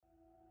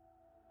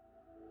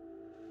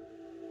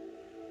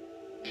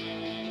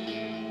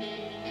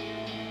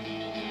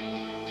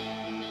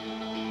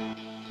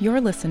You're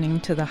listening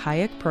to the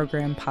Hayek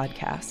Program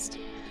podcast.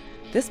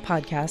 This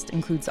podcast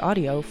includes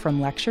audio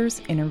from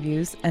lectures,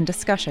 interviews, and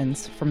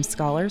discussions from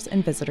scholars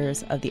and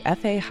visitors of the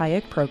F.A.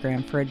 Hayek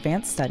Program for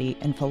Advanced Study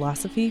in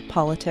Philosophy,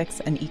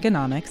 Politics, and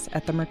Economics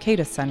at the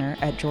Mercatus Center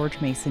at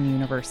George Mason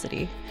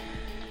University.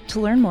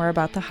 To learn more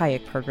about the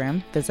Hayek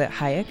Program, visit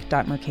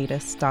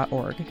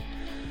hayek.mercatus.org.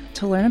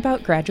 To learn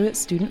about graduate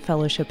student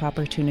fellowship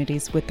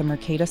opportunities with the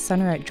Mercatus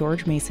Center at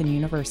George Mason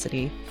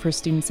University for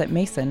students at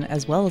Mason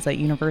as well as at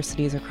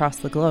universities across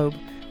the globe,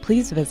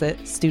 please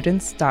visit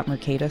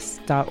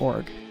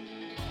students.mercatus.org.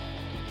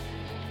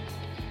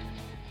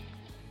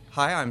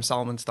 Hi, I'm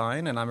Solomon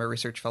Stein, and I'm a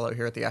research fellow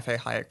here at the F.A.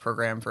 Hayek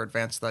Program for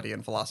Advanced Study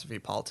in Philosophy,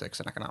 Politics,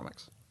 and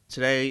Economics.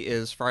 Today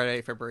is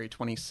Friday, February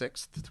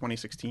 26th,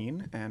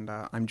 2016, and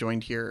I'm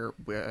joined here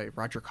with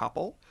Roger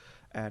Koppl.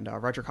 And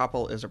Roger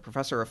Koppl is a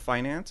professor of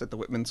finance at the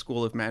Whitman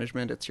School of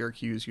Management at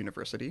Syracuse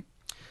University.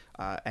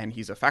 And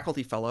he's a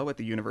faculty fellow at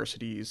the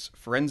university's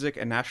Forensic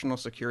and National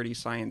Security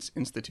Science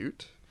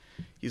Institute.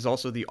 He's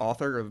also the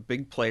author of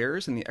Big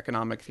Players in the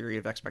Economic Theory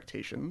of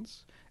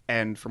Expectations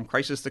and From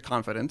Crisis to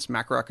Confidence,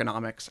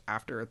 Macroeconomics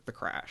After the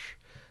Crash,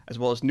 as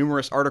well as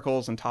numerous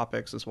articles and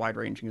topics as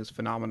wide-ranging as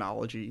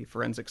phenomenology,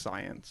 forensic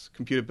science,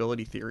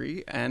 computability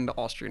theory, and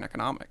Austrian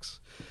economics.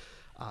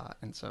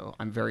 And so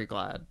I'm very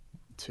glad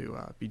to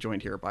be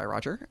joined here by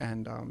Roger.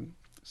 And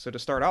so to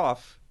start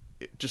off,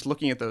 just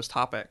looking at those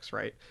topics,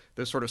 right,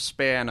 those sort of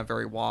span a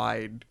very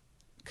wide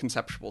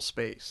conceptual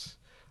space.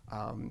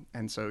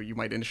 And so you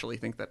might initially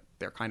think that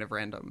they're kind of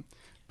random,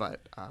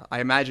 but I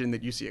imagine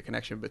that you see a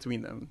connection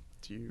between them.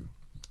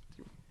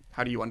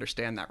 How do you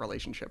understand that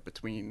relationship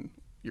between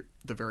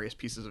the various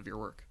pieces of your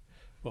work?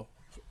 Well,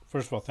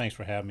 first of all, thanks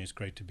for having me. It's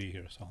great to be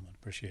here, Solomon.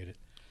 Appreciate it.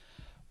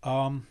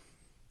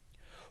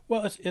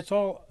 Well, it's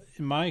all,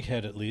 in my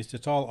head at least,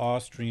 it's all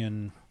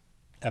Austrian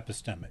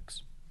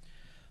epistemics.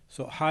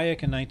 So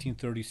Hayek in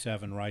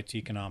 1937 writes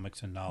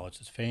Economics and Knowledge,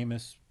 this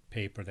famous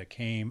paper that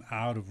came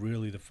out of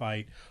really the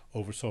fight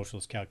over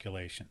socialist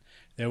calculation.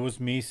 There was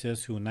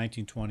Mises, who in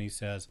 1920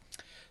 says,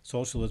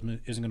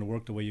 socialism isn't going to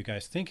work the way you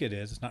guys think it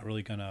is. It's not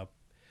really going to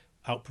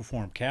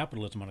outperform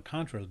capitalism. On the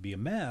contrary, it'll be a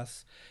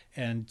mess.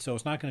 And so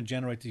it's not going to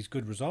generate these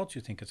good results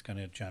you think it's going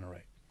to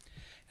generate.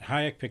 And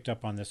Hayek picked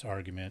up on this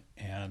argument,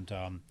 and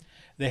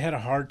they had a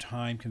hard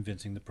time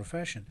convincing the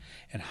profession.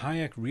 And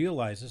Hayek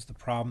realizes the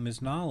problem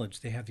is knowledge.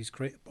 They have these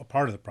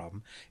part of the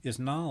problem is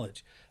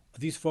knowledge.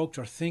 These folks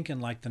are thinking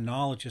like the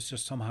knowledge is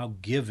just somehow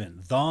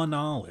given. The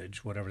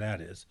knowledge, whatever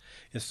that is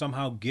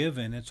somehow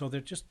given. And so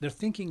they're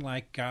thinking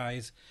like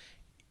guys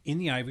in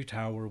the ivory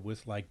tower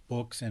with like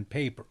books and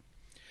paper.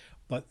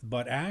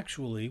 But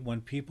actually,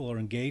 when people are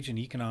engaged in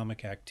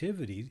economic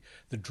activity,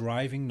 the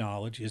driving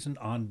knowledge isn't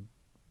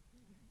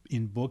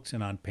in books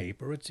and on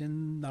paper. It's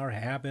in our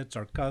habits,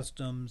 our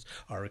customs,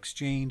 our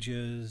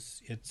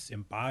exchanges. It's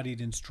embodied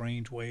in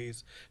strange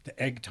ways.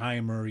 The egg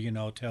timer,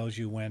 tells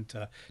you when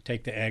to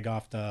take the egg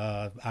out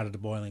of the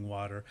boiling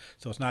water.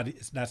 So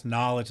that's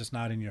knowledge. It's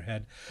not in your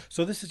head.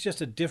 So this is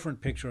just a different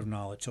picture of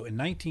knowledge. So in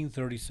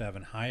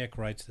 1937, Hayek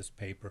writes this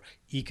paper,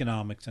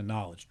 Economics and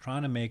Knowledge,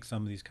 trying to make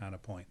some of these kind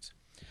of points.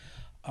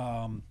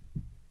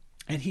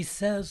 And he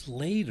says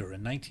later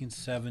in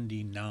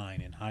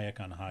 1979 in Hayek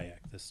on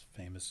Hayek, this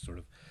famous sort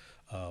of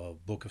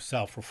book of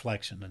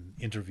self-reflection and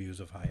interviews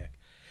of Hayek,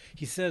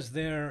 he says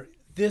there,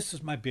 this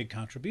is my big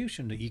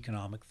contribution to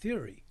economic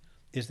theory,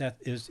 is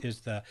that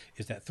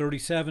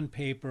 37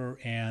 paper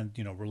and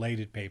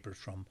related papers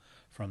from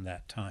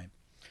that time.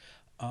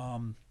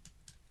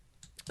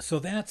 So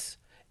that's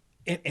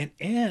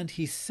and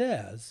he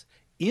says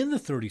in the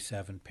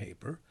 37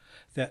 paper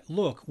that,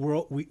 look,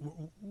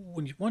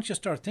 once you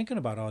start thinking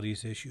about all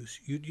these issues,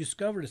 you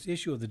discover this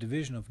issue of the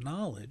division of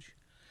knowledge.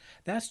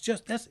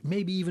 That's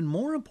maybe even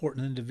more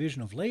important than the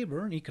division of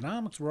labor. In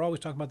economics, we're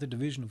always talking about the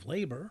division of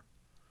labor,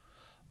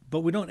 but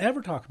we don't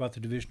ever talk about the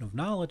division of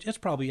knowledge. It's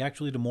probably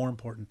actually the more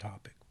important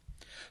topic.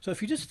 So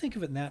if you just think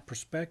of it in that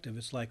perspective,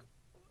 it's like,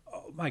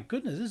 oh my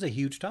goodness, this is a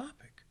huge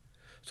topic.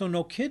 So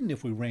no kidding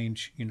if we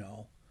range,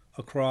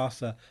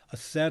 across a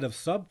set of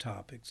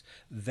subtopics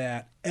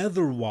that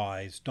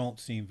otherwise don't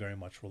seem very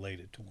much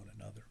related to one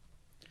another.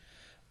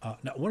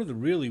 Now, one of the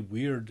really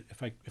weird,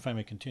 if I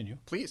may continue,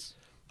 please.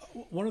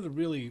 One of the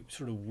really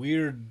sort of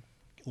weird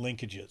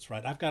linkages,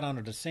 right? I've got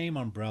under the same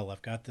umbrella,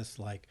 I've got this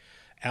like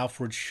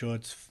Alfred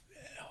Schutz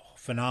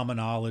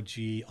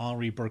phenomenology,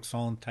 Henri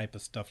Bergson type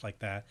of stuff like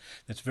that.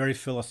 That's very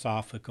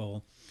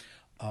philosophical.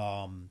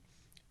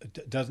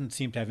 Doesn't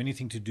seem to have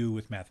anything to do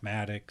with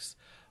mathematics.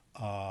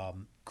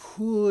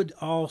 Could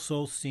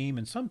also seem,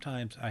 and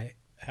sometimes I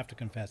have to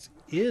confess,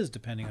 is,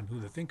 depending on who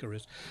the thinker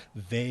is,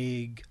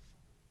 vague,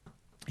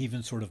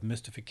 even sort of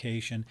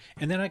mystification.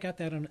 And then I got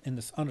that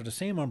under the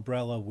same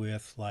umbrella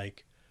with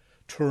like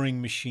Turing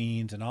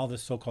machines and all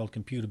this so-called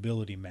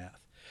computability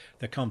math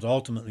that comes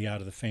ultimately out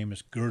of the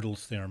famous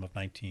Gödel's theorem of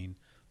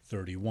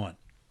 1931,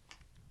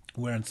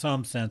 where in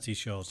some sense he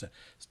shows that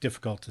it's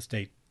difficult to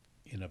state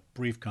in a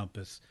brief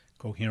compass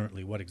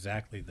coherently what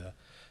exactly the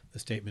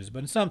statement is.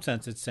 But in some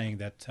sense, it's saying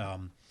that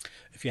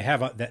if you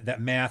have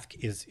that math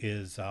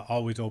is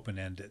always open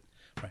ended.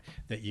 Right.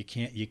 That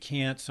you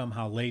can't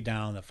somehow lay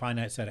down a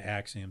finite set of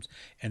axioms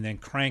and then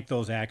crank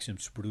those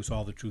axioms to produce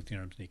all the true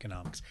theorems in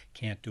economics.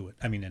 Can't do it.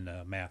 I mean, in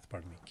math,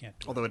 pardon me, can't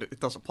do Although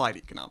it does apply to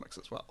economics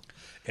as well.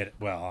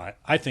 Well,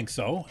 I think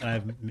so, and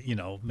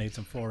I've made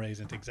some forays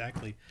into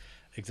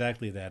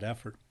exactly that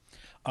effort.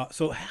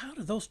 So how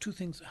do those two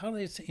things? How are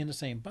they in the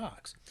same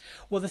box?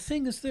 Well, the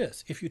thing is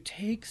this: if you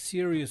take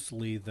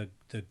seriously the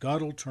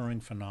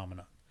Gödel-Turing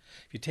phenomenon,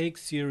 if you take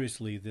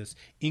seriously this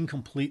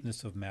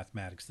incompleteness of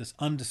mathematics, this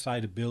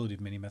undecidability of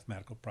many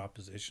mathematical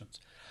propositions,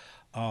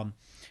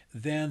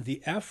 then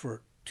the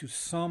effort to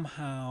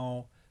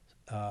somehow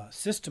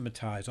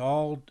systematize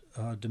all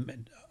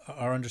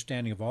our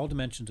understanding of all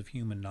dimensions of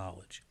human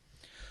knowledge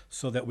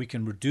so that we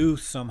can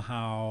reduce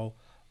somehow,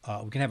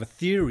 we can have a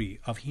theory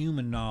of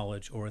human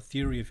knowledge or a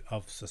theory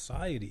of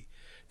society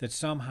that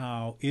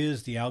somehow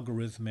is the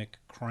algorithmic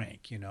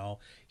crank.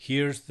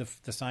 Here's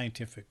the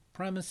scientific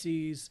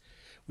premises.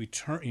 We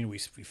we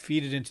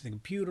feed it into the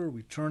computer,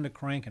 we turn the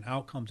crank, and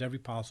out comes every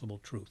possible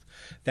truth.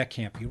 That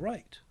can't be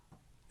right.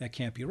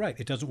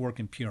 It doesn't work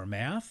in pure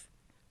math.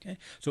 Okay,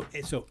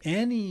 so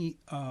any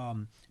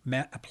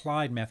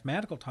applied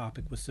mathematical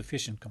topic with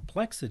sufficient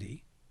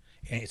complexity,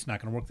 it's not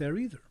going to work there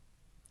either.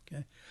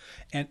 Okay,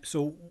 and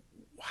so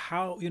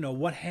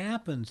what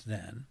happens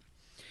then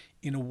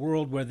in a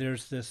world where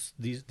there's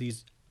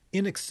these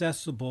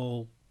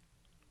inaccessible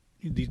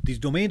these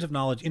domains of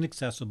knowledge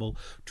inaccessible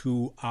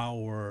to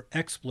our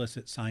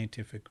explicit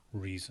scientific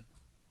reason?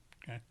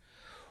 Okay,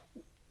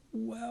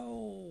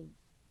 well,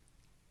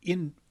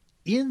 in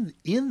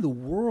the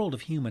world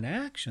of human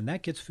action,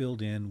 that gets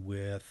filled in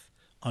with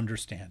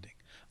understanding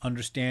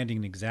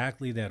in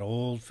exactly that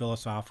old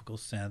philosophical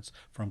sense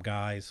from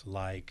guys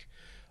like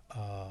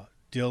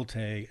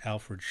Dilthey,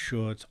 Alfred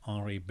Schutz,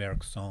 Henri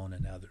Bergson,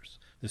 and others,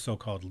 the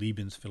so-called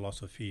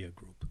Lebensphilosophia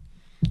group.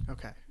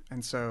 Okay,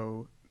 and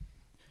so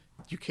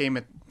you came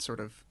at sort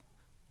of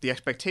the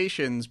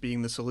expectations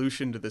being the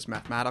solution to this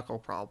mathematical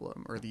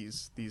problem, or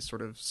these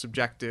sort of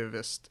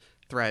subjectivist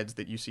threads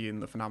that you see in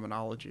the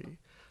phenomenology.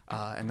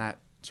 And that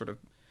sort of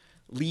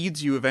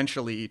leads you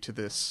eventually to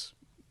this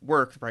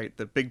work, right?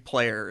 The big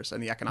players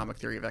and the economic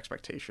theory of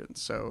expectations.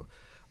 So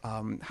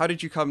how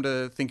did you come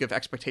to think of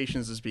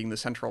expectations as being the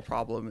central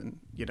problem, and,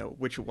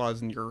 which it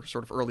was in your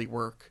sort of early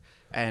work?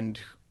 And,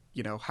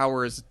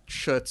 how is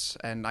Schutz,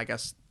 and I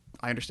guess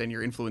I understand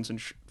your influence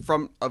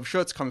of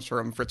Schutz comes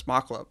from Fritz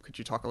Machlup. Could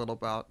you talk a little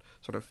about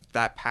sort of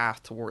that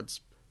path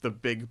towards the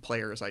big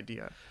players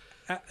idea?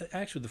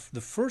 Actually,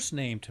 the first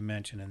name to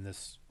mention in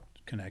this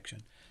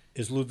connection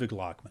is Ludwig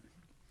Lockmann.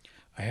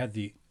 I had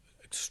the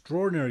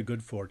extraordinary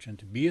good fortune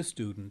to be a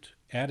student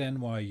at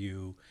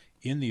NYU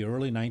in the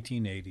early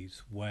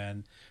 1980s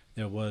when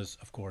there was,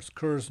 of course,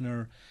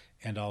 Kerzner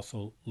and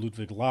also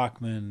Ludwig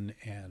Lockmann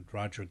and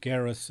Roger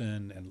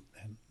Garrison and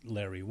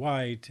Larry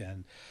White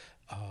and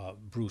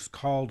Bruce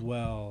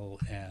Caldwell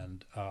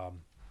and on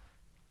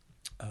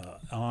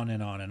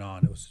and on and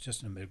on. It was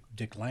just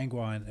Dick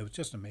Langlois. It was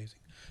just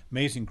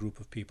amazing group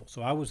of people.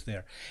 So I was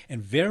there.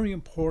 And very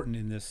important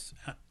in this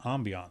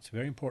ambiance,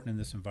 very important in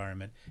this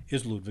environment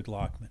is Ludwig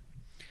Lockmann.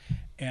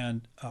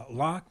 And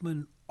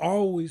Lockmann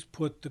always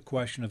put the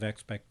question of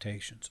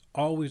expectations.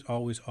 Always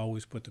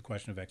put the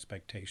question of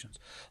expectations.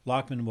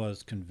 Lockmann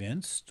was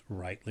convinced,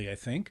 rightly I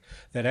think,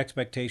 that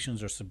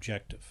expectations are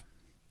subjective.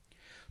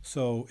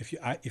 So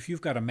if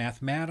you've got a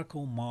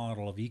mathematical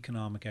model of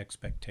economic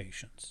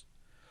expectations,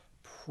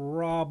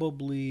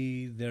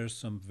 probably there's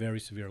some very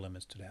severe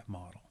limits to that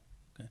model.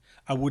 Okay?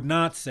 I would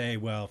not say,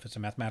 well, if it's a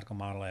mathematical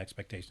model of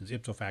expectations,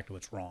 ipso facto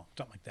it's wrong,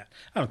 something like that.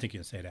 I don't think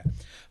you can say that.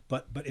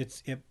 But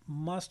it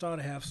must ought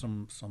to have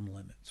some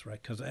limits,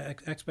 right? Because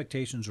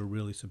expectations are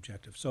really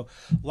subjective. So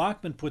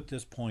Lockmann put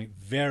this point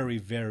very,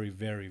 very,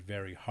 very,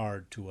 very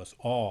hard to us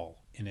all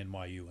in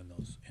NYU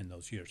in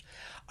those years.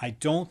 I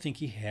don't think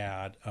he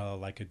had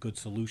like a good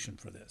solution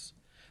for this,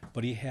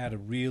 but he had a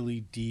really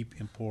deep,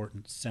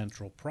 important,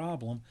 central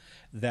problem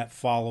that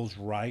follows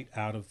right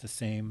out of the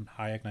same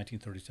Hayek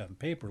 1937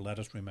 paper. Let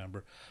us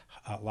remember,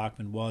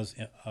 Lockmann was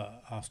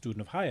a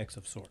student of Hayek's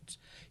of sorts.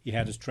 He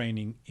had his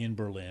training in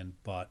Berlin,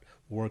 but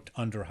worked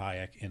under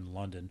Hayek in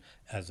London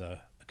as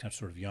a kind of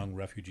sort of young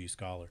refugee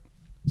scholar.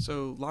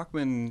 So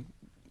Lockmann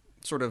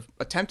sort of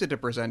attempted to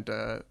present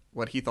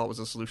what he thought was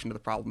a solution to the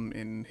problem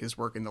in his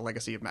work in The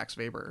Legacy of Max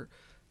Weber.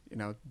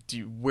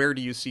 Where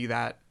do you see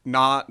that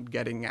not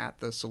getting at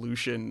the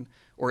solution,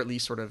 or at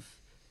least sort of,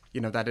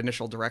 that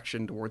initial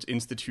direction towards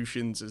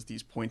institutions as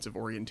these points of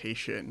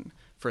orientation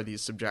for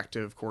these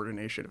subjective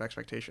coordination of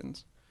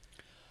expectations?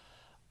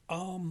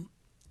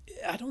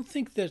 I don't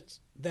think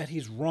that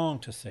he's wrong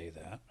to say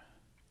that.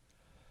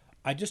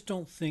 I just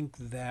don't think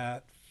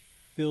that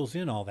fills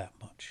in all that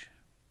much,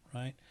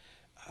 right?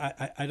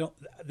 I don't.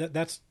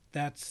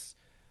 That's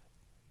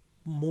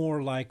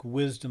more like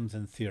wisdom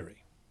than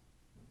theory.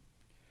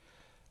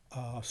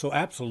 So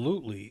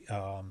absolutely,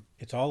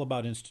 it's all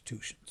about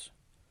institutions.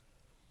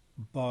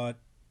 But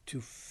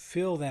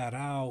fill that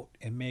out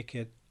and make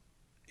it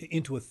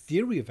into a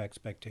theory of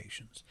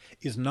expectations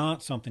is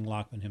not something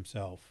Lachman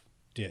himself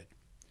did.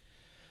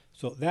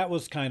 So that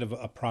was kind of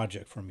a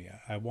project for me.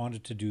 I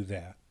wanted to do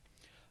that.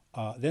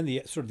 Then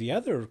the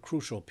other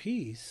crucial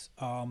piece,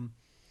 I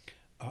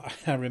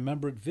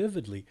remember it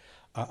vividly.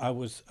 I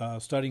was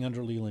studying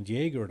under Leland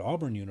Yeager at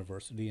Auburn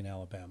University in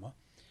Alabama,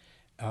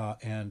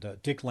 and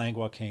Dick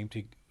Langlois came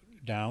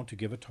down to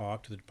give a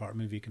talk to the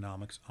Department of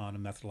Economics on a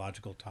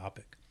methodological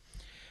topic.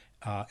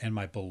 And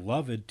my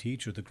beloved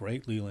teacher, the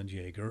great Leland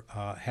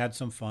Yeager, had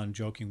some fun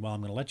joking, well,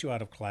 I'm going to let you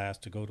out of class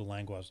to go to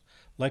Langlois'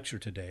 lecture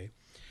today.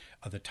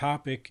 The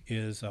topic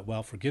is,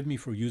 forgive me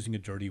for using a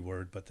dirty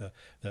word, but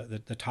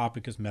the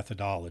topic is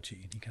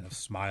methodology. And he kind of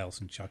smiles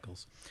and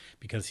chuckles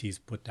because he's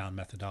put down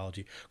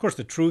methodology. Of course,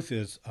 the truth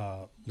is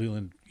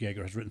Leland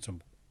Yeager has written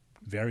some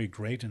very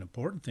great and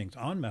important things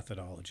on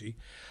methodology.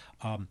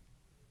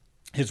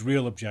 His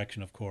real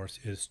objection, of course,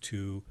 is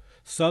to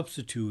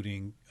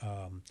substituting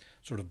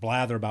sort of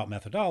blather about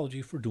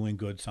methodology for doing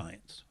good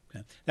science.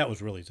 Okay? That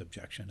was really his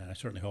objection, and I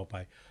certainly hope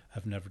I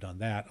have never done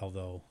that,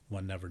 although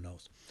one never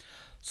knows.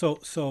 So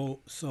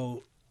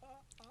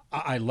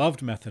I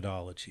loved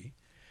methodology.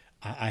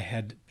 I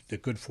had the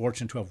good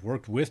fortune to have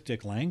worked with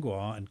Dick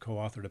Langlois and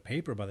co-authored a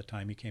paper by the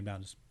time he came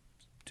down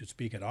to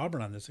speak at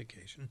Auburn on this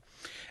occasion.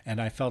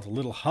 And I felt a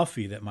little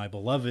huffy that my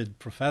beloved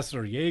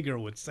Professor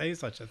Yeager would say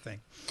such a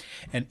thing.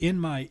 And in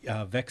my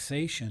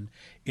vexation,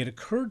 it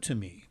occurred to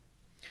me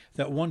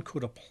that one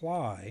could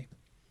apply.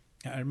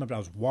 I remember I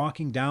was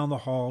walking down the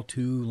hall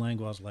to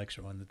Langlois'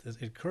 lecture, and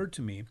it occurred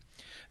to me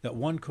that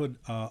one could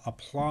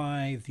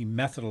apply the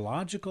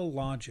methodological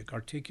logic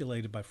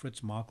articulated by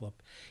Fritz Machlup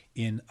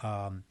in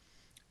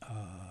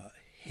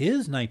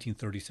his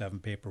 1937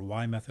 paper,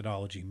 Why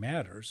Methodology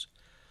Matters,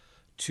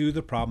 to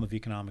the problem of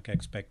economic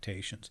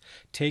expectations.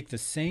 Take the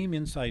same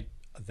insight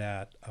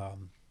that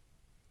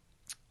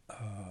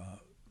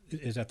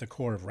is at the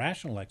core of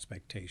rational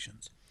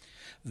expectations,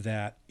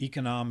 that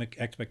economic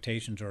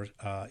expectations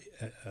are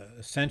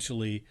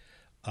essentially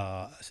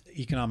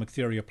economic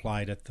theory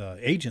applied at the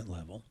agent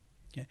level,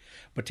 okay?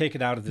 But take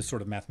it out of this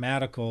sort of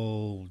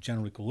mathematical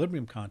general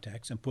equilibrium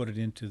context and put it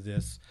into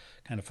this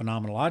kind of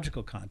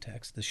phenomenological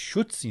context, the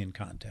Schutzian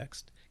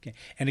context, okay?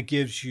 And it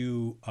gives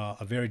you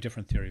a very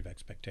different theory of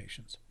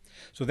expectations.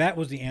 So that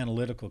was the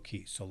analytical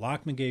key. So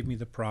Lachman gave me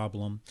the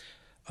problem.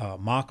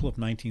 Machlup,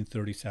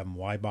 1937,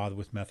 Why Bother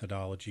with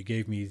Methodology,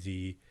 gave me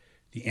the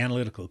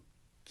analytical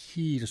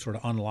key to sort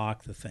of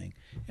unlock the thing,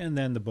 and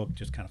then the book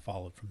just kind of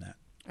followed from that.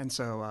 And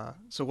so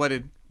what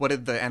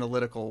did the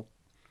analytical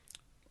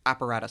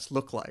apparatus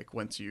look like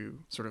once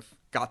you sort of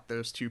got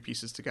those two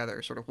pieces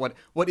together? Sort of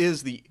what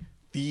is the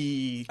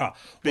big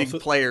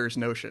player's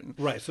notion?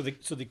 Right. So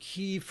the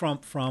key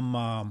from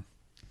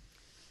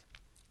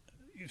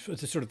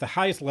sort of the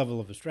highest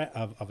level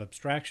of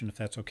abstraction, if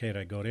that's okay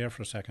to go there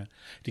for a second,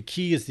 the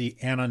key is the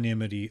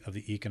anonymity of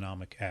the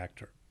economic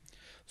actor.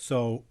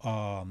 So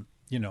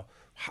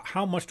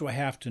how much do I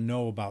have to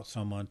know about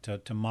someone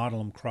to model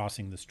them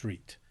crossing the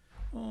street?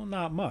 Well,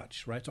 not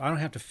much, right? So I don't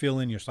have to fill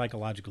in your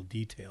psychological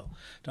detail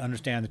to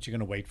understand that you're going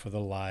to wait for the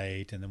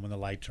light, and then when the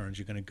light turns,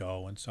 you're going to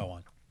go, and so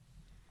on.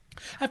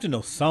 I have to know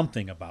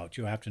something about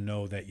you. I have to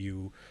know that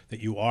you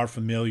are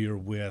familiar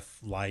with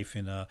life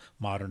in a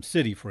modern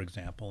city, for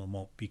example, and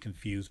won't be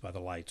confused by the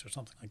lights or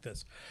something like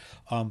this.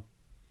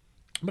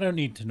 But I don't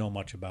need to know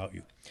much about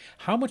you.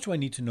 How much do I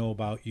need to know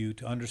about you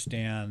to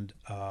understand,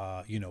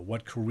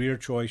 what career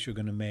choice you're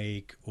going to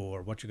make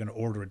or what you're going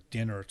to order at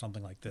dinner or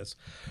something like this?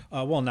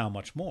 Well, now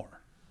much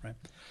more, right?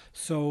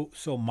 So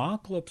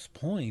Machlup's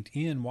point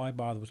in Why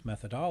Bother with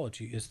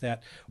Methodology is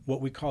that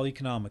what we call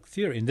economic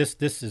theory, and this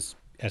is,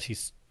 as he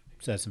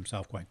says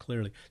himself quite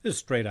clearly, this is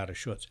straight out of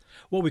Schutz.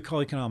 What we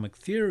call economic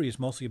theory is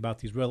mostly about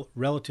these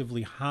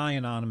relatively high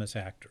anonymous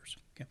actors.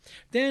 Okay?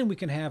 Then we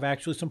can have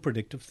actually some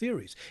predictive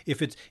theories.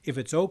 If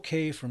it's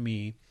okay for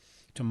me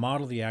to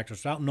model the actors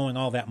without knowing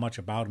all that much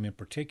about them in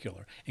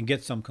particular and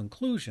get some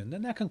conclusion,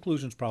 then that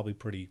conclusion is probably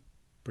pretty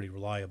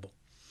reliable.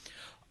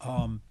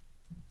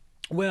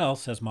 Well,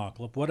 says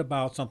Machlup, what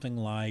about something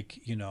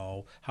like,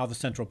 how the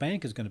central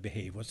bank is going to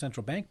behave, what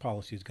central bank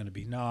policy is going to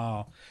be?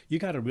 No, you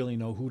got to really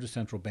know who the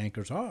central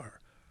bankers are,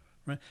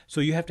 right?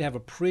 So you have to have a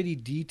pretty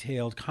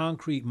detailed,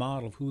 concrete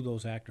model of who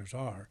those actors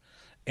are.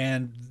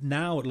 And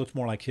now it looks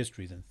more like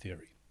history than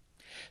theory.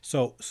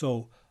 So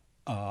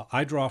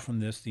I draw from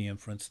this the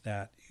inference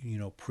that,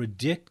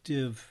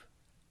 predictive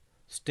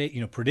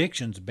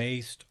predictions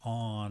based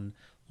on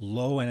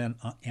low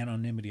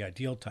anonymity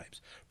ideal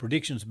types,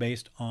 predictions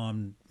based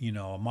on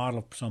a model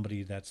of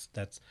somebody that's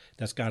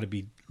got to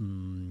be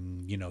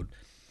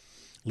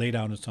laid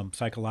out in some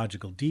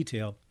psychological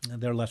detail,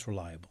 they're less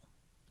reliable.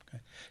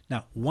 Okay?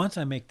 Now, once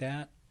I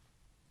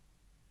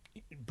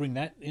bring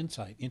that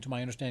insight into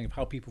my understanding of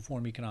how people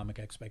form economic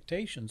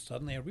expectations,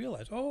 suddenly I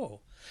realize,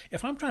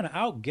 if I'm trying to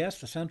outguess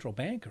the central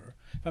banker,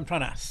 if I'm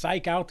trying to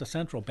psych out the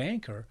central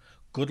banker,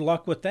 good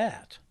luck with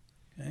that.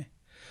 Okay?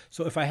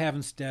 So if I have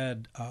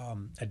instead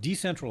a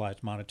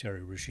decentralized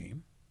monetary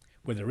regime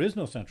where there is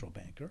no central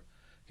banker,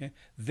 okay,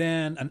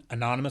 then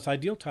anonymous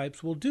ideal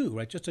types will do,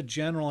 right? Just a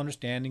general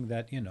understanding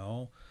that,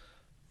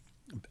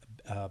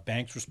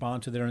 banks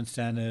respond to their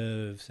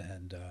incentives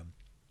and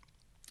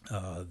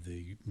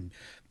the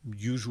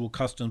usual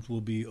customs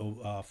will be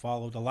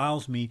followed,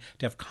 allows me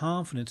to have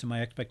confidence in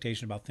my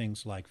expectation about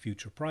things like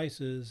future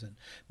prices and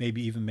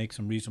maybe even make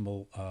some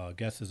reasonable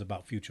guesses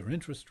about future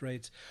interest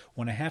rates.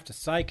 When I have to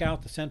psych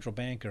out the central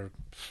banker,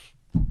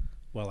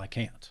 well, I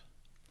can't.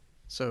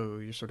 So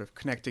you're sort of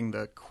connecting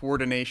the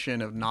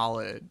coordination of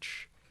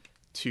knowledge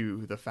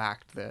to the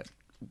fact that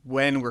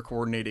when we're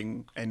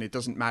coordinating, and it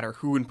doesn't matter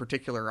who in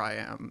particular I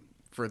am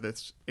for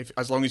this,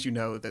 as long as you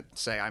know that,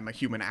 say, I'm a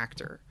human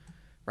actor,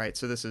 right?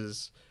 So this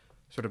is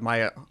sort of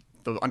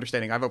the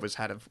understanding I've always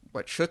had of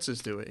what Schutz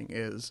is doing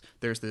is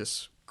there's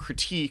this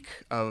critique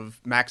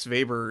of Max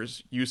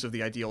Weber's use of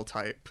the ideal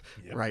type,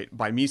 yep, right,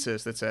 by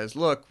Mises that says,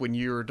 look, when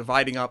you're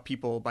dividing up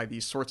people by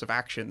these sorts of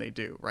action they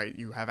do, right,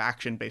 you have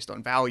action based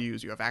on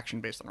values, you have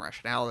action based on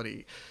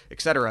rationality,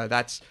 etc.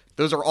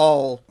 Those are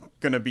all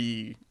going to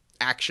be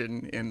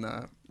action in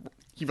the...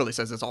 He really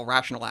says it's all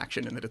rational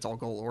action and that it's all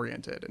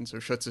goal-oriented. And so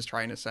Schutz is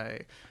trying to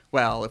say,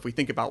 well, if we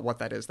think about what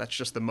that is, that's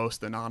just the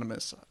most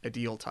anonymous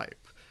ideal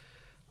type.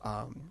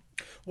 And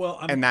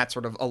that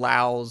sort of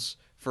allows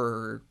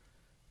for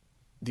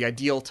the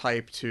ideal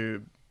type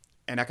to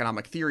an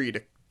economic theory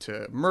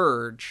to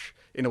merge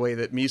in a way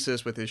that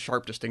Mises, with his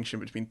sharp distinction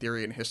between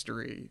theory and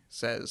history,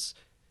 says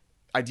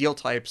ideal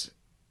types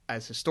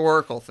as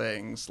historical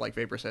things, like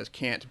Weber says,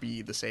 can't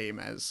be the same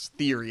as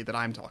theory that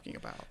I'm talking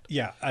about.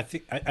 Yeah, I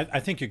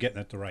think you're getting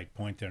at the right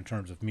point there in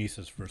terms of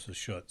Mises versus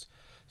Schutz.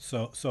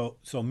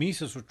 So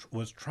Mises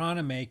was trying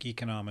to make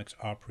economics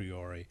a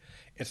priori.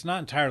 It's not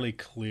entirely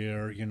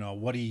clear,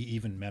 what he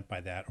even meant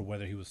by that, or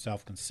whether he was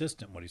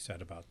self-consistent what he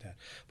said about that.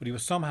 But he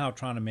was somehow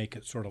trying to make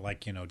it sort of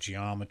like,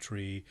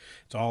 geometry.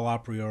 It's all a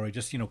priori,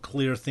 just,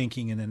 clear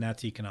thinking, and then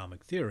that's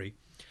economic theory.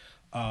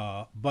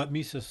 But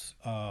Mises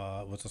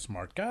was a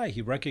smart guy.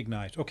 He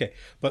recognized, okay,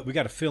 but we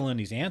got to fill in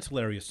these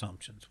ancillary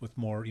assumptions with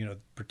more,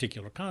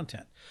 particular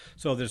content.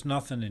 So there's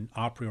nothing in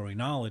a priori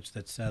knowledge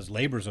that says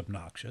labor's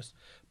obnoxious,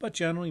 but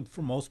generally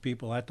for most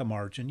people at the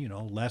margin,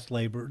 less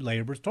labor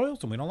is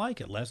toilsome. We don't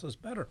like it. Less is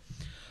better.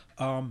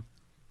 So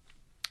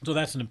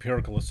that's an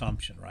empirical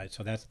assumption, right?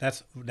 So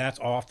that's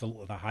off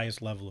the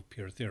highest level of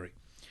pure theory.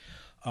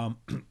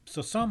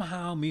 So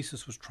somehow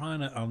Mises was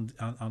trying to,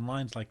 on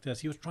lines like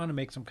this, he was trying to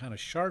make some kind of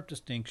sharp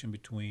distinction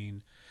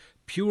between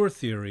pure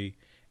theory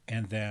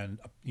and then,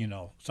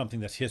 something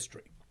that's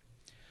history.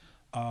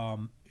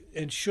 And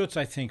Schutz,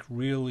 I think,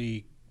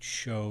 really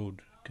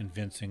showed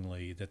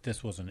convincingly that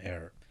this was an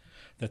error,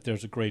 that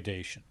there's a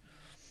gradation.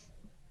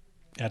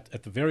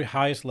 At the very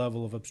highest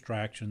level of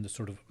abstraction, the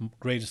sort of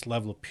greatest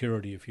level of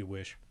purity, if you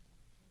wish,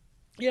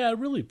 it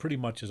really pretty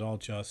much is all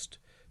just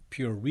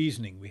pure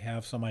reasoning. We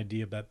have some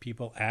idea about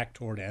people act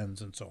toward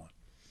ends and so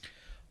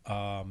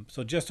on.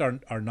 So just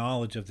our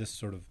knowledge of this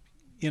sort of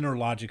inner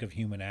logic of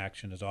human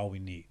action is all we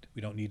need.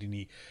 We don't need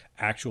any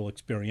actual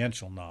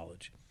experiential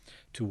knowledge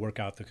to work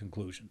out the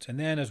conclusions. And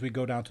then as we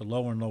go down to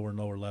lower and lower and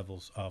lower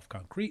levels of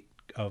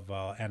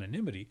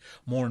anonymity,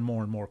 more and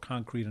more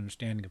concrete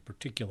understanding of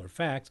particular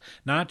facts,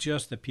 not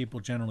just that people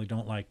generally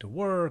don't like to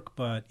work,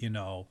 but,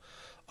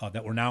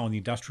 that we're now in the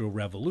Industrial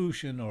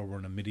Revolution, or we're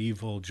in a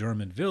medieval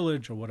German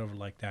village, or whatever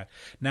like that.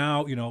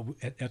 Now,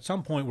 at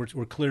some point,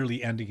 we're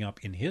clearly ending up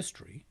in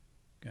history.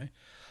 Okay,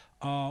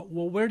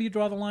 well, where do you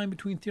draw the line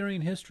between theory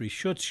and history?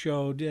 Schutz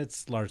showed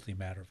it's largely a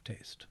matter of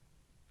taste.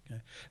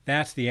 Okay?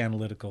 That's the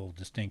analytical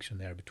distinction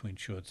there between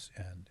Schutz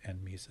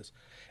and Mises.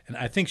 And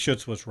I think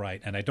Schutz was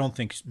right, and I don't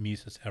think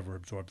Mises ever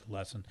absorbed the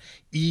lesson,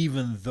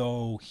 even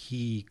though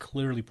he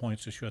clearly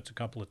points to Schutz a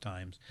couple of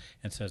times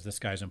and says this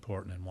guy's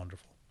important and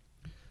wonderful.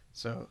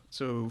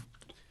 So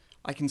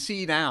I can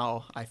see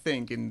now, I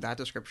think, in that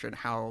description,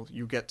 how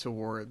you get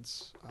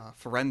towards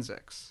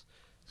forensics.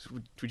 So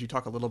would you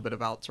talk a little bit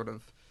about sort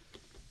of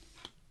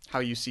how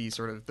you see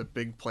sort of the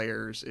big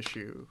players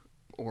issue,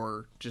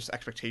 or just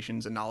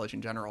expectations and knowledge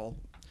in general,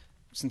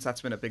 since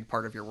that's been a big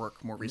part of your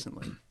work more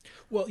recently?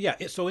 Well, yeah.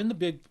 So in the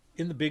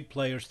big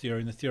players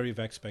theory, in the theory of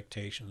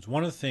expectations,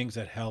 one of the things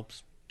that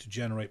helps to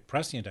generate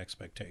prescient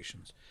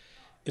expectations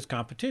is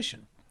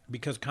competition.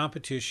 Because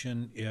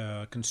competition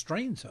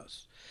constrains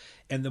us.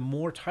 And the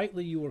more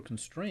tightly you are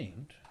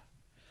constrained,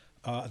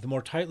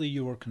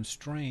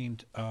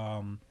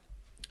 the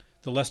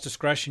less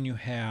discretion you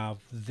have,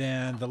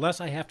 then the less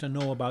I have to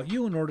know about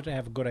you in order to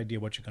have a good idea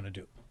what you're going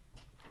to do.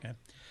 Okay.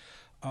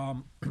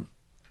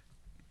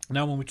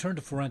 Now, when we turn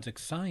to forensic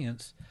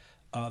science,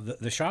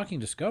 the shocking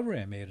discovery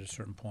I made at a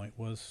certain point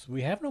was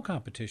we have no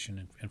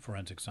competition in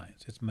forensic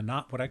science. It's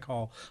what I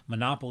call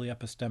monopoly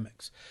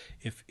epistemics.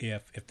 If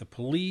the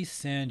police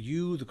send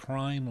you the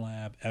crime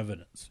lab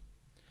evidence,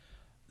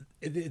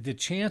 the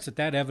chance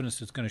that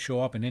evidence is going to show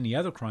up in any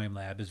other crime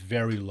lab is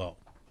very low.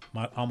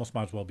 almost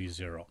might as well be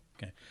zero.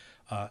 Okay,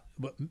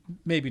 but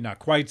maybe not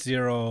quite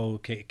zero.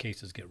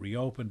 Cases get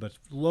reopened, but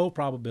low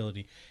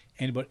probability.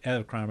 Anybody,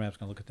 other crime lab's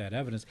going to look at that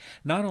evidence.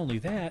 Not only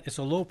that, it's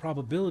a low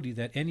probability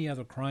that any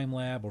other crime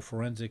lab or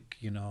forensic,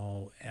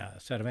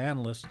 set of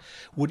analysts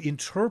would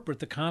interpret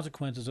the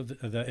consequences of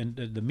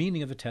the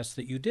meaning of the tests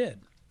that you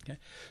did. Okay,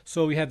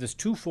 so we have this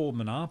twofold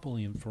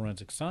monopoly in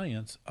forensic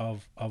science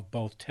of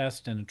both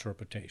test and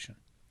interpretation.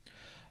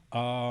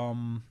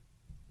 Well,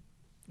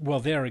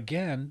 there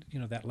again,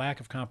 that lack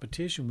of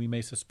competition we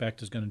may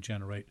suspect is going to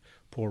generate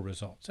poor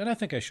results, and I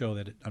think I show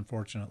that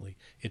unfortunately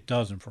it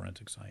does in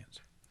forensic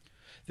science.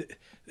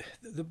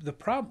 The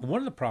problem,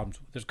 one of the problems,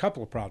 there's a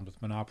couple of problems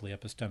with monopoly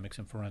epistemics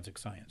in forensic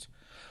science.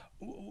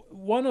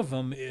 One of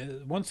them,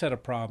 one set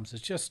of problems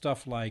is just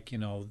stuff like,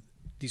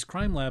 these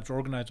crime labs are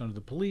organized under the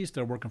police,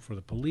 they're working for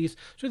the police,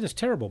 so there's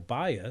terrible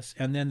bias,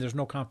 and then there's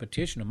no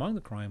competition among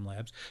the crime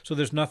labs, so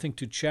there's nothing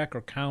to check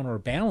or counter or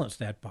balance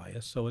that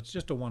bias, so it's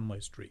just a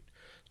one-way street.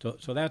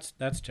 So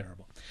that's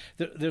terrible.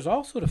 There's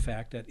also the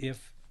fact that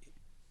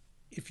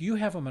if you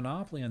have a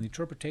monopoly on the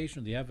interpretation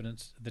of the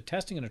evidence, the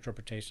testing and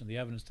interpretation of the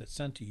evidence that's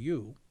sent to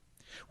you,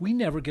 we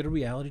never get a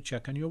reality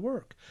check on your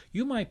work.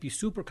 You might be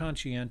super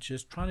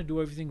conscientious, trying to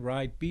do everything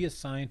right, be a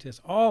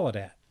scientist, all of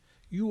that.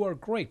 You are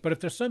great. But if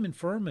there's some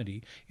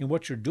infirmity in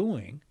what you're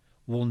doing,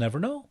 we'll never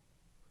know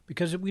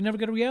because we never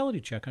get a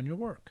reality check on your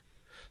work.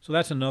 So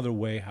that's another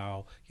way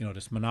how,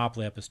 this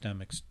monopoly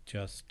epistemics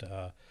just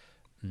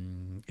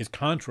is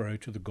contrary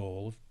to the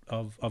goal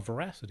of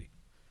veracity.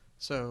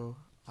 So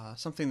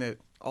something that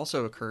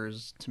also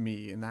occurs to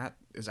me, and that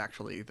is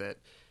actually that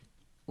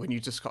when you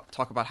just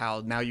talk about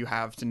how now you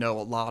have to know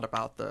a lot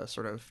about the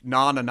sort of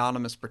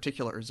non-anonymous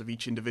particulars of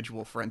each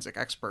individual forensic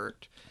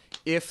expert,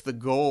 if the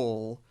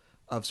goal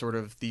of sort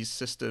of these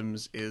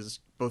systems is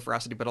both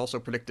veracity but also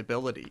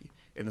predictability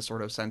in the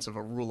sort of sense of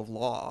a rule of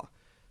law,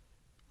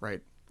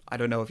 right? I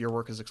don't know if your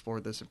work has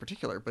explored this in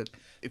particular, but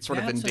it's sort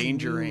of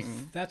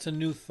endangering. That's a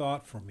new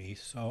thought for me,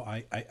 so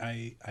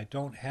I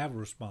don't have a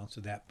response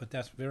to that, but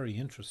that's very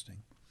interesting.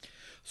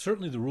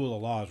 Certainly the rule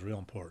of law is real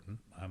important.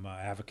 I'm an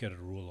advocate of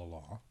the rule of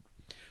law.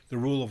 The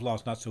rule of law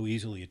is not so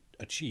easily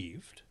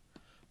achieved.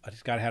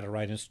 It's got to have the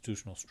right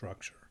institutional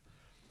structure.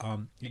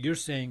 You're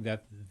saying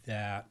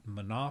that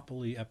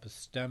monopoly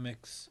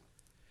epistemics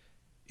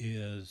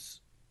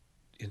is,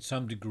 in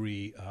some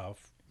degree,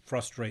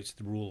 frustrates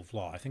the rule of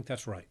law. I think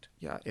that's right.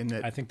 Yeah,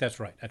 I think that's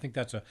right. I think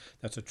that's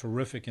a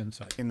terrific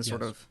insight. In the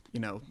sort of,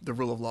 the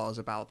rule of law is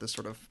about this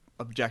sort of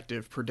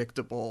objective,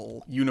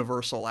 predictable,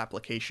 universal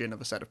application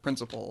of a set of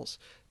principles,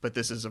 but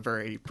this is a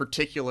very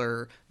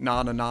particular,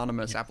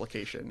 non-anonymous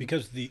application.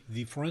 Because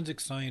the forensic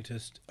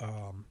scientist,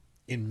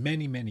 in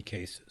many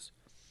cases,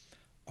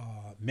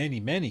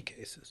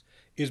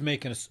 is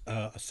making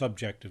a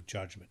subjective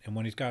judgment. And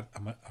when he's got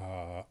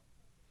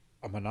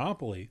a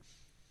monopoly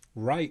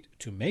right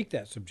to make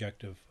that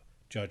subjective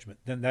judgment,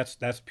 then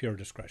that's pure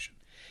discretion.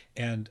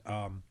 And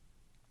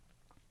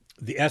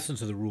the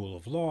essence of the rule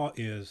of law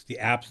is the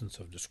absence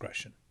of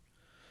discretion.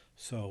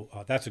 So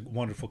that's a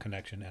wonderful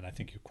connection, and I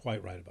think you're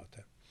quite right about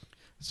that.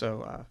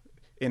 So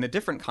in a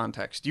different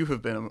context, you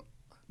have been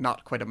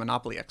not quite a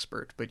monopoly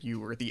expert, but you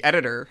were the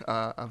editor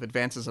of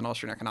Advances in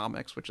Austrian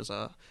Economics, which was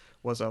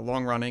a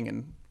long-running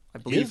and I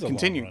believe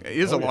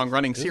a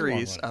long-running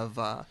series of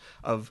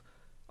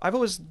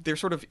they're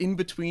sort of in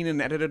between an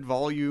edited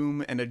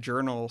volume and a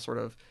journal sort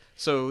of.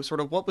 So sort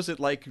of what was it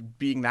like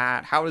being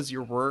that? How does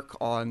your work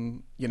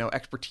on,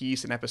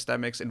 expertise in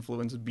epistemics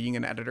influence being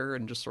an editor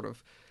and just sort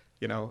of,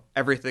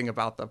 everything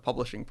about the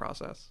publishing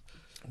process?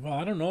 Well,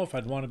 I don't know if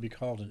I'd want to be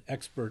called an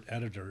expert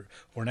editor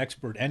or an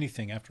expert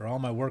anything after all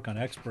my work on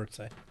experts.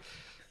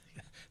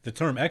 The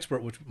term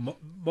expert, which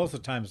most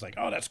of the time is like,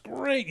 oh, that's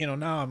great.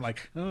 Now I'm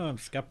like, oh, I'm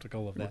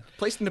skeptical of that.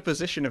 Placed in a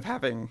position of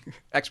having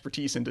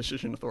expertise and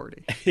decision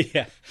authority.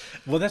 Yeah.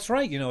 Well, that's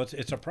right.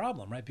 It's a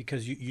problem, right?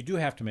 Because you do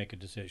have to make a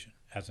decision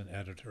as an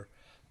editor.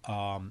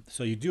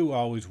 So you do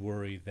always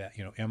worry that,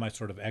 am I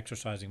sort of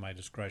exercising my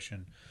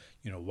discretion,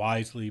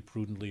 wisely,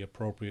 prudently,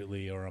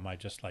 appropriately, or am I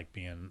just like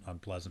being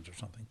unpleasant or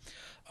something?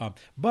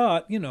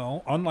 But,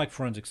 unlike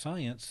forensic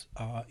science,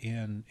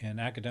 in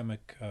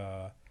academic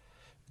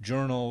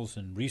journals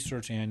and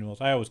research annuals,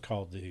 I always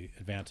called the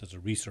Advances a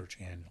research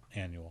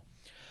annual.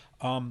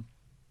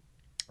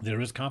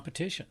 There is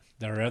competition.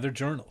 There are other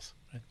journals.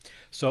 Right?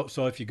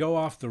 So if you go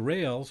off the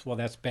rails, well,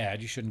 that's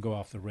bad. You shouldn't go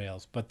off the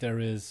rails. But there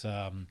is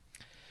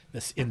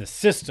in the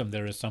system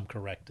there is some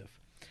corrective.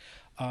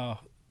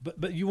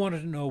 But you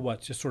wanted to know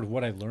what, just sort of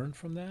what I learned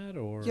from that,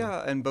 or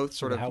yeah, and both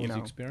sort of how was the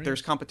experience?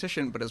 There's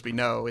competition, but as we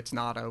know, it's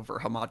not a over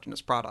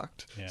homogeneous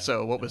product. Yeah,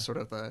 so what was sort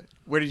of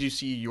where did you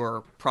see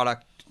your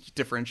product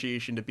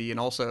differentiation to be, and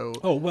also?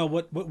 Oh well,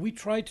 what we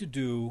tried to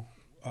do,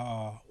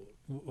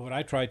 what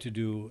I tried to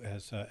do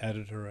as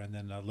editor, and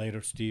then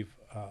later Steve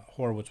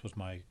Horowitz was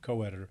my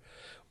co-editor.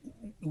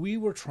 We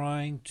were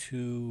trying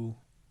to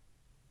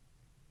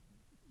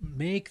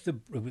make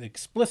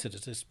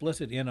it's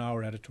explicit in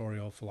our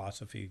editorial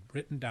philosophy,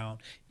 written down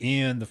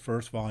in the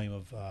first volume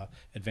of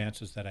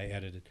Advances that I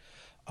edited,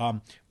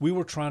 We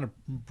were trying to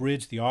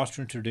bridge the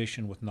Austrian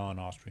tradition with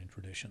non-Austrian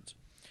traditions.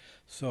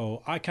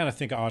 So I kind of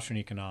think of Austrian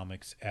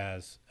economics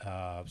as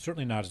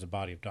certainly not as a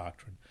body of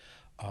doctrine,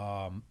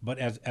 but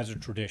as a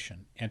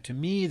tradition. And to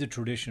me, the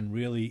tradition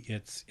really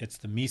it's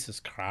the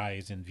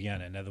Mises-Kreis in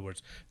Vienna. In other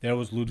words, there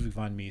was Ludwig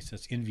von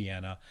Mises in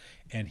Vienna,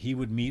 and he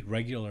would meet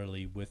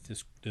regularly with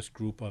this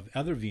group of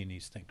other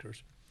Viennese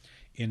thinkers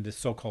in this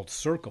so-called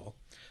circle.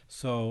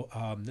 So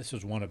this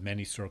was one of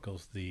many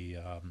circles, the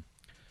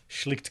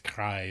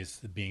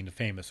Schlichtkreis being the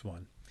famous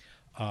one.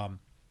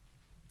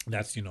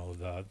 That's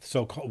the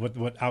so-called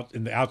what out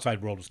in the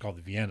outside world was called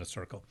the Vienna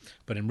Circle,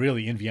 but in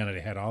Vienna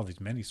they had all these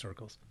many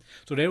circles.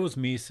 So there was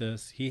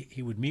Mises.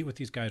 He would meet with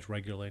these guys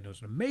regularly, and it was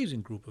an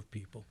amazing group of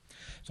people.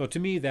 So to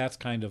me, that's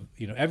kind of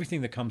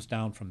everything that comes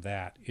down from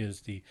that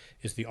is the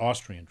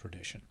Austrian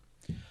tradition.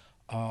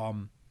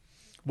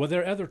 Well,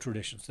 there are other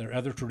traditions. There are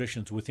other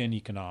traditions within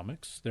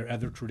economics. There are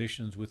other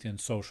traditions within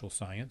social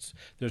science.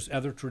 There's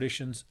other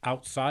traditions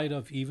outside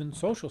of even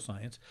social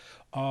science,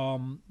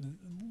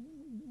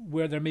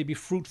 where there may be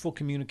fruitful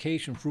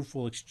communication,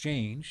 fruitful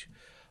exchange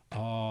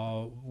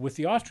with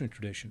the Austrian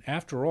tradition.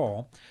 After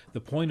all, the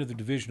point of the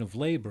division of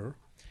labor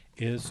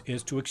is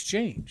to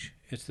exchange.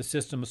 It's the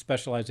system of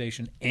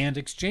specialization and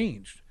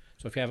exchange.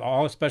 So if you have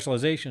all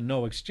specialization,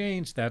 no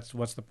exchange, that's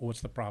what's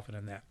the profit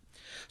in that?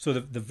 So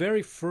the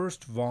very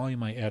first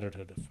volume I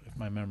edited, if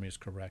my memory is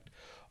correct,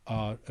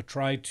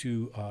 tried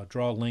to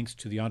draw links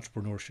to the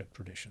entrepreneurship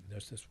tradition.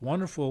 There's this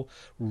wonderful,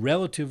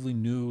 relatively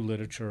new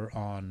literature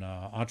on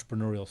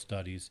entrepreneurial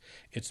studies.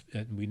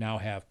 We now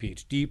have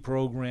PhD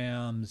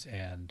programs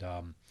and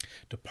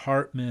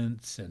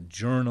departments and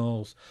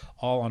journals,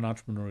 all on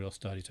entrepreneurial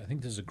studies. I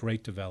think this is a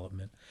great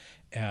development,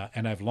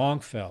 and I've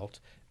long felt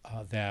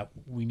that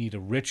we need a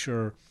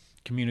richer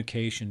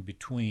communication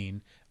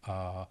between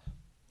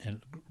and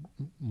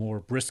more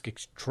brisk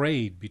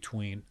trade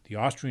between the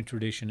Austrian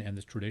tradition and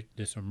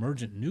this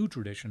emergent new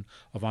tradition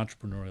of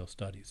entrepreneurial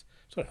studies.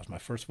 So that was my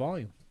first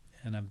volume,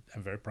 and I'm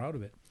very proud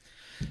of it.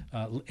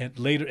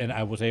 And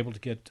I was able to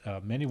get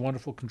many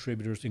wonderful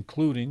contributors,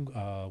 including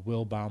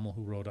Will Baumel,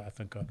 who wrote, I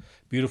think, a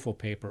beautiful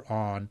paper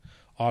on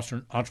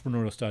Austrian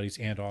entrepreneurial studies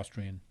and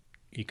Austrian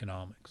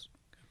economics.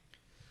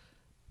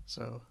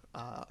 So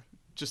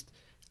just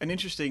an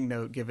interesting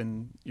note,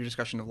 given your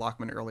discussion of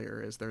Lachmann earlier,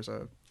 is there's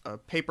a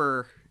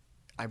paper,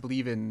 I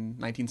believe in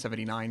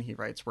 1979, he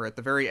writes, where at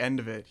the very end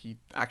of it, he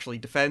actually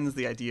defends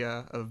the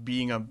idea of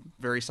being a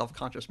very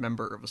self-conscious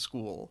member of a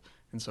school.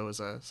 And so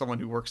as someone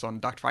who works on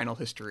doctrinal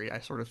history, I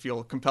sort of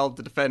feel compelled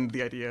to defend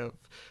the idea of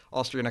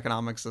Austrian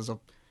economics as at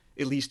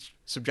least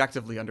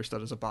subjectively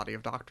understood as a body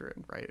of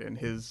doctrine, right? And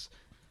his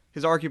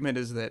argument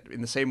is that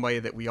in the same way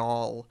that we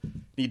all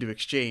need to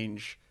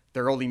exchange,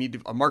 there only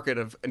a market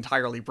of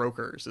entirely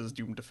brokers is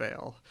doomed to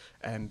fail.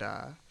 And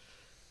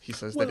he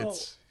says that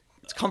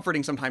it's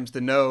comforting sometimes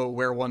to know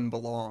where one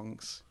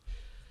belongs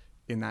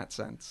in that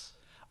sense.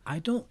 I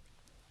don't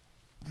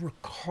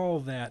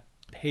recall that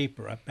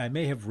paper. I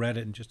may have read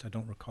it and I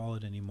don't recall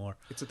it anymore.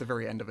 It's at the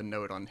very end of a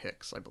note on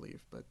Hicks, I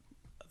believe. But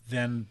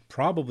then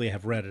probably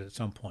have read it at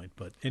some point.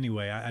 But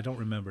anyway, I don't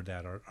remember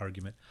that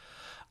argument.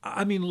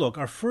 I mean, look,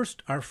 our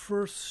first.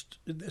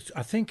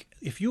 I think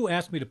if you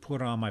asked me to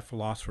put on my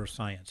philosopher of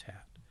science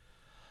hat,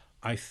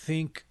 I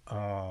think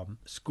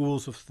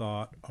schools of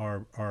thought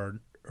are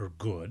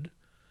good.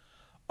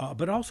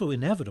 But also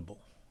inevitable,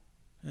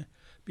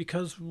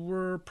 because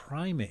we're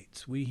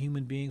primates. We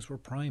human beings were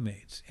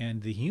primates,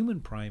 and the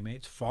human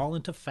primates fall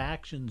into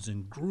factions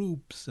and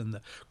groups, and the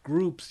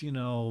groups,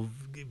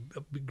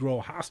 grow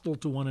hostile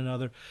to one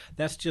another.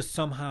 That's just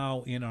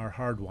somehow in our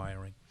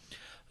hardwiring.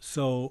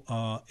 So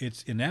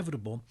it's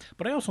inevitable,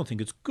 but I also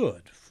think it's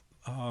good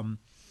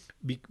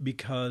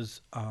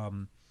because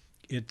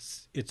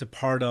it's a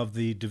part of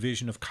the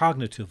division of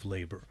cognitive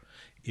labor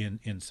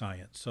in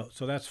science.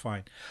 So that's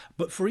fine.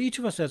 But for each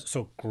of us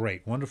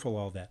great, wonderful,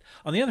 all that.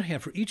 On the other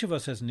hand, for each of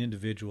us as an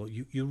individual,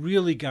 you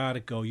really got to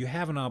go. You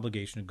have an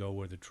obligation to go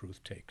where the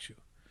truth takes you.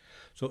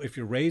 So if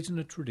you're raised in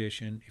a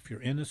tradition, if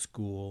you're in a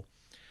school,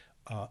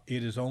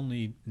 it is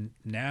only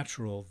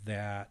natural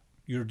that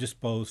you're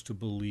disposed to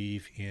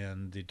believe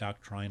in the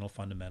doctrinal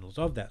fundamentals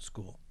of that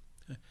school.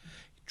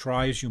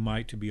 Try as you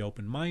might to be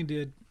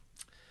open-minded,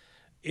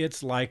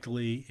 it's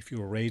likely, if you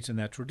were raised in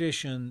that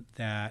tradition,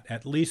 that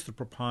at least the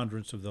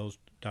preponderance of those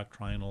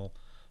doctrinal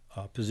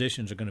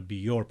positions are going to be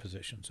your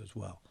positions as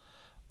well.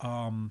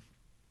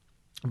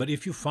 But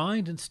if you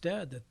find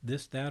instead that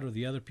this, that, or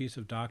the other piece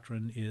of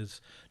doctrine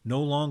is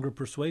no longer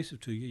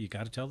persuasive to you, you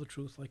got to tell the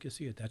truth like you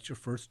see it. That's your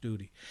first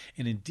duty.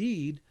 And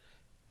indeed,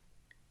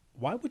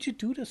 why would you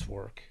do this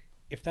work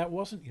if that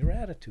wasn't your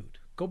attitude?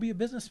 Go be a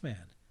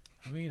businessman.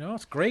 I mean,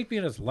 it's great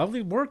it's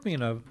lovely work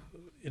being a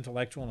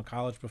intellectual and a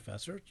college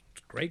professor.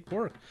 It's great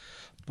work,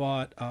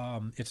 but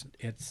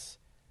it's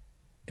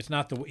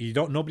not the way.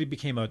 Nobody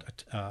became a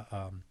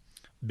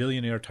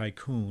billionaire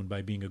tycoon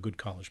by being a good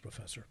college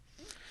professor.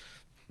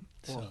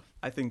 Well,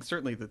 I think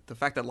certainly the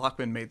fact that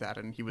Lachmann made that,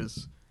 and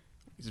he's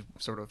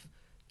sort of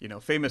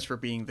famous for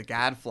being the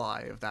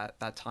gadfly of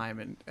that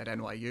time at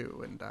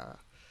NYU, and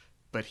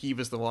but he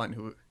was the one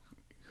who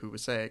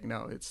was saying,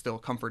 no, it's still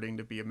comforting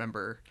to be a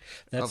member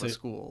of a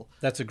school.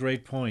 That's a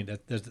great point.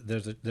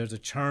 There's a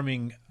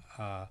charming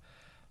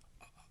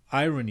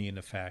irony in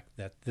the fact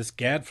that this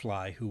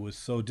gadfly, who was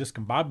so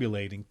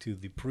discombobulating to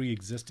the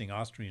pre-existing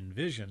Austrian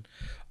vision,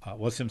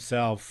 was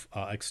himself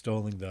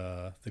extolling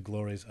the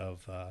glories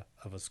of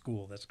a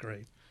school. That's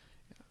great.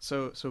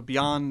 So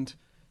beyond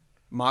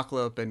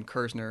Machlup and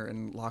Kerzner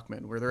and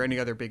Lockman, were there any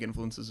other big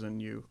influences in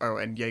you? Oh,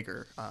 and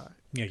Jaeger.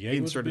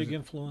 Jaeger was a big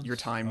influence. Your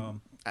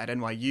time at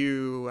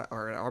NYU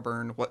or at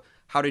Auburn.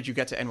 How did you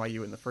get to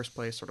NYU in the first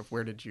place? Sort of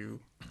where did you?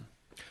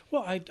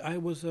 Well, I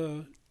was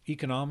a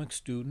economics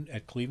student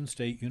at Cleveland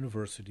State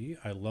University.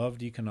 I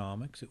loved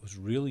economics. It was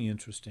really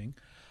interesting.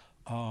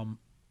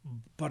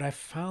 But I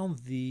found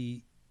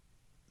the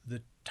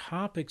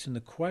topics and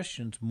the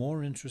questions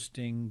more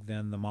interesting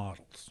than the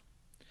models.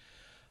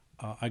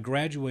 I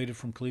graduated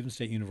from Cleveland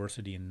State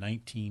University in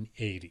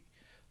 1980.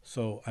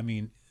 So, I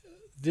mean,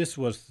 this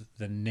was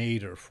the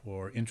nadir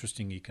for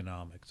interesting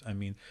economics. I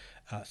mean,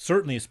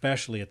 certainly,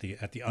 especially at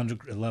the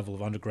level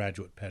of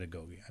undergraduate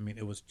pedagogy. I mean,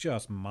 it was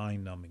just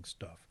mind-numbing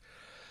stuff.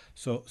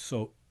 So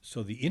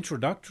the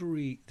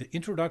introductory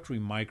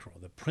micro,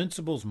 the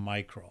principles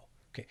micro,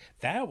 okay,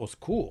 that was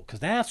cool because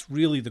that's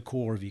really the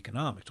core of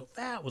economics. So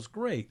that was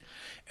great.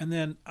 And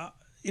then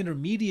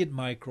intermediate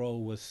micro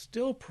was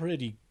still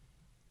pretty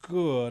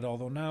good,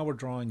 although now we're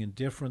drawing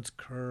indifference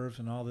curves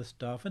and all this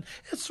stuff, and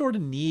it's sort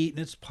of neat,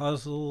 and it's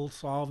puzzle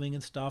solving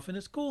and stuff, and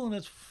it's cool and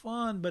it's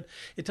fun, but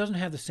it doesn't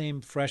have the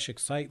same fresh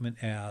excitement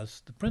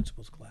as the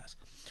principles class.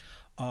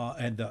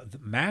 And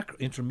the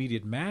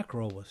intermediate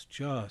macro was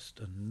just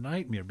a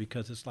nightmare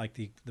because it's like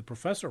the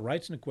professor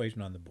writes an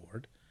equation on the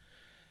board,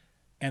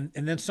 and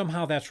then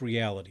somehow that's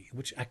reality,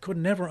 which I could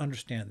never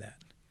understand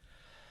that.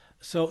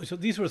 So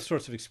these were the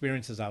sorts of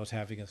experiences I was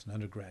having as an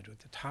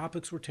undergraduate. The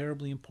topics were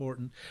terribly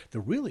important. The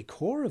really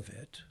core of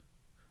it,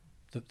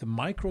 the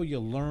micro you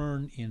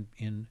learn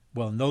in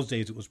those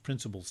days it was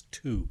Principles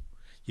 2.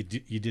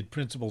 You did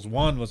Principles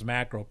 1 was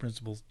macro,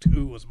 Principles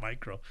 2 was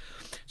micro.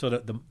 So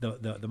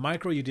the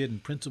micro you did in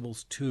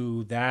Principles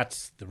 2,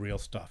 that's the real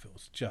stuff. It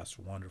was just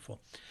wonderful.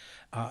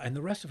 And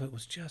the rest of it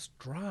was just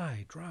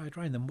dry.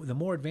 And the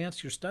more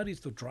advanced your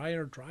studies, the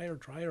drier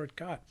it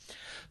got.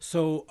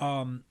 So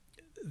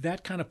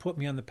that kind of put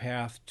me on the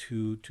path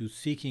to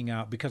seeking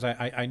out, because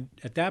I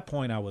at that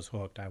point I was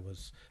hooked. I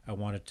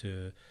wanted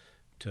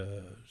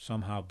to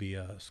somehow be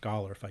a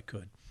scholar if I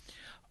could,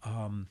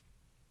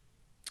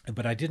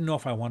 but I didn't know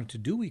if I wanted to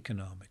do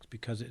economics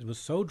because it was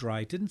so dry.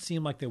 It didn't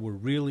seem like they were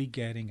really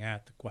getting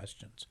at the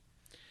questions.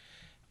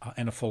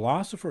 And a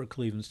philosopher at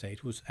Cleveland State,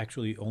 who was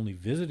actually only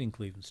visiting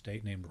Cleveland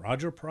State, named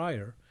Roger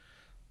Pryor,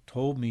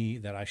 told me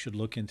that I should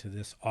look into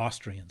this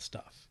Austrian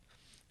stuff.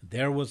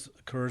 There was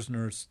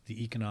Kerzner's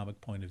The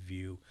Economic Point of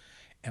View,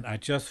 and I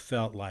just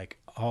felt like,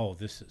 oh,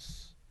 this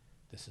is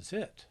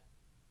it.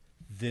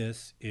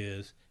 This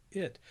is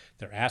it.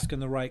 They're asking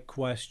the right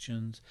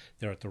questions.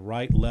 They're at the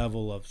right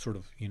level of sort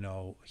of,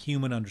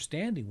 human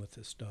understanding with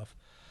this stuff.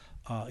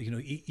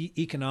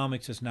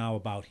 Economics is now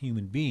about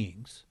human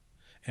beings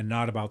and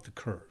not about the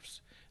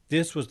curves.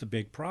 This was the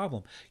big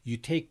problem. You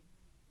take,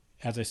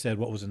 as I said,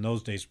 what was in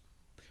those days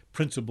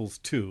Principles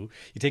 2,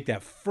 you take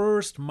that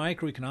first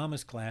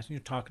microeconomics class and you're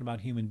talking about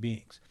human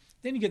beings.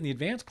 Then you get in the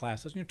advanced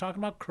classes and you're talking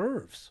about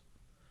curves.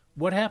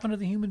 What happened to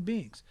the human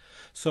beings?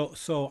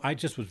 So I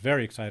just was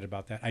very excited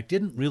about that. I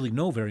didn't really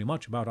know very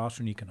much about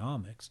Austrian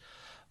economics.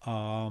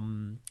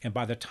 And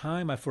by the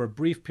time for a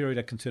brief period,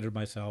 I considered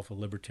myself a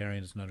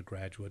libertarian as an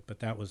undergraduate, but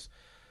that was,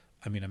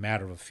 a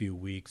matter of a few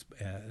weeks.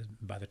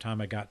 By the time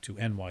I got to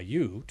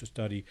NYU to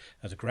study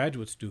as a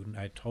graduate student,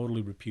 I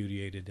totally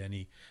repudiated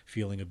any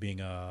feeling of being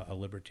a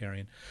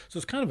libertarian. So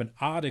it's kind of an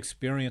odd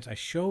experience. I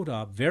showed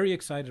up very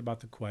excited about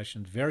the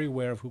questions, very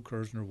aware of who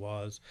Kerzner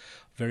was,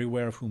 very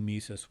aware of who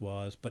Mises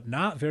was, but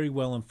not very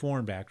well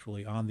informed,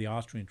 actually, on the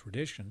Austrian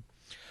tradition,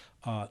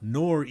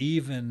 nor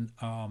even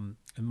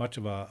much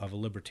of a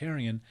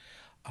libertarian.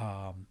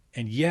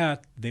 And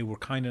yet they were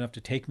kind enough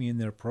to take me in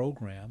their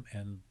program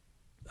and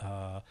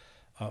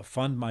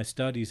fund my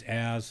studies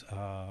as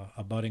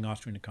a budding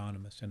Austrian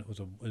economist, and it was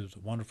a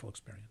wonderful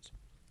experience.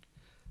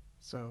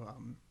 So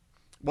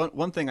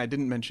one thing I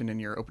didn't mention in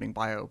your opening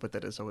bio, but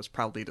that is always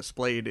proudly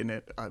displayed in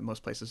it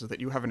most places, is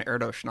that you have an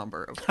Erdős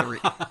number of 3.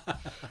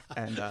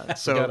 And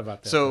forgot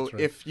about that. So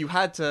That's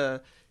right.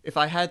 if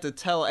I had to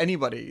tell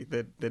anybody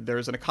that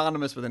there's an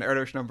economist with an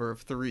Erdős number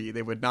of 3,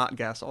 they would not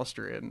guess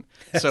Austrian.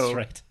 That's so,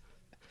 right.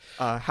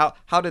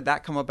 How did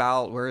that come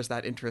about? Where is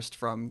that interest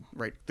from?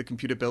 Right, the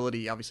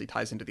computability obviously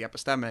ties into the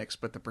epistemics,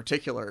 but the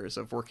particulars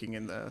of working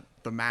in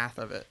the math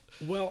of it.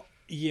 Well,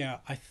 yeah,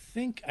 I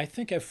think I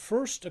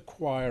first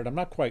acquired. I'm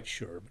not quite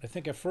sure, but I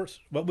think I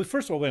first. Well,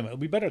 first of all, wait a minute.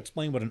 We better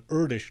explain what an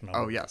Erdős number.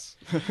 Oh yes.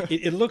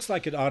 It looks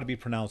like it ought to be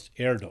pronounced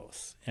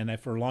Erdős, and I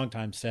for a long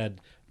time said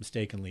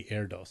mistakenly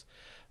Erdős,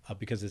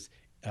 because it's.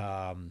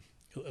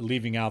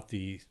 Leaving out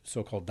the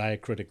so-called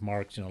diacritic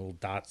marks, little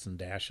dots and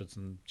dashes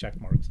and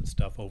check marks and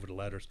stuff over the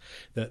letters.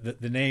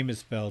 The name is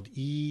spelled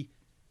E-R-D-O-S.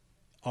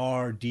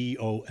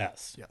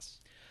 Yes.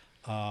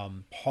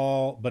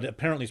 Paul, but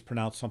apparently it's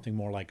pronounced something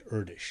more like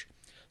Erdős.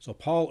 So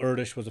Paul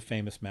Erdős was a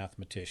famous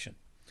mathematician.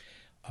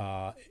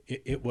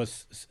 It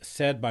was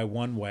said by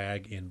one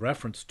wag in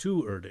reference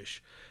to Erdős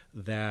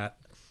that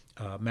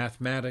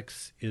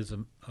mathematics is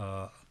a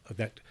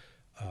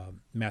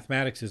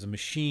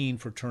machine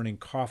for turning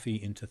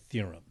coffee into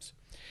theorems.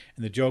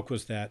 And the joke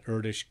was that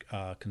Erdős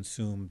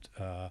consumed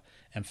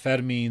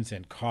amphetamines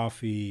and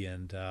coffee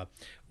and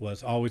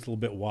was always a little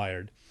bit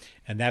wired.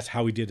 And that's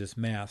how he did his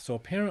math. So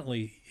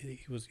apparently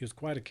he was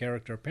quite a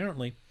character.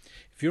 Apparently,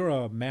 if you're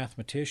a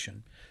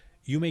mathematician,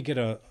 you may get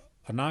a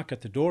knock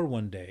at the door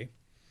one day.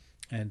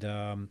 And,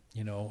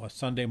 a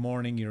Sunday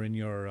morning, you're in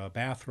your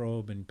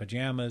bathrobe and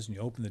pajamas, and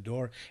you open the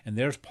door, and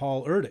there's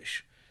Paul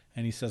Erdős.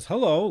 And he says,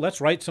 "Hello,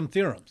 let's write some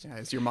theorems." Yeah,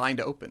 is your mind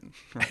open?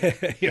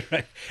 You're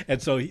right. And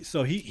so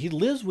he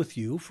lives with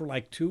you for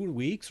like 2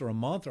 weeks or a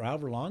month or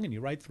however long, and you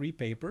write 3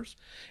 papers,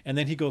 and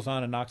then he goes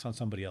on and knocks on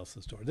somebody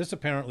else's door. This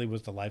apparently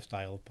was the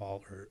lifestyle of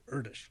Paul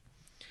Erdős.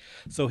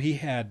 So he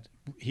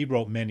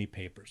wrote many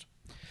papers.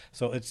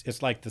 So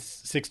it's like the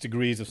 6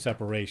 degrees of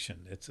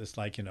separation. It's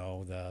like,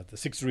 the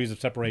 6 degrees of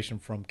separation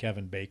from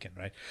Kevin Bacon,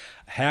 right?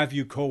 Have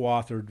you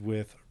co-authored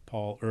with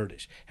Paul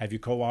Erdős? Have you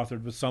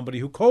co-authored with somebody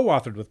who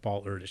co-authored with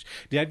Paul Erdős?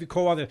 Have you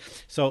co-authored?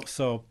 So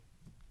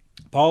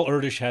Paul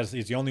Erdős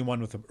is the only one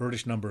with an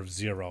Erdős number of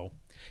 0.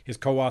 His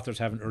co-authors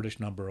have an Erdős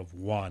number of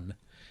 1.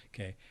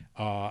 Okay,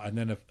 and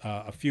then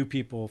a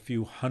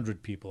few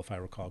hundred people, if I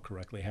recall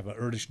correctly, have an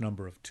Erdős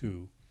number of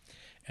 2.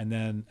 And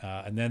then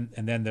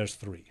there's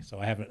 3.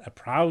 So I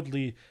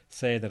proudly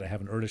say that I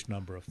have an Erdős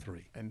number of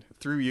 3. And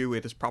through you,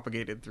 it is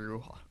propagated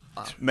through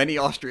many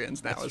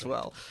Austrians now as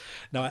well.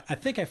 Now, I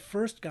think I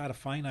first got a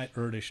finite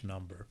Erdős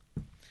number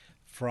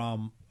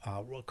from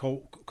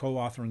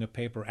co-authoring a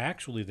paper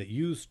actually that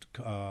used.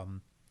 I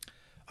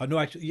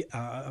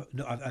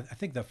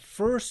think the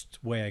first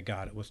way I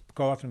got it was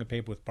co-authoring a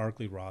paper with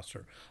Barclay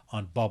Rosser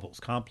on bubbles,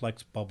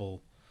 complex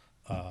bubble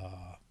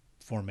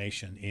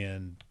formation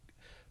in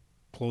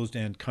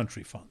closed-end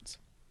country funds.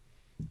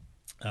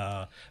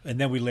 And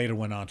then we later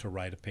went on to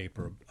write a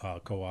paper,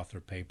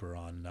 co-authored paper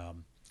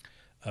on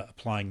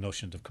applying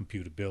notions of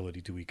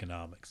computability to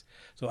economics.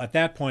 So at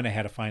that point, I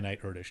had a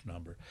finite Erdős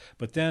number.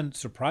 But then,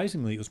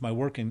 surprisingly, it was my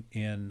work in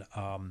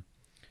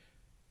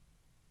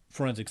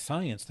forensic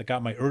science that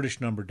got my Erdős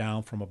number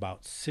down from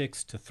about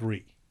 6 to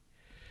 3,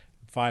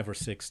 5 or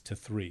 6 to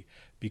 3,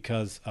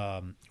 because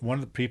one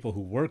of the people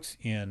who works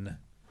in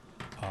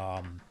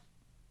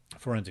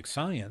forensic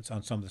science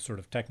on some of the sort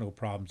of technical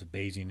problems of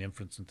Bayesian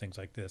inference and things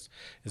like this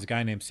is a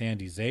guy named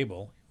Sandy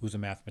Zabel, who's a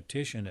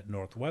mathematician at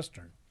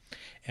Northwestern.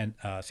 And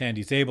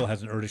Sandy Zabel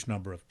has an Erdős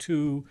number of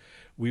 2.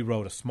 We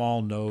wrote a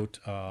small note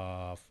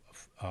for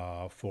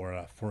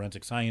a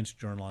forensic science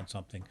journal on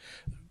something,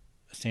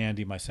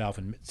 Sandy, myself,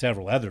 and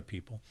several other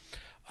people.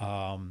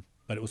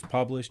 But it was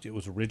published. It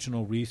was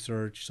original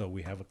research, so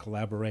we have a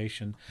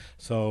collaboration.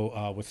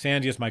 So with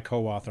Sandy as my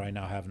co-author, I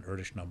now have an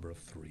Erdős number of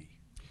 3.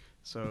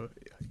 So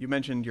you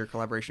mentioned your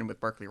collaboration with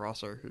Barclay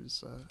Rosser,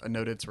 who's a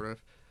noted sort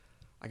of,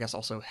 I guess,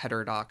 also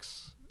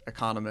heterodox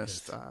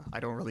economist. Yes.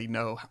 I don't really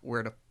know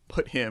where to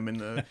put him in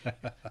the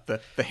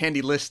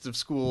handy list of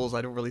schools.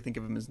 I don't really think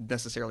of him as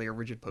necessarily a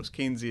rigid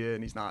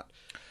post-Keynesian. He's not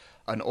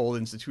an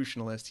old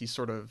institutionalist. He's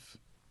sort of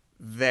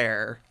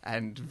there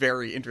and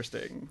very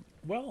interesting.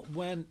 Well,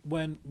 when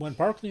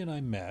Barclay and I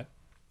met,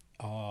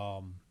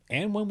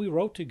 and when we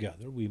wrote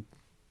together, we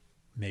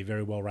may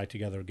very well write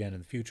together again in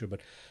the future,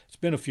 but it's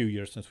been a few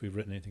years since we've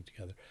written anything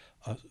together.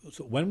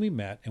 So when we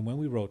met and when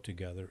we wrote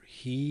together,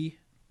 he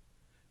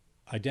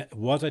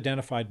was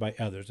identified by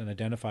others and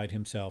identified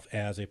himself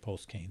as a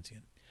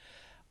post-Keynesian.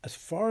 As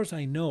far as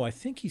I know, I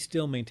think he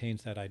still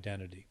maintains that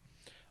identity.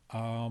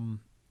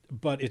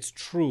 But it's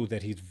true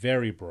that he's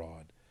very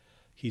broad.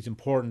 He's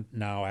important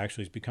now,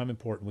 actually. He's become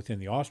important within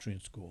the Austrian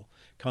school.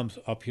 Comes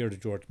up here to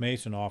George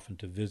Mason often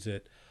to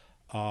visit.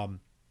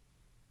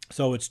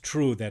 So it's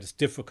true that it's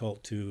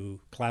difficult to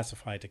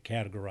classify, to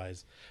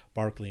categorize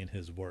Barclay and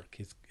his work.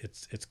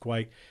 It's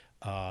quite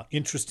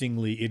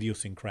interestingly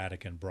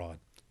idiosyncratic and broad.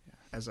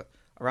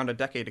 Around a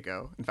decade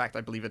ago, in fact,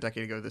 I believe a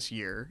decade ago this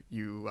year,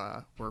 you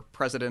were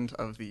president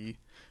of the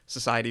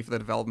Society for the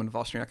Development of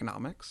Austrian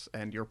Economics,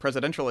 and your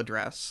presidential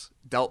address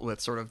dealt with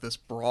sort of this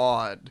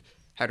broad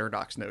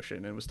heterodox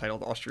notion. It was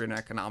titled Austrian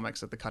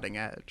Economics at the Cutting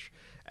Edge.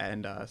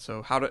 And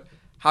so how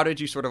did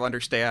you sort of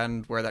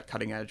understand where that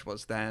cutting edge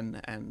was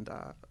then? And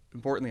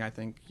importantly, I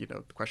think,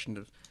 the question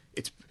of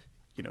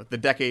the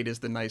decade is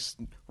the nice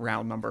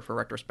round number for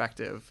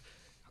retrospective.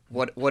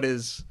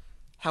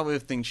 How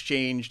have things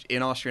changed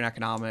in Austrian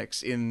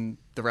economics, in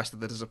the rest of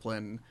the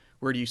discipline?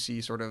 Where do you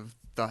see sort of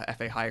the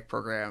F.A. Hayek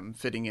program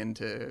fitting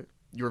into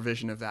your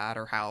vision of that,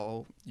 or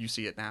how you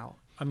see it now?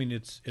 I mean,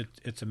 it's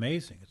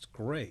amazing. It's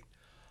great.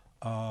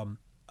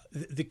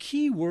 The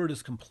key word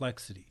is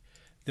complexity.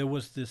 There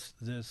was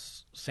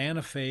this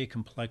Santa Fe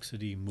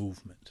complexity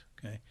movement,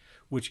 okay,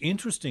 which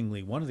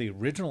interestingly, one of the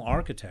original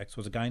architects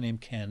was a guy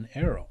named Ken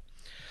Arrow.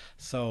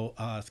 So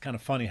it's kind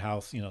of funny how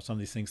some of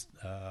these things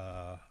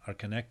are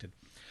connected.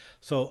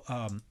 So,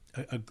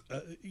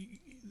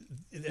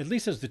 at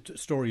least as the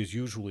story is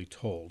usually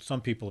told,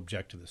 some people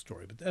object to this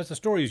story, but as the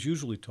story is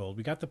usually told,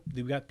 we got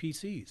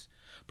PCs.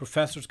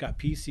 Professors got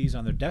PCs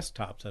on their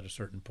desktops at a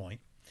certain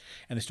point,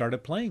 and they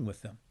started playing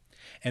with them.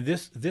 And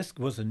this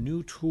was a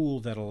new tool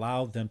that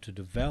allowed them to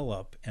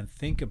develop and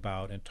think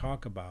about and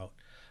talk about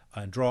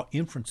and draw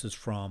inferences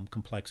from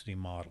complexity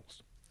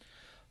models.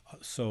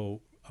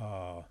 So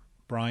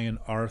Brian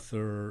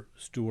Arthur,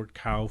 Stuart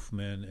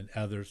Kaufman, and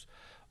others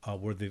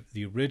were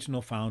the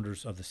original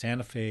founders of the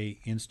Santa Fe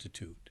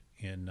Institute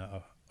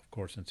of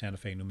course, in Santa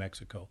Fe, New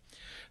Mexico,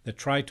 that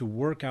tried to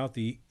work out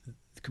the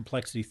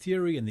complexity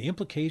theory and the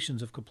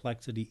implications of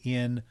complexity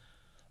in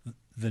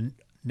the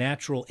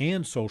natural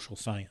and social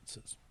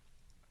sciences.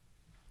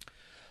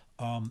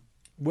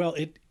 Well,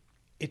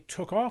 it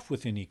took off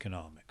within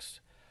economics.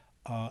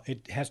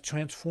 It has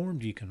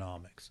transformed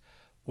economics.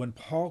 When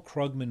Paul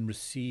Krugman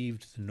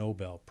received the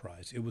Nobel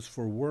Prize, it was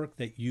for work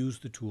that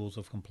used the tools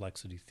of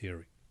complexity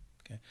theory.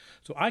 Okay,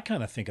 so I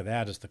kind of think of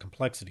that as the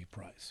complexity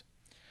prize.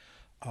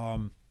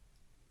 And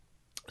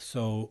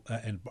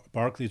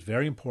Barclay is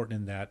very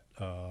important in that.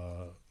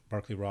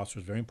 Barclay Rosser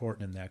is very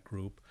important in that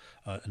group.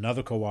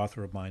 Another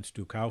co-author of mine,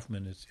 Stu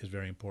Kaufman, is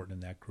very important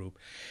in that group.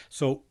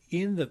 So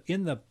in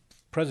the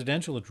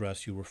presidential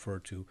address you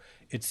referred to,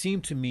 it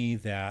seemed to me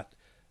that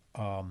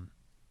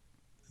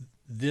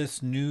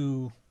this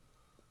new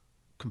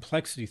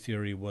complexity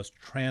theory was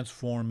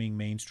transforming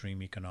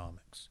mainstream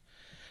economics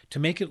to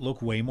make it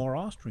look way more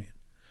Austrian.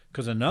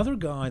 Because another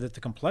guy that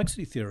the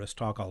complexity theorists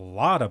talk a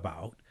lot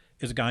about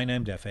is a guy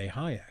named F.A.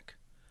 Hayek.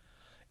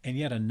 And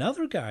yet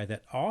another guy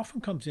that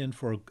often comes in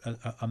for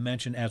a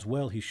mention, as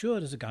well he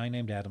should, is a guy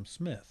named Adam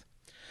Smith.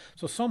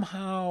 So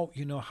somehow,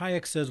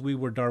 Hayek says we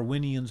were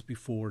Darwinians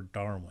before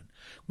Darwin.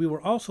 We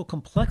were also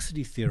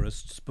complexity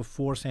theorists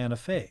before Santa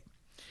Fe.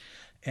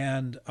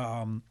 And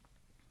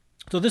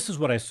so this is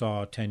what I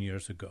saw 10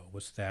 years ago,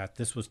 was that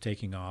this was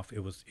taking off.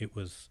 It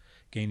was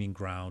gaining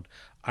ground.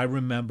 I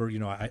remember,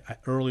 I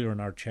earlier in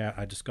our chat,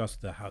 I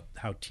discussed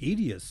how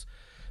tedious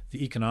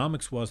the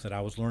economics was that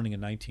I was learning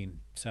in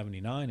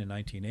 1979 and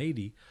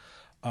 1980.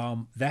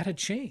 That had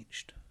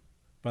changed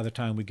by the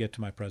time we get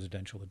to my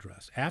presidential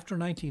address. After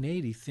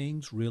 1980,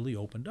 things really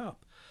opened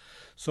up.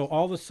 So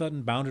all of a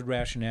sudden, bounded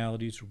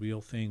rationality is a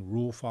real thing,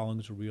 rule following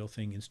is a real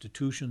thing,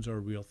 institutions are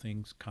real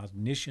things,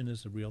 cognition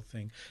is a real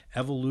thing,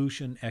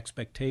 evolution,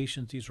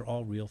 expectations, these are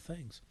all real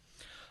things.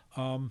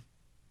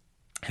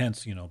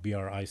 Hence,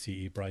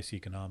 BRICE, Bryce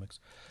Economics.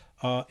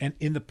 And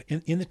in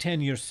the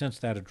 10 years since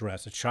that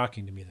address, it's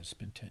shocking to me that it's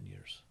been 10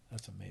 years.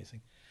 That's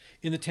amazing.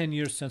 In the 10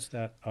 years since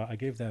that I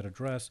gave that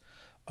address,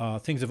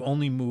 things have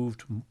only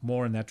moved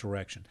more in that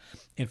direction.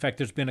 In fact,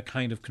 there's been a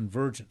kind of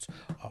convergence.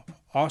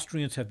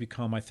 Austrians have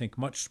become, I think,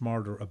 much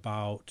smarter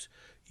about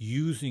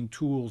using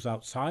tools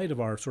outside of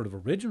our sort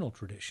of original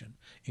tradition,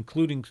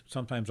 including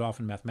sometimes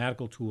often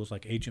mathematical tools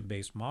like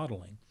agent-based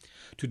modeling,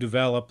 to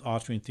develop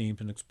Austrian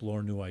themes and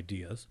explore new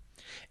ideas.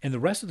 And the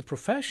rest of the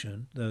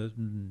profession, the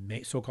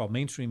so-called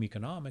mainstream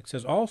economics,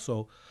 has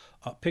also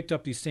picked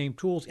up these same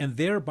tools and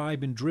thereby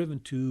been driven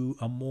to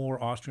a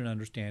more Austrian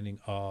understanding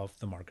of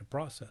the market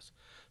process.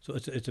 So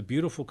it's a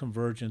beautiful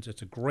convergence.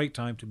 It's a great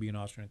time to be an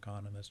Austrian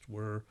economist.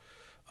 We're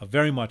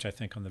very much, I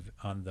think, on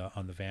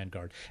the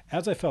vanguard.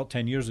 As I felt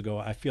 10 years ago,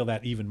 I feel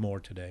that even more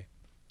today.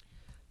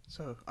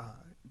 So,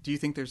 do you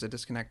think there's a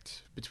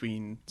disconnect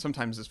between,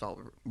 sometimes it's felt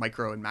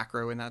micro and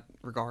macro in that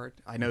regard?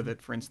 I know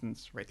that, for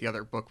instance, the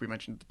other book we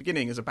mentioned at the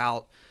beginning is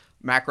about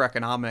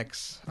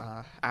macroeconomics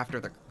after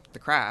the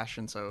crash,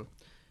 and so,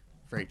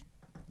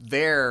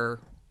 there,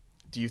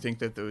 do you think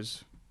that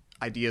those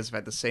ideas have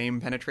had the same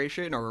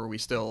penetration, or are we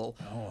still?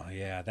 Oh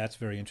yeah, that's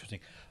very interesting.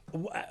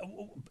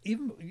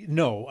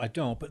 No, I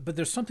don't. But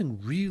there's something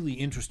really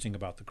interesting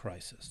about the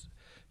crisis,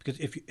 because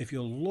if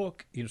you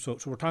look, so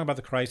we're talking about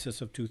the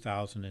crisis of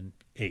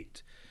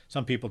 2008.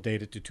 Some people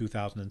date it to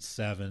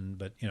 2007,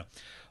 but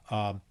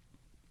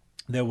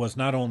there was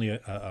not only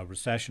a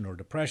recession or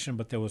depression,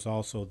 but there was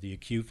also the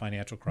acute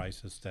financial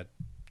crisis that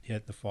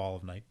hit the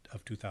fall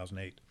of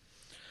 2008.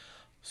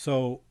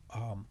 So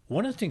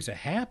one of the things that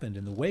happened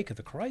in the wake of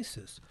the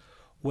crisis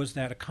was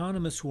that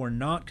economists who are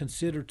not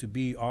considered to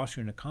be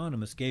Austrian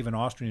economists gave an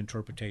Austrian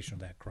interpretation of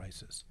that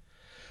crisis.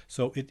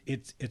 So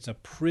it's a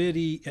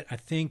pretty, I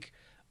think,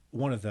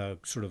 one of the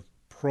sort of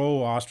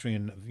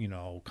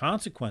pro-Austrian,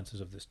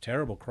 consequences of this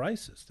terrible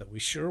crisis that we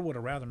sure would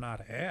have rather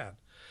not had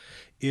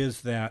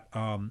is that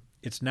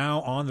it's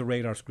now on the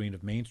radar screen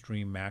of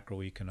mainstream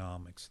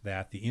macroeconomics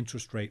that the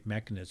interest rate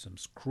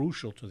mechanisms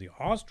crucial to the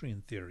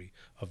Austrian theory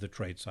of the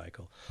trade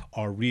cycle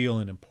are real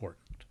and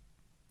important.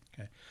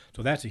 Okay,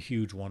 so that's a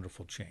huge,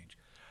 wonderful change.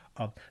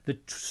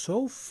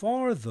 So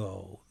far,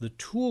 though, the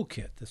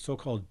toolkit, the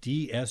so-called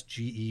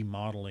DSGE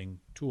modeling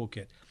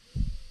toolkit,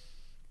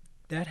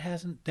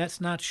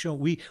 that's not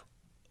showing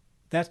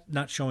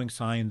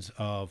signs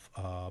of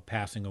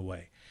passing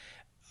away,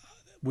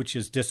 which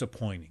is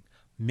disappointing.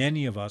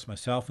 Many of us,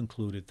 myself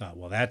included, thought,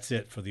 well, that's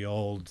it for the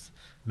old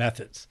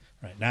methods.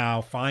 Right now,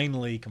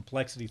 finally,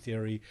 complexity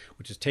theory,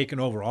 which has taken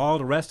over all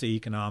the rest of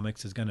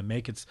economics, is going to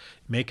make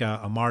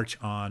a march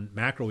on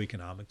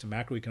macroeconomics. And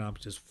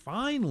macroeconomics is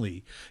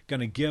finally going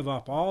to give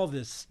up all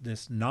this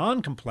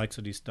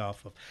non-complexity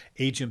stuff of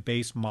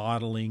agent-based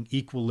modeling,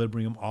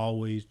 equilibrium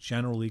always,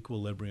 general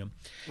equilibrium.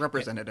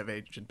 Representative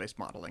agent-based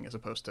modeling as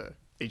opposed to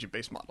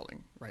agent-based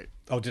modeling, right?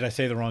 Oh, did I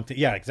say the wrong thing?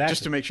 Yeah, exactly.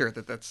 Just to make sure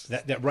that's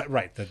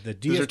right.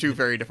 Those are two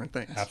very different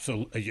things.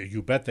 Absolutely,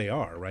 you bet they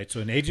are, right? So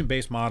in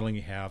agent-based modeling,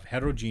 you have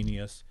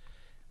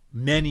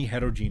many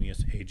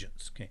heterogeneous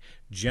agents, okay,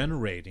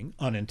 generating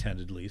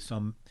unintendedly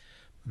some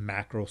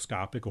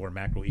macroscopic or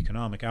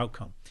macroeconomic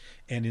outcome.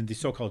 And in the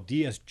so-called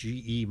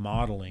DSGE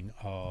modeling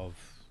of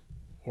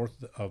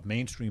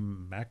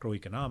mainstream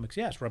macroeconomics,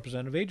 yes,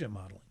 representative agent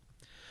modeling.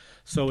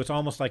 So it's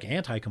almost like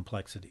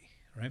anti-complexity,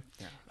 right?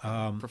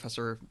 Yeah.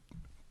 Professor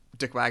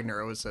Dick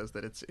Wagner always says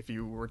that if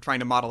you were trying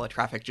to model a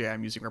traffic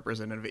jam using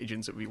representative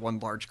agents, it would be one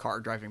large car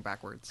driving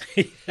backwards.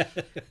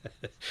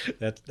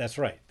 That's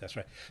right.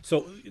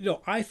 So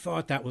I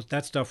thought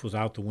that stuff was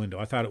out the window.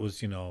 I thought it was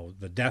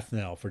the death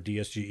knell for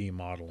DSGE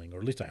modeling, or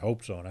at least I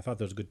hope so. And I thought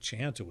there was a good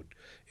chance it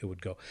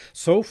would go.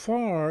 So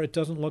far, it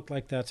doesn't look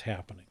like that's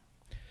happening.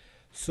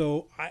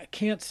 So I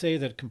can't say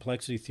that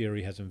complexity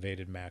theory has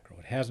invaded macro.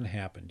 It hasn't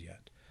happened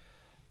yet.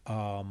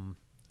 On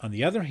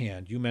the other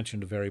hand, you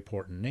mentioned a very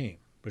important name.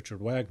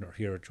 Richard Wagner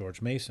here at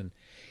George Mason.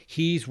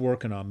 He's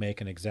working on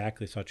making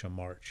exactly such a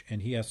march,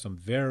 and he has some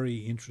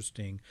very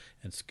interesting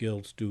and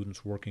skilled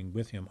students working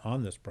with him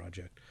on this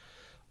project.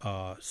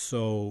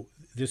 So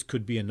this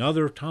could be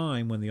another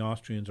time when the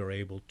Austrians are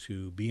able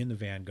to be in the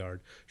vanguard,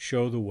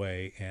 show the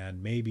way,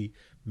 and maybe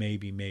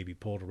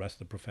pull the rest of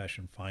the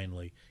profession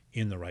finally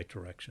in the right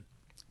direction.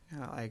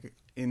 Yeah,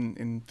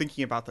 in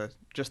thinking about the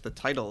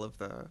title of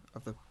the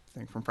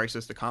thing, From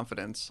Crisis to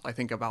Confidence, I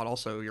think about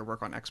also your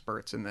work on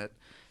experts, in that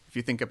if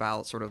you think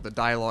about sort of the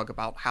dialogue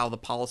about how the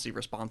policy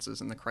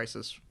responses in the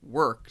crisis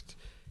worked,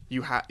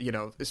 you have,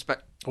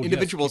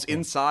 individuals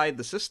inside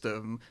the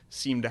system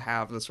seem to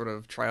have the sort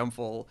of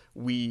triumphal,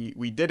 we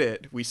did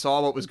it, we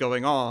saw what was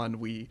going on,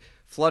 we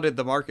flooded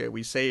the market,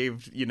 we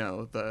saved,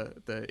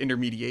 the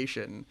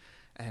intermediation.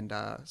 And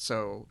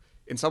so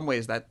in some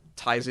ways that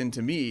ties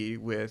into me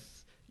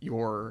with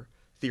your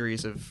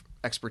theories of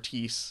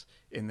expertise,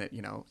 in that,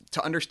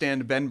 to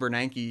understand Ben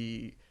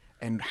Bernanke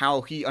and how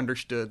he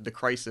understood the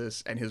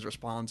crisis and his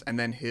response, and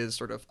then his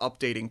sort of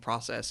updating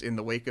process in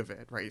the wake of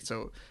it, right?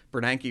 So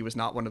Bernanke was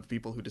not one of the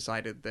people who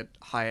decided that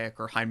Hayek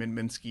or Hyman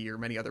Minsky or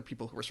many other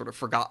people who were sort of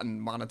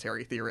forgotten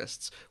monetary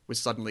theorists was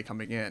suddenly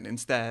coming in.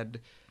 Instead,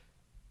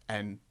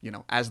 and,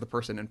 as the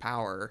person in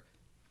power,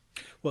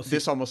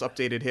 this almost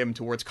updated him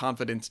towards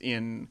confidence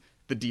in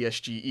the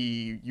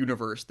DSGE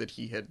universe that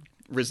he had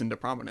risen to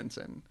prominence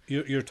in.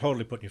 You're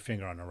totally putting your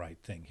finger on the right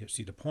thing here.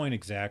 See, the point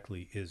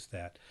exactly is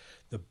that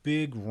the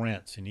big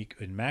rents in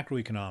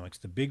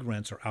macroeconomics, the big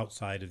rents are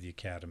outside of the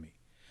academy.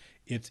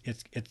 It's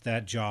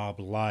that job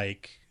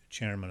like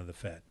chairman of the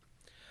Fed.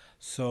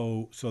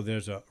 So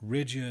there's a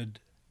rigid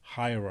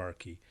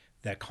hierarchy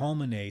that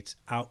culminates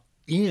out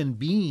in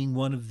being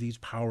one of these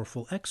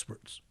powerful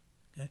experts.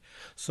 Okay?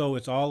 So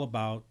it's all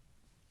about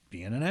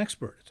being an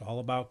expert. It's all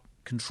about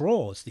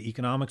control. It's the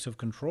economics of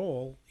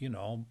control,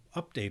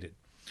 updated.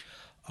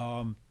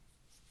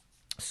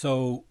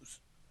 So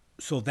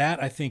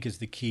that, I think, is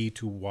the key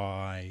to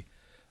why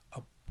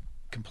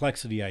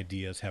complexity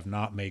ideas have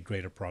not made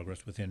greater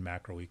progress within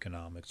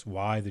macroeconomics,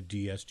 why the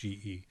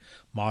DSGE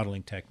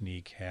modeling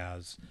technique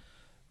has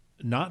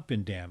not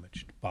been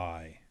damaged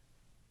by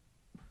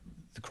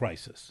the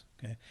crisis.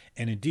 Okay?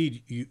 And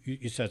indeed,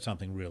 you said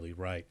something really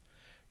right.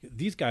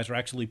 These guys are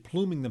actually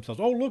pluming themselves.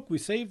 Oh, look, we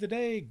saved the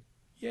day.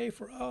 Yay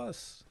for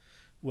us.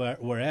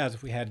 Whereas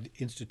if we had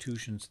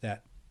institutions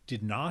that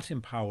did not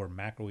empower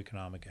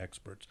macroeconomic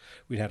experts,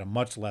 we'd had a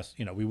much less,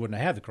 we wouldn't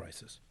have had the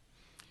crisis.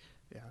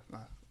 Yeah.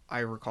 I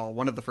recall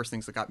one of the first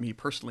things that got me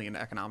personally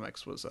into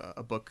economics was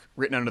a book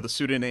written under the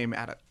pseudonym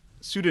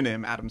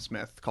Adam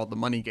Smith called The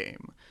Money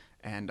Game.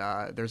 And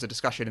there's a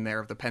discussion in there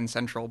of the Penn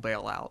Central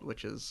bailout,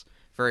 which is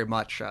very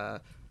much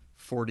a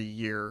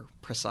 40-year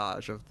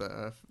presage of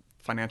the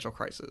financial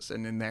crisis.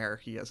 And in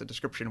there, he has a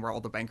description where all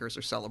the bankers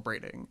are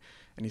celebrating.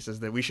 And he says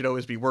that we should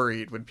always be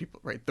worried when people,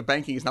 right? The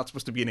banking is not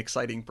supposed to be an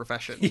exciting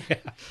profession. Yeah.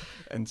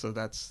 And so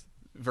that's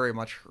very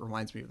much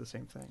reminds me of the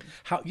same thing.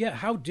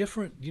 How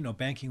different,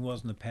 banking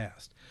was in the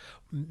past.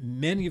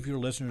 Many of your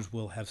listeners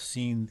will have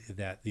seen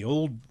the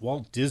old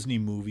Walt Disney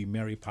movie,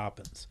 Mary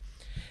Poppins.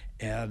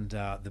 And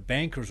the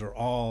bankers are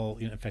all,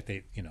 in fact,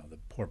 the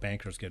poor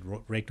bankers get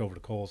raked over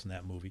the coals in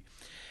that movie.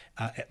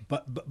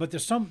 But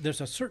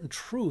there's a certain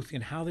truth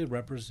in how they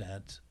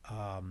represent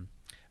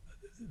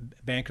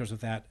bankers of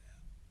that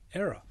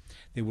era.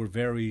 They were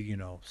very,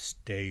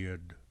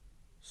 staid,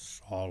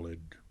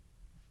 solid,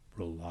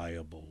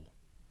 reliable,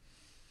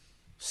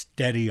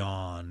 steady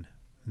on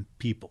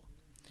people.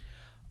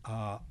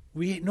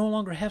 We no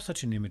longer have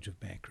such an image of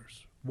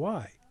bankers.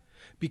 Why?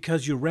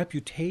 Because your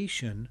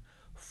reputation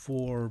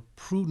for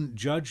prudent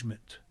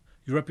judgment,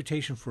 your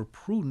reputation for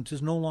prudence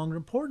is no longer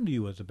important to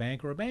you as a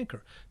bank or a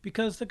banker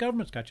because the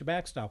government's got your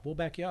backstop. We'll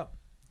back you up.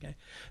 Okay,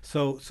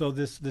 so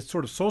this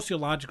sort of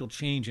sociological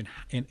change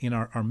in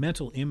our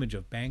mental image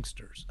of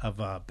bankers,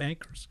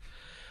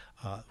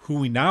 who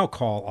we now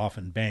call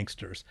often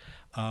banksters,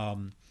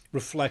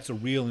 reflects a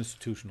real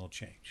institutional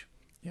change.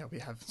 Yeah, we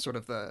have sort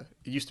of it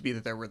used to be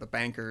that there were the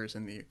bankers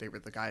and they were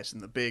the guys in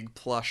the big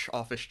plush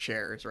office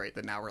chairs, right?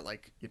 That now are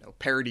like,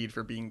 parodied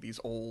for being these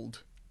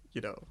old,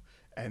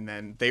 and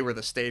then they were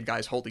the staid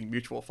guys holding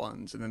mutual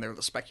funds, and then they were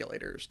the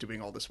speculators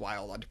doing all this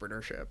wild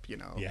entrepreneurship,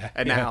 Yeah,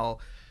 and yeah. now,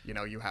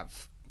 you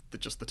have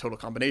just the total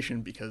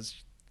combination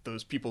because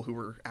those people who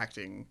were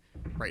acting,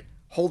 right,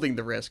 holding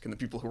the risk and the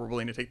people who were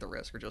willing to take the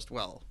risk are just,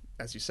 well,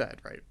 as you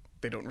said, right,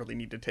 they don't really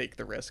need to take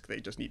the risk. They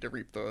just need to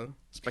reap the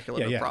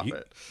speculative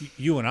profit.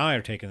 You and I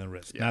are taking the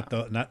risk, Yeah.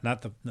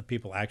 not the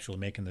people actually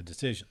making the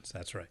decisions.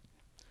 That's right.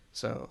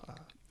 So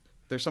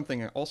there's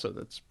something also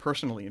that's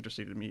personally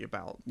interesting to me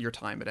about your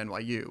time at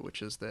NYU,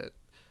 which is that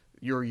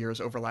your years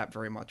overlap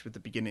very much with the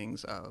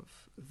beginnings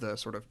of the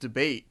sort of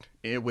debate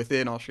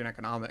within Austrian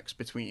economics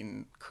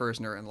between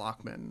Kerzner and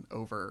Lachmann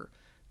over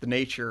the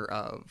nature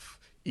of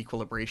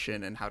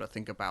equilibration and how to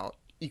think about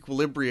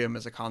equilibrium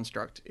as a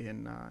construct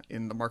in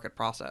the market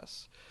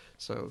process.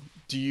 So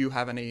do you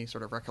have any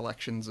sort of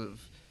recollections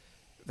of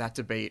that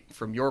debate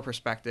from your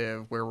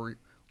perspective? Where were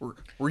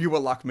you a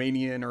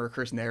Lachmannian or a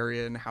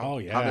Kersnerian? How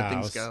did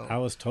things go? I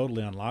was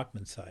totally on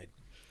Lachmann's side.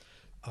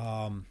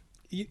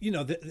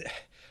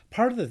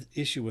 Part of the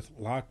issue with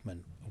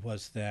Lachmann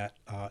was that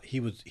he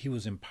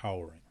was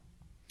empowering.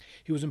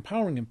 He was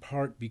empowering in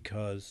part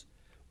because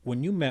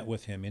when you met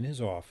with him in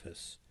his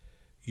office,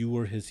 you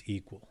were his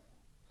equal.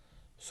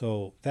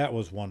 So that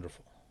was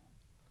wonderful.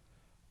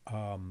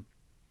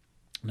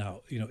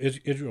 Now,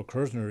 Israel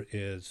Kerzner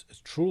is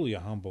truly a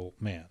humble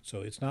man.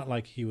 So it's not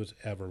like he was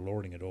ever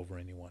lording it over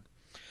anyone.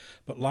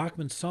 But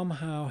Lachmann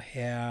somehow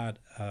had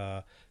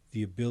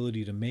the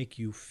ability to make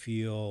you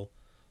feel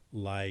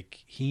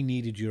like he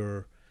needed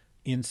your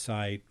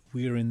insight.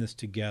 We are in this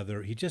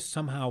together. He just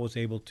somehow was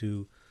able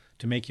to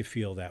make you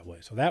feel that way.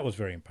 So that was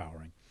very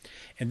empowering.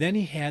 And then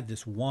he had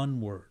this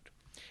one word.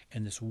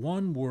 And this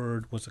one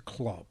word was a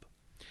club.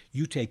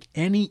 You take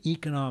any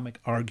economic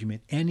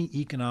argument, any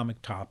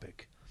economic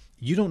topic.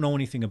 You don't know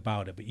anything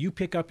about it, but you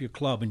pick up your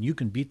club and you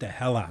can beat the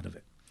hell out of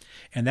it.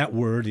 And that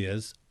word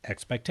is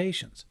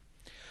expectations.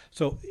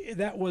 So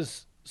that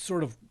was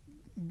sort of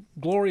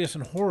glorious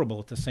and horrible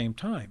at the same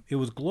time. It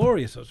was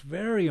glorious. It was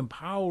very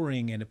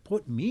empowering, and it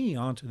put me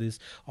onto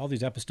all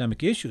these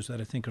epistemic issues that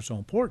I think are so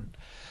important.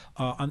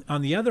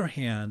 On the other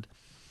hand,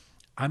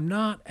 I'm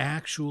not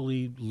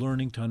actually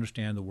learning to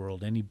understand the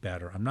world any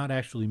better. I'm not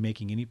actually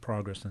making any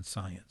progress in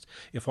science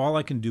if all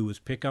I can do is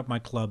pick up my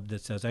club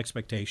that says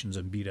expectations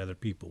and beat other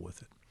people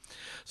with it.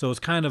 So it's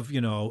kind of, it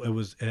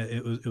was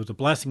a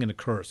blessing and a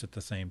curse at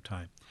the same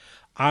time.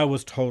 I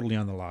was totally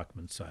on the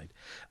Lachmann side.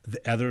 The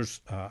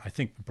others, I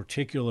think in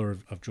particular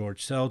of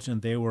George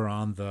Selgin, they were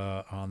on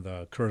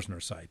the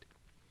Kerzner side.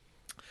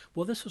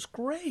 Well, this was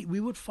great.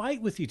 We would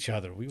fight with each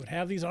other. We would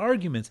have these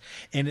arguments,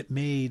 and it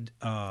made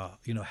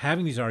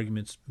having these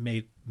arguments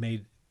made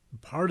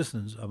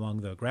partisans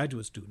among the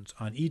graduate students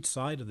on each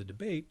side of the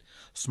debate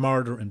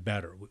smarter and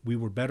better. We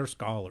were better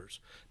scholars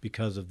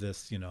because of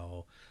this,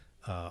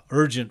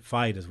 urgent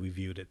fight, as we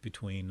viewed it,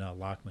 between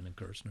Lachmann and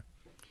Kerzner.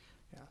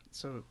 Yeah.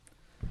 So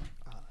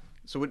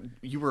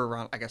you were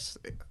around, I guess,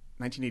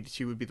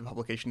 1982 would be the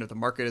publication of The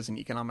Market as an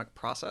Economic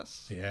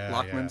Process,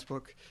 Lachmann's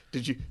book.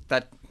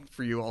 That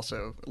for you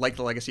also, like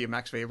The Legacy of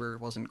Max Weber,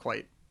 wasn't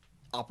quite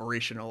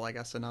operational, I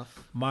guess,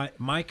 enough?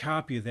 My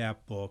copy of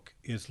that book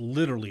is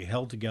literally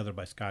held together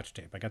by Scotch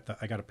tape. I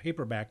got a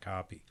paperback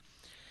copy,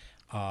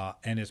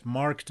 and it's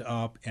marked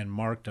up and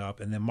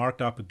then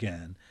marked up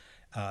again,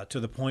 to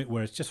the point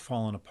where it's just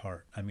falling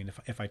apart. I mean,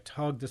 if I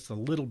tug this a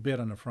little bit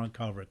on the front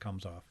cover, it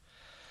comes off.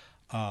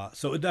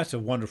 So that's a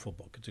wonderful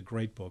book. It's a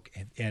great book.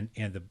 And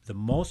the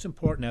most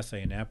important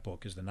essay in that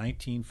book is the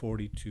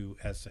 1942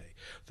 essay,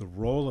 The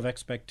Role of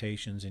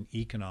Expectations in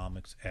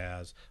Economics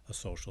as a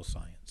Social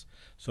Science.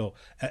 So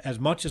as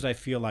much as I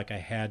feel like I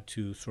had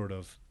to sort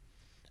of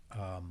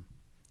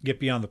get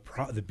beyond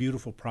the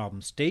beautiful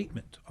problem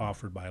statement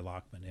offered by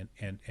Lachmann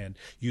and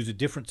use a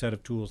different set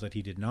of tools that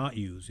he did not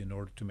use in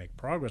order to make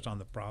progress on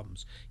the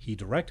problems he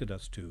directed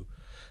us to,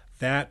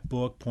 that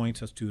book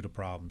points us to the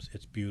problems.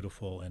 It's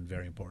beautiful and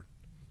very important.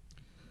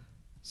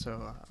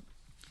 So,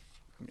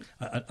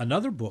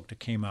 another book that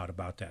came out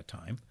about that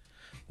time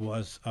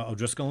was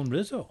O'Driscoll and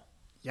Rizzo.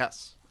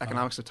 Yes,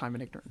 Economics of Time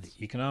and Ignorance.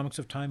 The Economics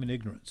of Time and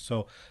Ignorance.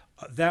 So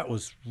that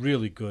was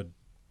really good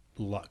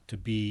luck to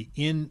be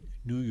in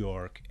New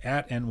York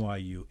at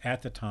NYU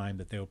at the time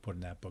that they were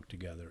putting that book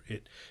together.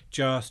 It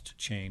just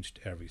changed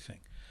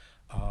everything.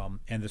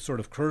 And the sort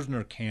of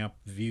Kerzner camp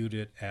viewed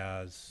it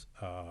as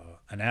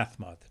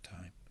anathema at the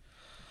time.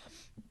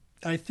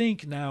 I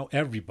think now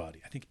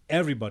everybody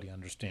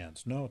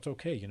understands. No, it's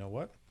okay. You know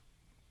what?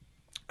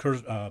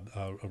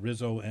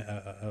 O'Driscoll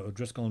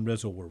and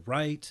Rizzo were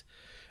right.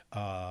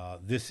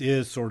 This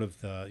is sort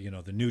of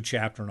the new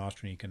chapter in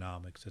Austrian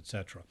economics,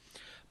 etc.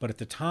 But at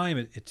the time,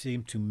 it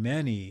seemed to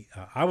many.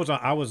 I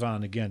was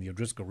on again the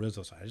O'Driscoll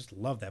Rizzo side. I just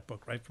love that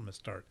book right from the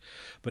start.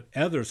 But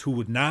others who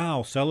would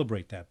now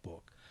celebrate that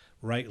book,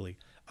 rightly,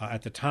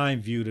 at the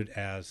time viewed it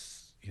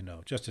as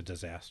just a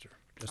disaster,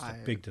 just a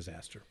big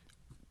disaster.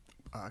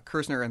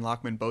 Kersner and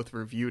Lachman both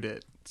reviewed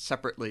it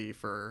separately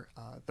for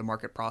the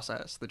Market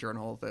Process, the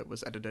journal that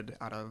was edited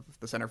out of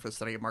the Center for the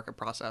Study of Market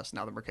Process,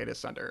 now the Mercatus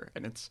Center.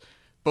 And it's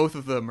both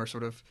of them are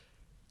sort of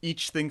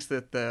each thinks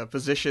that the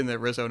position that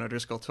Rizzo and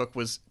O'Driscoll took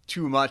was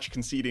too much,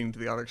 conceding to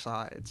the other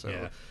side.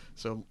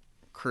 So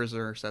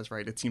Kersner says,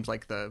 right, it seems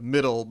like the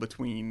middle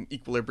between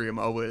equilibrium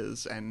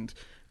always and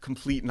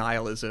complete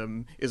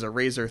nihilism is a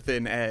razor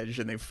thin edge,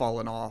 and they've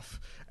fallen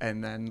off.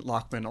 And then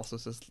Lachman also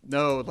says,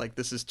 no, like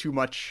this is too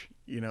much,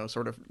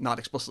 sort of not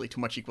explicitly too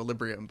much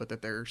equilibrium, but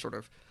that they're sort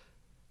of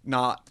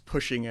not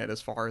pushing it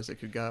as far as it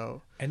could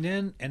go. And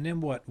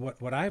then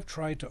what I've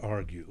tried to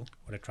argue,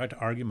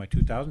 in my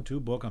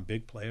 2002 book on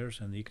big players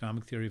and the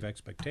economic theory of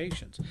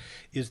expectations,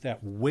 is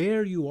that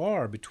where you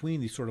are between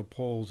these sort of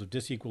poles of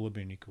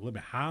disequilibrium and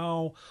equilibrium,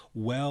 how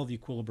well the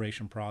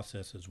equilibration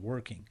process is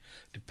working,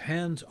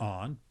 depends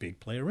on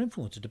big player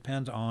influence. It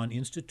depends on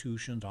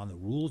institutions, on the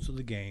rules of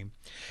the game.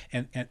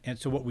 And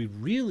so what we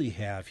really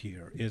have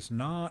here is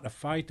not a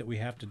fight that we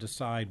have to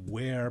decide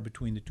where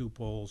between the two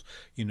poles,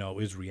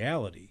 is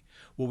reality.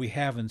 What we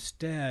have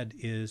instead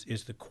is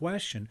the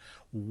question,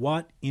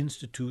 what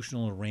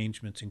institutional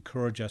arrangements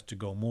encourage us to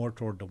go more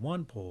toward the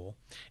one pole,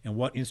 and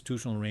what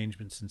institutional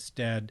arrangements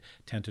instead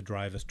tend to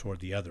drive us toward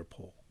the other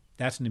pole.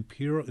 That's a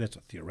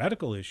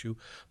theoretical issue,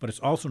 but it's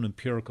also an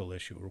empirical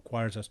issue. It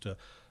requires us to,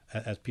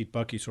 as Pete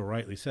Bucky so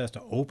rightly says,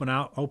 to open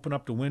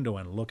up the window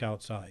and look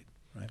outside,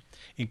 right?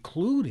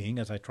 Including,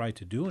 as I tried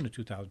to do in the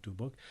 2002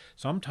 book,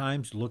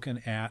 sometimes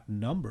looking at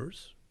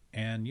numbers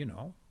and,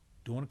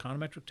 doing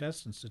econometric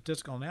tests and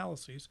statistical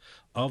analyses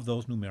of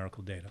those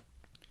numerical data.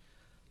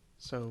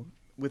 So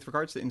with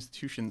regards to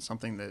institutions,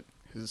 something that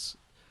was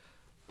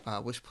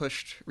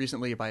pushed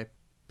recently by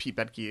Pete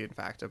Bedke, in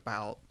fact,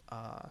 about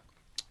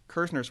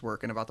Kersner's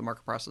work and about the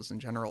market process in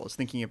general, is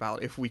thinking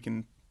about if we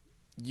can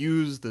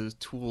use the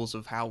tools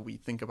of how we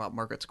think about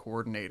markets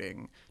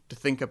coordinating to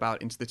think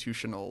about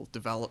institutional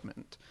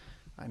development.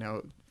 I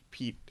know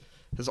Pete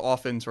has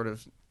often sort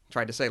of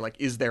tried to say, like,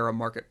 is there a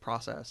market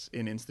process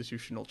in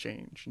institutional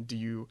change? Do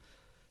you,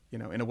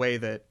 in a way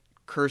that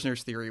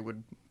Kersner's theory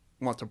would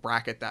want to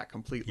bracket that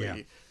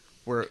completely,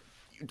 where,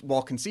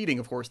 while conceding,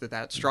 of course,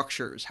 that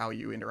structures how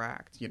you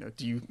interact.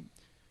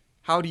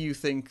 How do you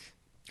think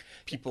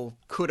people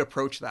could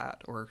approach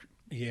that? Or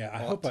I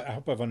hope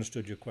I've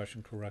understood your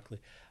question correctly.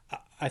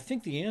 I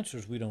think the answer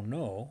is we don't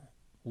know.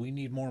 We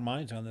need more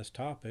minds on this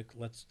topic.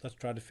 Let's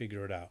try to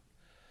figure it out.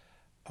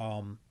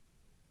 I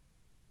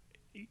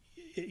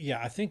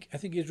think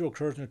Israel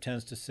Kersner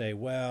tends to say,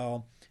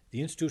 well,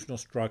 the institutional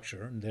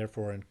structure, and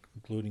therefore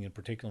including in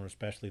particular and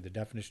especially the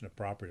definition of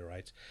property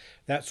rights,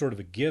 that's sort of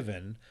a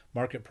given.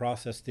 Market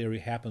process theory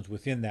happens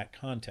within that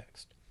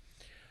context.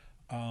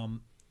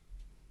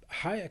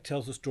 Hayek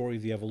tells the story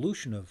of the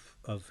evolution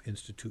of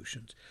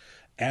institutions,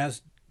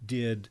 as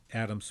did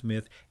Adam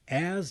Smith,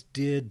 as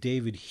did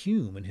David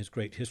Hume in his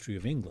great History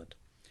of England.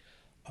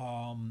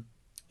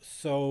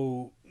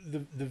 So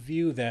the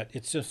view that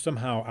it's just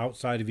somehow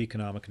outside of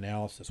economic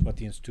analysis what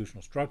the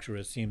institutional structure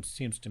is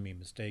seems to me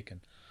mistaken.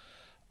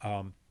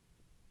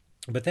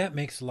 But that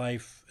makes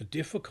life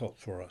difficult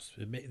for us.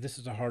 This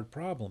is a hard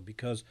problem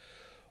because,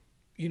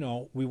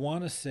 we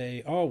want to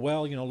say, oh,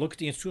 well, look at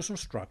the institutional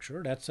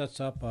structure. That sets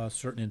up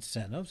certain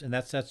incentives, and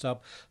that sets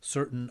up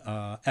certain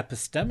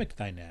epistemic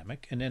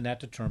dynamic, and then that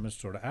determines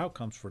sort of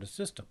outcomes for the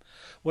system.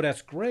 Well,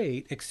 that's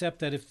great, except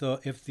that if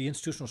the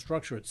institutional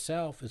structure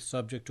itself is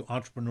subject to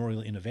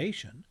entrepreneurial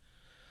innovation,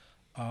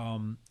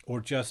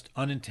 or just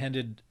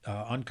unintended,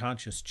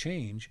 unconscious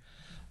change,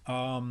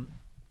 then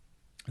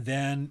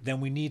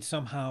we need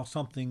somehow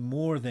something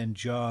more than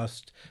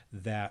just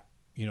that,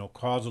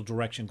 causal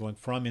direction going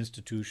from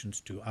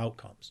institutions to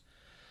outcomes.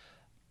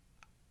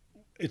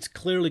 It's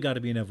clearly got to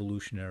be an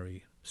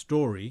evolutionary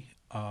story,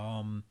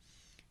 and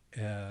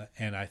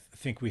I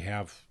think we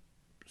have,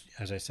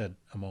 as I said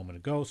a moment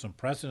ago, some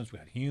precedents. We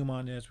had Hume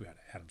on this, we had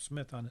Adam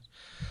Smith on this,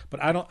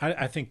 but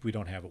I think we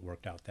don't have it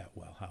worked out that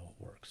well how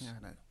it works.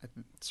 Yeah,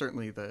 and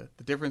certainly the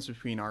difference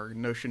between our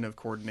notion of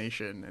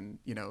coordination and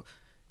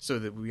so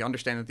that we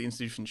understand that the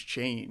institutions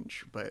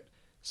change, but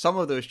some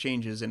of those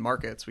changes in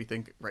markets, we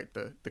think, right,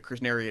 the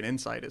Kersnerian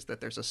insight is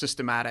that there's a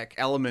systematic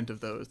element of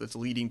those that's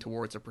leading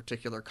towards a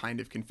particular kind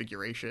of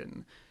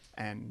configuration.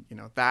 And,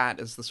 that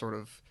is the sort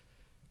of,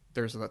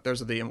 there's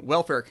the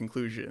welfare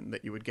conclusion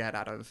that you would get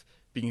out of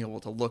being able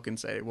to look and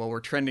say, well, we're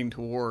trending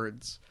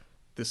towards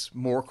this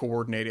more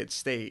coordinated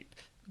state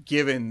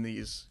given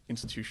these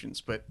institutions.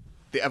 But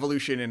the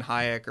evolution in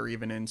Hayek or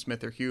even in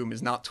Smith or Hume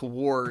is not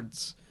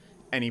towards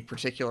any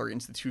particular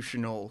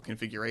institutional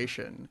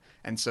configuration.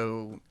 And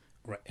so...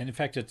 Right, and in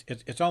fact,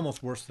 it's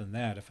almost worse than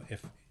that,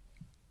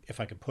 if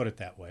I could put it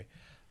that way.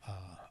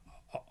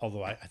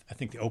 although I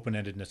think the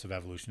open-endedness of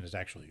evolution is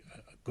actually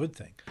a good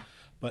thing.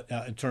 But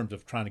in terms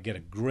of trying to get a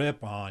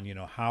grip on,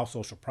 how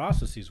social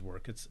processes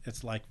work, it's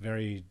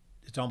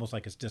almost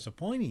like it's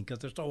disappointing because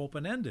they're so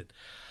open-ended.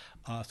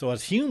 So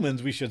as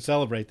humans, we should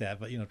celebrate that,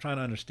 but trying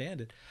to understand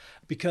it,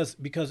 because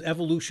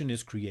evolution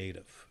is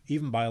creative.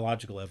 Even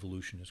biological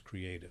evolution is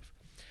creative.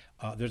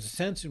 There's a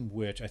sense in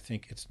which I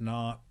think it's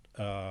not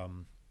a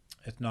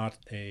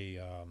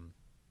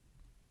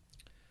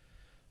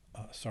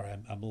sorry,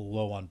 I'm a little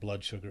low on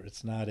blood sugar.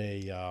 It's not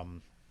a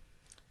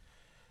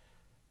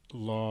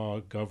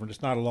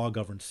It's not a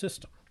law-governed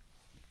system.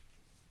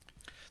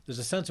 There's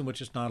a sense in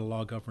which it's not a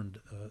law-governed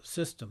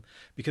system,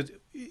 because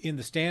in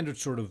the standard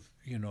sort of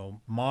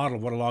model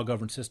of what a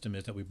law-governed system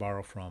is that we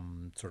borrow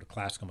from sort of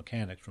classical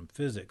mechanics, from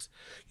physics,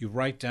 you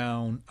write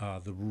down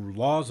the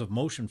laws of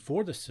motion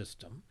for the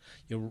system,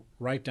 you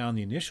write down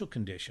the initial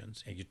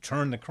conditions, and you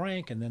turn the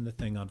crank, and then the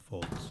thing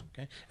unfolds.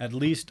 Okay, at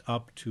least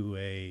up to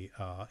a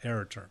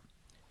error term.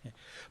 Okay?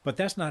 But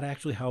that's not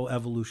actually how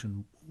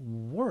evolution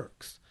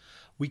works.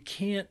 We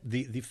can't,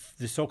 the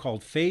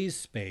so-called phase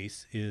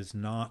space is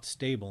not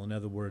stable. In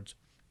other words,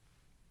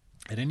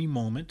 at any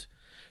moment,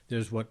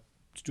 there's what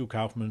Stu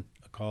Kaufman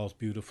calls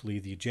beautifully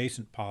the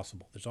adjacent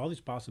possible. There's all these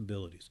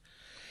possibilities,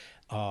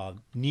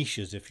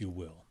 niches, if you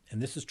will.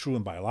 And this is true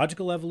in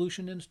biological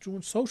evolution, and it's true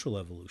in social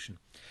evolution.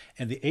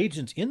 And the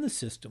agents in the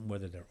system,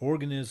 whether they're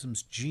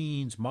organisms,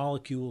 genes,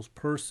 molecules,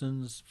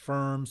 persons,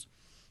 firms,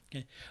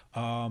 okay,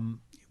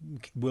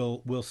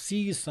 will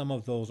seize some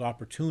of those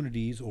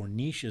opportunities or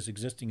niches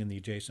existing in the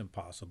adjacent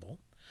possible.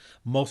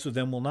 Most of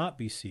them will not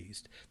be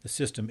seized. The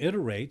system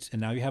iterates,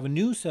 and now you have a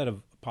new set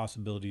of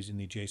possibilities in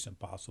the adjacent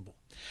possible.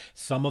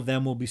 Some of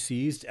them will be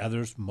seized,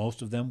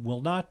 most of them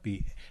will not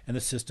be, and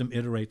the system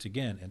iterates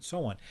again, and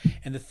so on.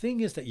 And the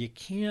thing is that you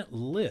can't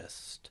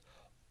list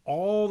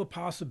all the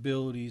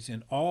possibilities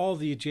and all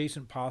the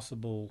adjacent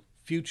possible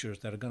futures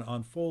that are going to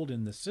unfold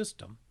in the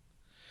system.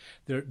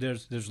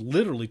 There's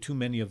literally too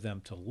many of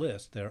them to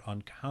list. There are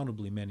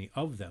uncountably many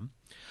of them,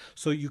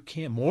 so you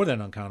can't, more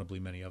than uncountably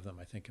many of them,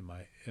 I think, in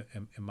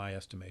my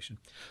estimation.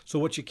 So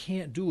what you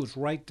can't do is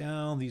write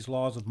down these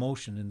laws of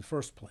motion in the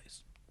first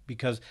place,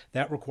 because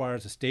that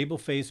requires a stable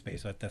phase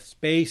space, like the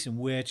space in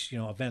which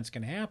events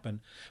can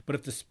happen. But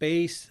if the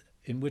space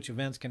in which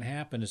events can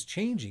happen is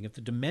changing, if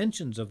the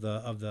dimensions of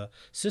the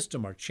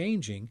system are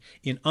changing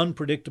in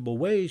unpredictable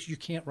ways, you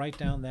can't write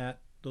down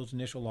those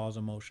initial laws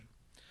of motion.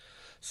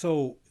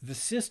 So the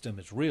system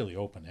is really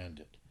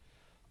open-ended.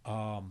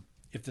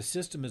 If the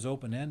system is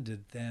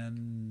open-ended,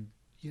 then,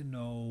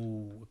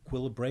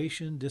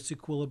 equilibration,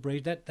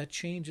 disequilibration, that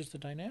changes the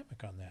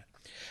dynamic on that.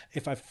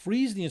 If I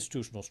freeze the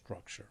institutional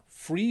structure,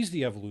 freeze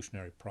the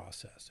evolutionary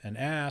process, and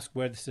ask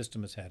where the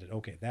system is headed,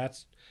 okay,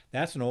 that's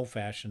an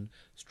old-fashioned,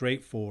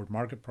 straightforward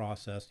market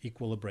process,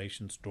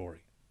 equilibration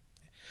story.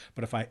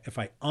 But if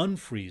I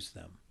unfreeze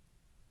them,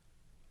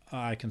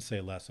 I can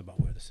say less about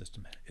where the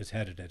system is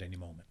headed at any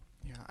moment.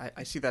 Yeah,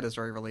 I see that as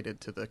very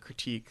related to the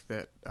critique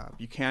that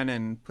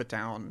Buchanan put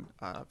down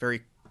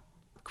very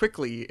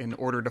quickly in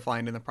order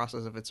defined in the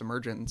process of its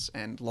emergence,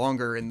 and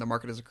longer in The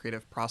Market as a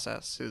Creative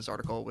Process, his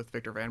article with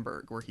Victor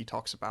Vanberg, where he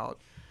talks about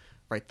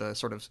the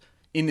sort of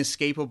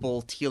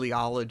inescapable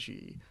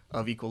teleology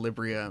of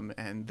equilibrium,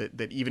 and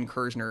that even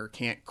Kerzner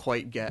can't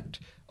quite get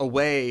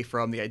away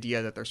from the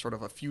idea that there's sort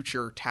of a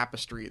future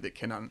tapestry that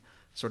can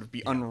sort of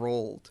be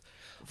unrolled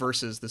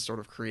versus this sort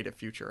of creative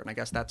future. And I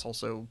guess that's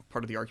also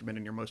part of the argument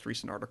in your most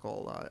recent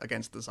article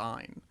against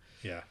design.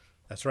 Yeah,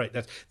 that's right.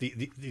 That's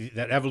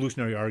that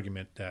evolutionary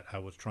argument that I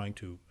was trying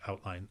to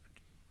outline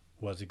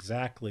was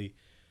exactly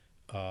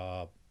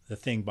the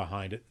thing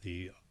behind it,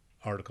 the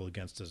article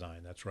against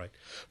design. That's right.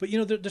 But,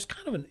 there's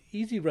kind of an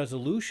easy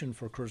resolution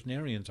for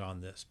Kerznerians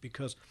on this,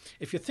 because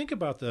if you think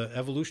about the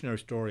evolutionary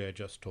story I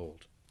just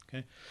told,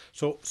 okay,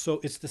 so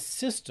it's the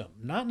system,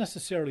 not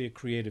necessarily a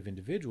creative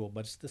individual,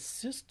 but it's the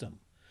system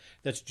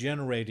that's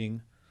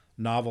generating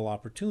novel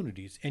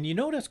opportunities. And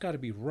that's got to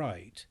be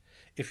right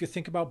if you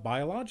think about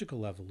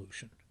biological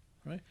evolution,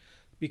 right?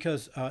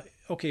 Because,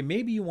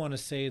 maybe you want to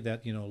say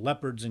that,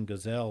 leopards and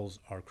gazelles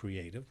are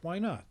creative. Why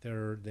not?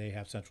 They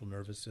have central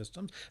nervous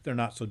systems. They're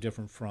not so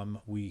different from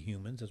we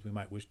humans as we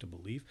might wish to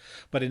believe.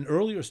 But in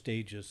earlier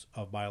stages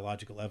of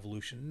biological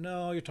evolution,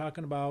 no, you're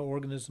talking about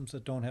organisms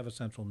that don't have a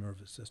central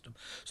nervous system.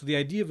 So the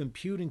idea of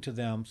imputing to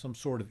them some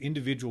sort of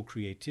individual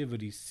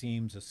creativity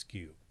seems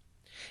askew.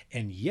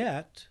 And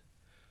yet,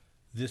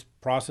 this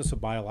process of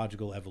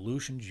biological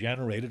evolution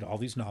generated all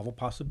these novel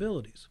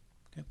possibilities.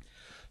 Okay?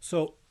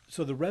 So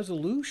the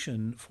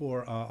resolution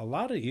for a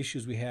lot of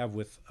issues we have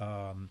with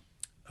Kerznerian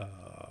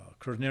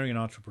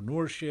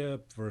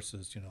entrepreneurship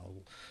versus,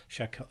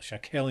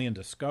 Schakelian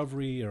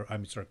discovery,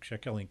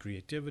 Schakelian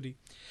creativity,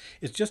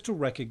 is just to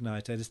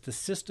recognize that it's the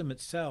system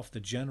itself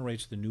that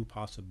generates the new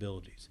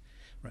possibilities.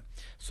 Right.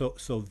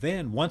 So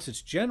then, once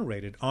it's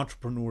generated,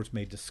 entrepreneurs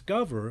may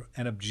discover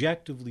an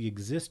objectively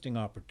existing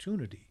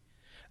opportunity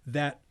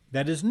that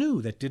is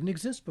new, that didn't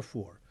exist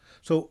before.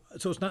 So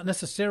it's not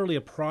necessarily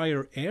a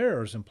prior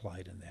error is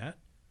implied in that.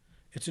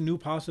 It's a new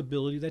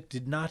possibility that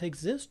did not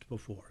exist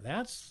before.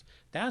 That's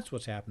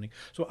what's happening.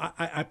 So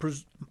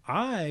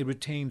I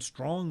retain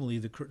strongly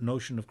the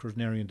notion of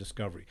Kersnerian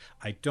discovery.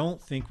 I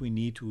don't think we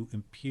need to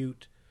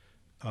impute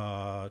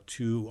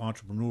to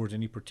entrepreneurs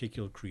any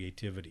particular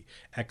creativity,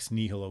 ex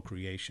nihilo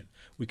creation.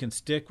 We can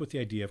stick with the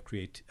idea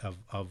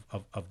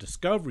of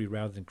discovery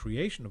rather than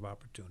creation of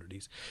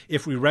opportunities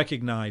if we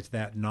recognize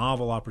that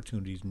novel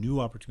opportunities, new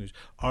opportunities,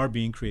 are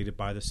being created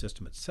by the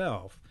system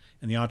itself,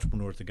 and the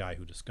entrepreneur is the guy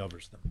who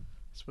discovers them. I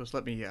suppose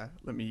let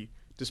me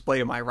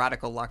display my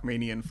radical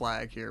Lachmanian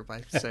flag here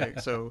by saying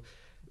so.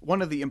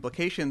 One of the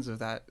implications of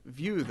that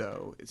view,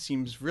 though, it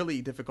seems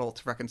really difficult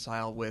to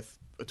reconcile with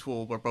a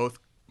tool where both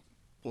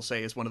will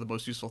say is one of the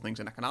most useful things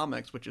in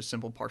economics, which is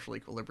simple partial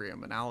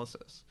equilibrium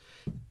analysis.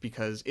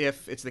 Because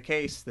if it's the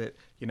case that,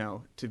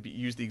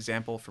 use the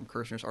example from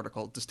Kirzner's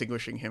article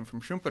distinguishing him from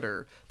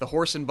Schumpeter, the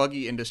horse and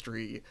buggy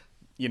industry,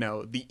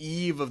 the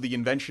eve of the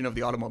invention of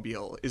the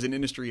automobile, is an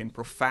industry in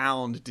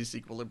profound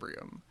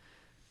disequilibrium,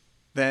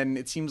 then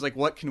it seems like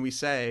what can we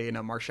say in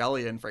a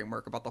Marshallian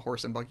framework about the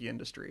horse and buggy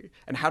industry?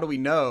 And how do we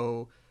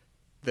know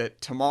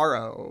that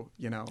tomorrow,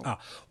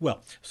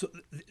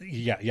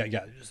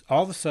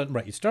 all of a sudden,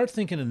 right, you start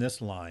thinking in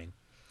this line,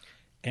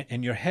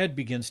 and your head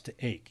begins to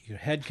ache. Your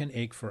head can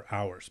ache for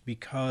hours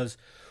because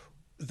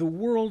the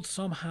world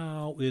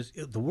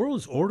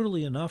is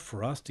orderly enough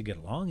for us to get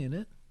along in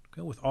it.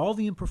 Okay, with all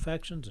the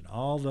imperfections and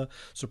all the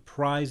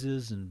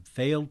surprises and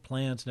failed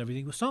plans and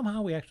everything,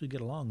 somehow we actually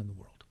get along in the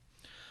world.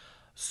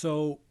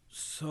 So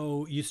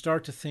you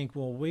start to think,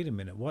 well, wait a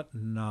minute, what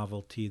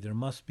novelty there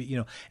must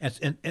be,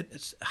 and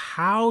it's,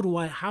 how do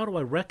I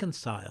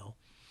reconcile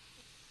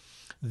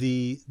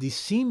the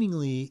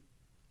seemingly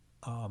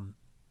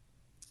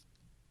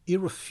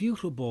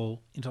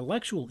irrefutable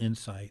intellectual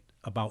insight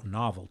about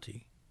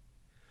novelty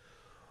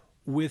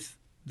with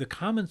the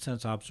common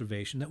sense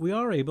observation that we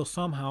are able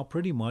somehow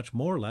pretty much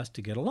more or less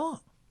to get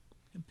along.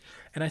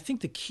 And I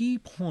think the key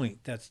point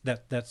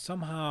that's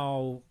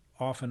somehow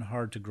often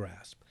hard to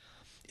grasp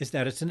is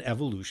that it's an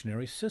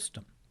evolutionary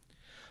system.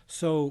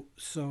 So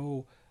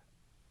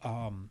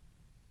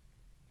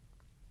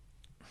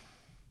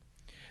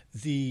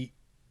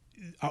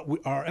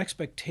our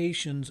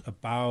expectations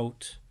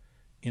about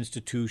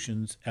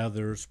institutions,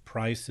 others,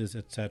 prices,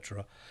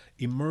 etc.,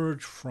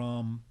 emerge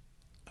from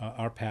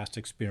our past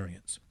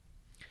experience.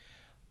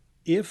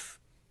 And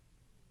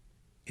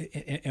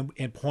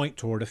point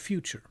toward a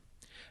future.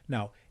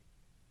 Now,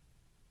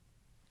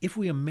 if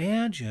we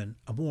imagine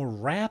a more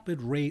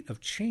rapid rate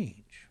of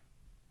change,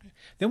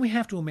 then we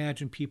have to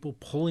imagine people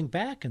pulling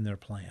back in their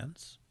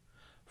plans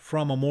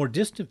from a more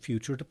distant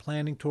future to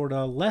planning toward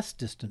a less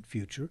distant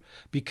future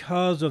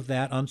because of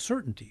that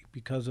uncertainty,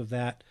 because of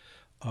that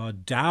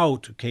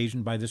doubt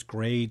occasioned by this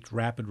great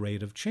rapid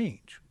rate of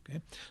change.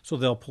 Okay? So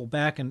they'll pull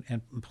back and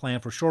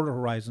plan for shorter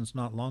horizons,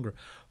 not longer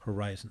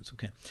horizons.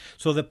 Okay,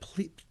 so the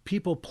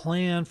people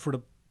plan for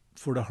the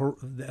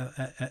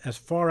as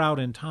far out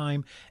in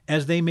time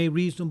as they may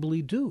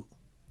reasonably do.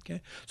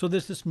 Okay, so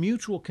there's this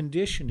mutual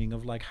conditioning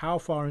of like how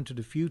far into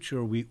the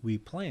future we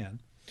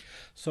plan.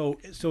 So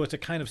it's a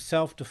kind of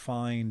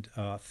self-defined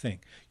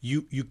thing.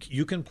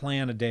 You can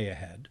plan a day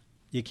ahead.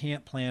 You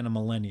can't plan a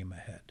millennium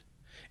ahead.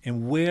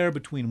 And where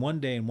between one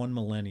day and one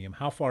millennium,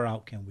 how far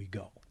out can we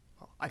go?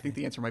 Well, I think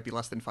the answer might be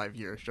less than 5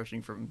 years,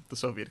 judging from the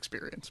Soviet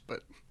experience,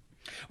 but...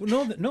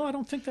 Well, no, I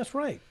don't think that's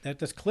right.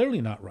 That's clearly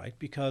not right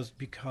because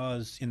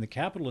in the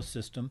capitalist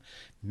system,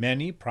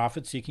 many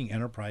profit-seeking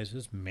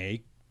enterprises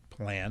make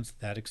plans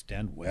that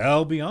extend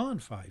well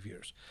beyond 5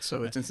 years.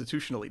 So it's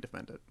institutionally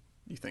dependent,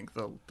 you think?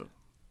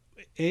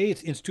 A,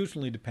 it's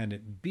institutionally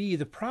dependent. B,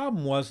 the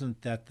problem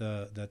wasn't that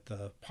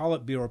the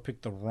Politburo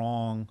picked the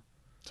wrong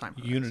time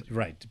unit,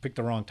 right? To pick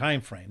the wrong time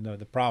frame.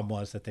 The problem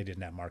was that they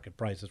didn't have market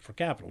prices for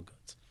capital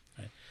goods.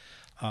 Right?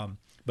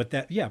 But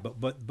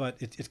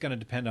it's going to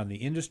depend on the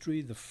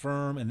industry, the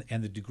firm,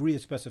 and the degree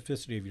of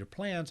specificity of your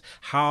plans,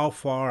 how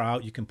far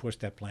out you can push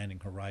that planning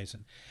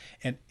horizon.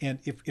 And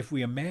if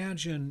we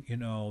imagine,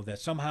 that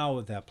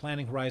somehow that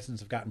planning horizons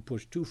have gotten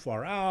pushed too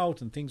far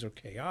out and things are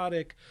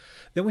chaotic,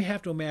 then we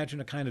have to imagine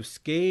a kind of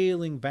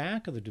scaling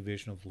back of the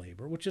division of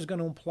labor, which is going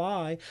to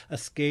imply a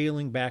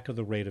scaling back of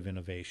the rate of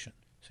innovation.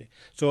 See?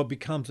 So it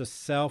becomes a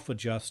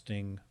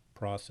self-adjusting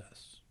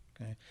process.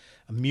 Okay?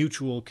 A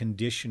mutual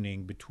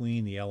conditioning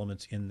between the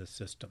elements in the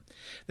system.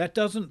 That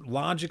doesn't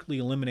logically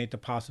eliminate the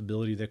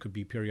possibility there could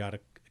be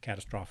periodic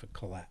catastrophic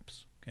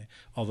collapse. Okay?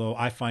 Although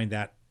I find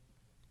that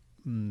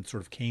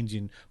sort of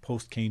Keynesian,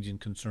 post-Keynesian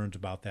concerns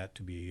about that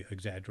to be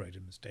exaggerated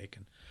and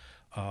mistaken.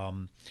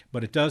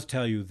 But it does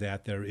tell you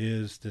that there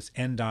is this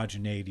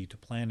endogeneity to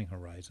planning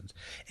horizons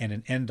and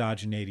an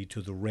endogeneity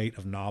to the rate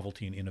of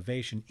novelty and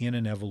innovation in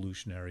an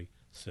evolutionary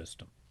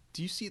system.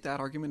 Do you see that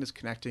argument as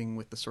connecting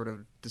with the sort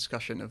of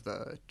discussion of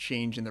the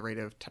change in the rate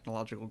of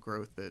technological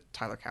growth that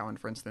Tyler Cowen,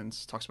 for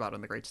instance, talks about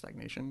in The Great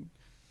Stagnation?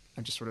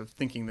 I'm just sort of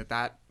thinking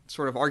that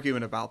sort of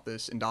argument about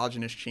this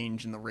endogenous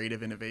change in the rate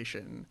of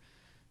innovation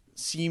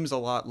seems a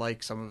lot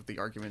like some of the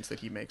arguments that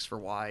he makes for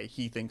why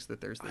he thinks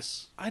that there's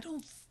this. I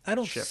don't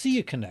shift. see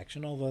a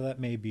connection, although that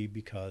may be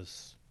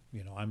because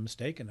I'm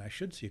mistaken. I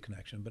should see a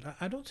connection, but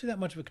I don't see that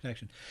much of a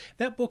connection.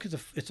 That book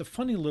it's a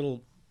funny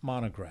little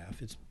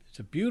monograph. It's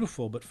a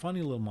beautiful but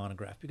funny little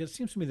monograph because it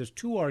seems to me there's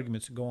two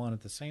arguments that go on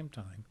at the same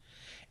time,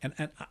 and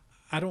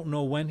I don't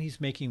know when he's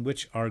making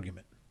which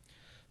argument.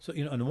 So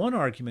and one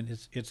argument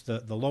it's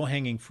the low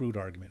hanging fruit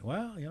argument.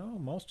 Well,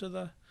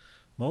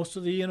 most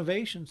of the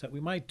innovations that we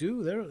might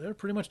do, they're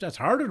pretty much that's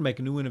harder to make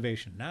a new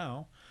innovation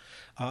now.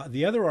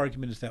 The other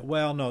argument is that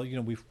no,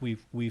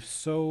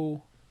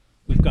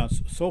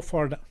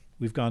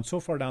 we've gone so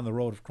far down the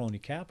road of crony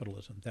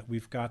capitalism that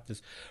we've got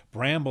this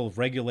bramble of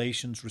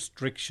regulations,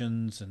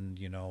 restrictions, and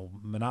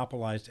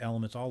monopolized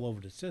elements all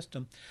over the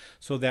system,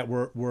 so that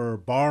we're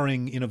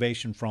barring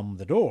innovation from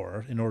the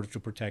door in order to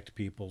protect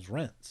people's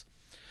rents,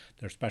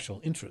 their special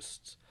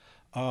interests.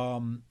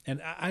 And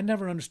I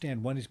never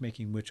understand when he's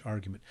making which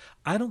argument.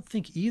 I don't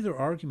think either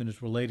argument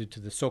is related to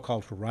the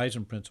so-called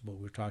horizon principle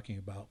we were talking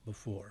about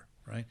before,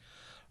 right?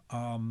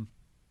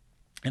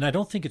 And I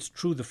don't think it's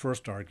true the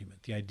first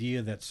argument, the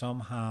idea that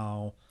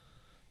somehow,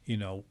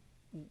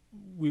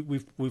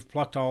 we've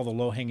plucked all the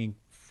low-hanging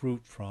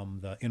fruit from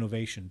the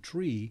innovation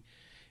tree,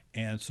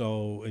 and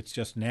so it's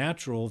just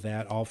natural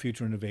that all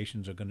future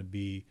innovations are going to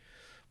be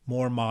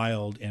more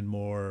mild and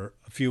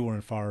fewer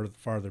and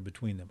farther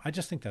between them. I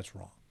just think that's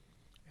wrong.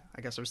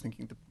 I guess I was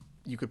thinking that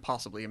you could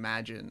possibly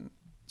imagine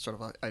sort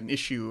of an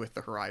issue with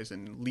the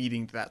horizon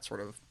leading to that sort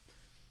of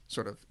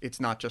it's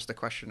not just a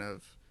question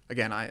of,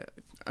 again, I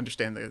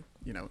understand that,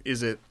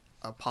 is it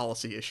a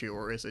policy issue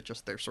or is it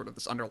just there's sort of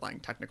this underlying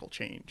technical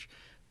change?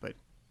 But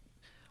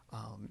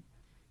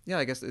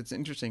I guess it's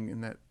interesting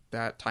in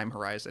that time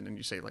horizon, and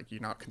you say like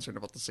you're not concerned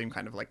about the same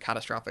kind of like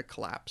catastrophic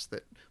collapse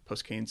that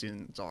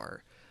post-Keynesians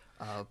are.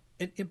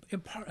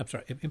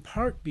 In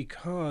part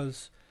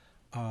because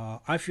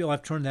I feel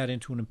I've turned that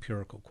into an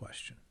empirical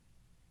question.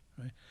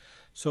 Right?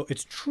 So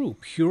it's true,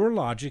 pure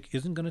logic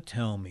isn't going to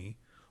tell me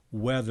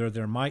whether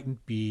there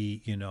mightn't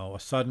be, a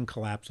sudden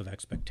collapse of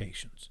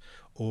expectations,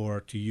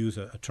 or to use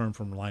a term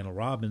from Lionel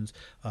Robbins,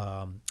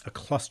 a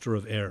cluster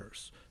of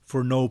errors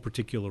for no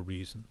particular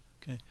reason.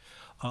 Okay,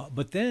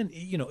 but then,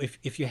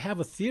 if you have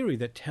a theory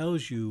that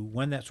tells you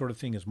when that sort of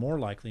thing is more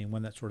likely and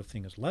when that sort of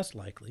thing is less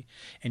likely,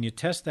 and you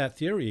test that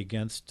theory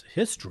against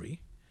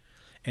history,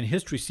 and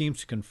history seems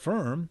to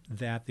confirm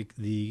that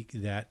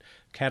that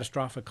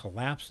catastrophic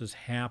collapses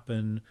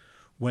happen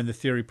when the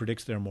theory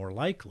predicts they're more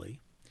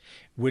likely,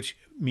 which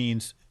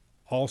means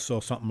also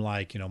something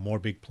like more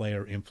big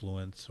player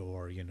influence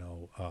or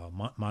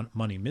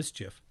money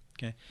mischief.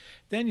 Okay,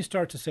 then you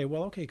start to say,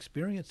 well, okay,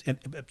 experience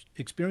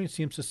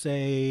seems to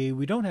say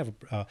we don't have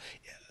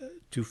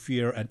to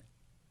fear a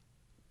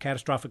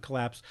catastrophic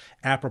collapse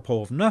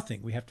apropos of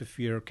nothing. We have to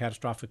fear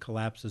catastrophic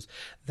collapses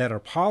that are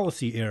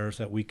policy errors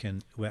that we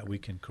can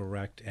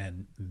correct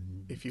and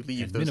if you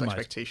leave those minimize.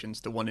 Expectations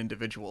to one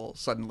individual,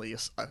 suddenly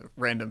a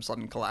random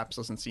sudden collapse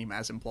doesn't seem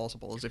as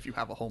implausible as if you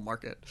have a whole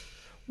market.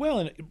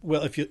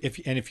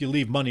 If you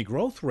leave money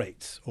growth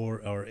rates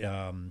or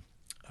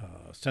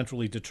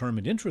centrally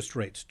determined interest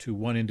rates to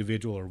one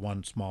individual or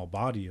one small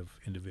body of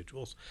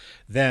individuals,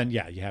 then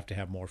you have to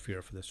have more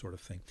fear for this sort of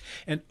thing.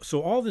 And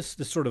so all this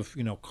sort of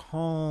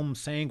calm,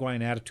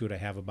 sanguine attitude I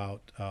have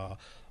about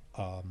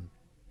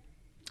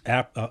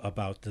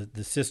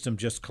the system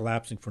just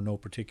collapsing for no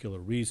particular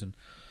reason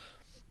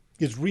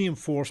is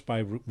reinforced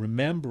by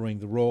remembering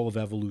the role of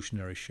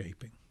evolutionary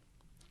shaping.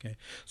 Okay,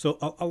 so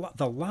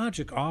the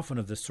logic often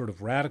of this sort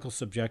of radical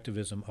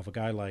subjectivism of a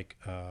guy like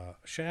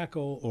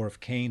Shackle or of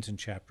Keynes in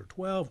Chapter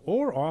 12,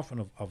 or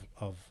often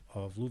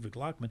of Ludwig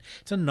Lockman,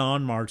 it's a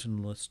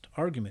non-marginalist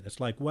argument. It's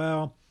like,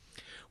 well,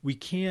 we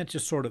can't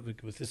just sort of,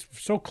 it's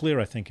so clear,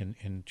 I think,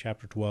 in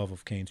Chapter 12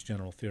 of Keynes'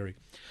 General Theory.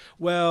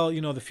 Well,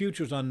 the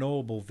future is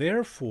unknowable,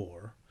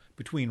 therefore,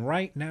 between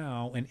right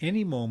now and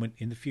any moment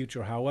in the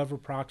future, however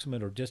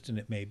proximate or distant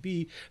it may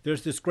be,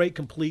 there's this great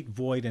complete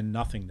void and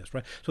nothingness,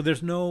 right? So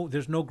there's no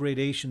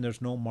gradation,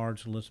 there's no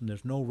marginalism,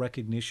 there's no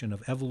recognition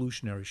of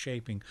evolutionary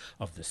shaping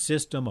of the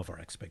system, of our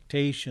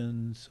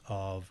expectations,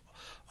 of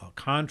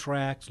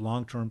contracts,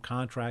 long-term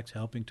contracts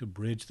helping to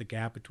bridge the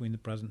gap between the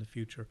present and the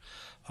future.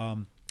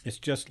 It's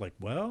just like,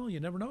 well, you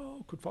never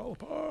know, could fall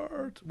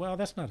apart. Well,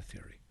 that's not a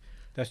theory.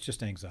 That's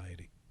just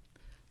anxiety.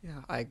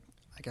 Yeah, I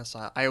guess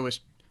I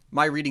always...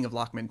 My reading of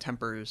Lockman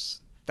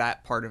tempers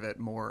that part of it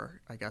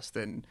more, I guess,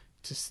 than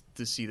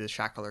to see the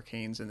Shackle or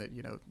Keynes, and that,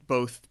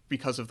 both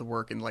because of the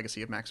work and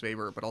legacy of Max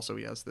Weber, but also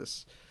he has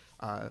this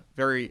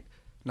very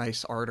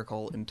nice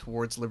article in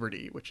Towards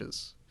Liberty, which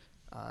is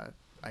a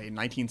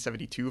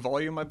 1972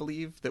 volume, I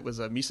believe, that was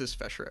a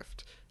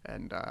Mises-Festschrift.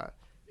 And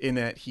in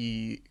it,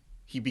 he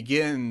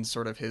begins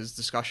sort of his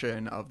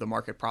discussion of the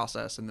market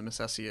process and the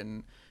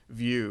Misesian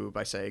view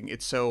by saying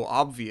it's so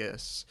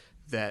obvious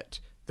that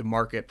the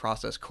market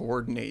process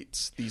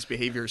coordinates these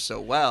behaviors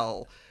so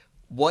well.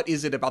 What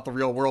is it about the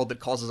real world that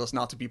causes us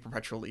not to be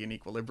perpetually in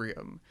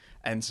equilibrium?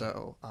 And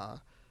so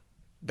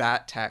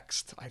that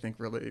text, I think,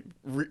 really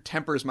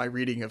tempers my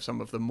reading of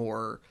some of the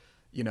more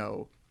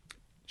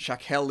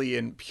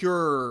Schachelian,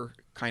 pure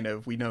kind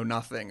of we know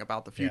nothing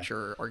about the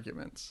future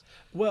arguments.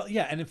 Well,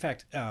 yeah, and in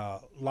fact,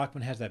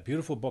 Lachman has that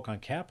beautiful book on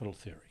capital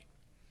theory,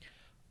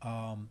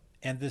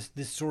 and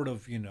this sort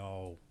of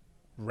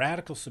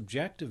radical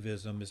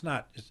subjectivism is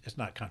not it's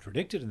not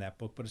contradicted in that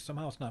book, but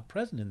somehow it's not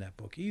present in that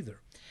book either.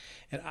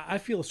 And I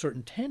feel a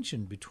certain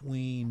tension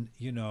between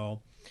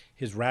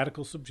his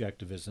radical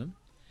subjectivism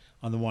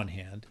on the one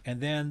hand,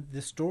 and then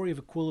the story of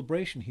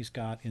equilibration he's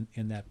got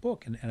in that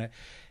book. And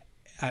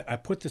I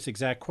put this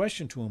exact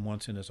question to him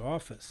once in his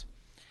office,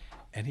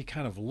 and he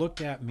kind of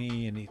looked at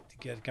me and he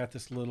got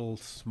this little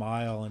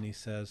smile and he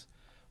says,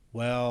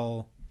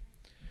 well,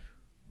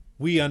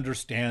 we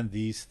understand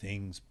these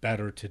things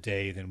better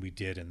today than we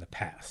did in the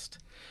past.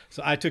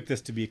 So I took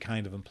this to be a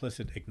kind of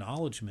implicit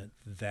acknowledgement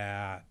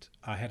that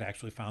I had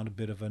actually found a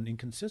bit of an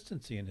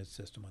inconsistency in his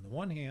system. On the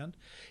one hand,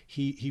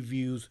 he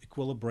views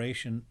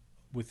equilibration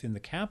within the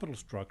capital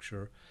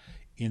structure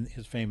in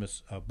his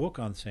famous book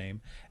on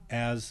same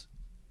as,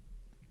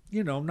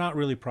 not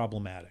really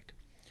problematic.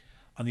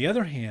 On the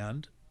other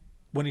hand,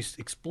 when he's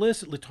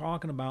explicitly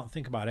talking about,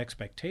 think about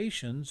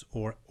expectations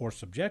or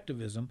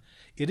subjectivism,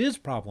 it is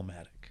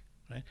problematic.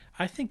 Right?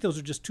 I think those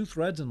are just two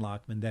threads in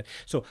Lachman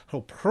so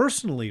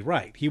personally,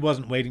 right, he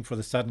wasn't waiting for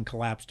the sudden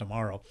collapse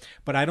tomorrow,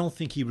 but I don't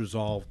think he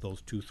resolved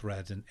those two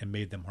threads and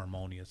made them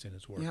harmonious in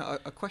his work. Yeah,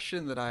 a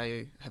question that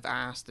I have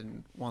asked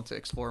and want to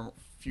explore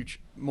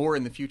more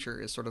in the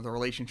future is sort of the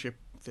relationship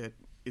that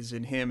is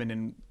in him and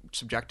in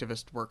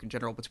subjectivist work in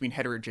general between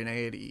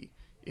heterogeneity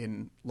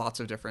in lots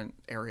of different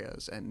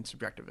areas and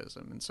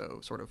subjectivism. And so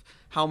sort of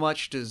how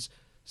much does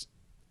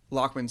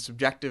Lachman's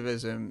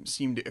subjectivism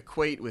seem to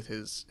equate with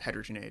his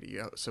heterogeneity?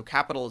 So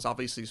capital is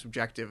obviously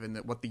subjective in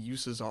that what the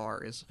uses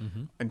are is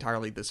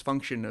entirely this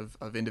function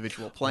of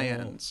individual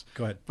plans.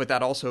 Go ahead. But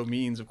that also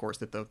means, of course,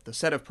 that the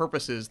set of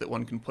purposes that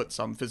one can put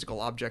some physical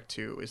object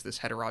to is this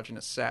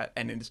heterogeneous set,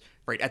 and is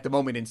right at the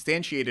moment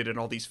instantiated in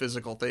all these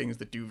physical things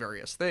that do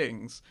various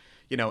things,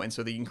 and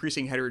so the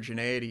increasing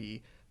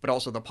heterogeneity, but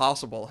also the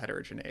possible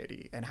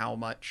heterogeneity, and how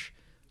much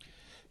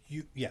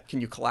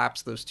can you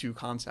collapse those two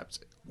concepts?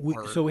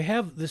 So we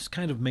have this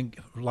kind of,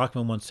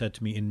 Lachman once said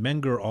to me, in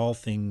Menger all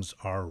things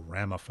are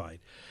ramified.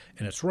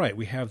 And it's right,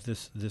 we have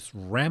this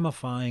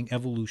ramifying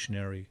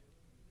evolutionary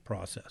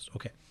process.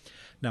 Okay,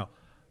 now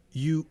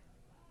you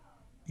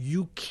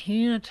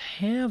can't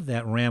have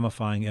that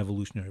ramifying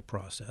evolutionary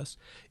process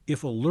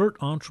if alert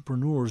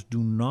entrepreneurs do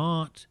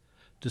not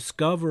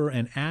discover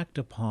and act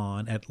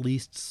upon at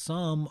least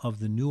some of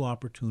the new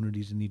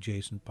opportunities in the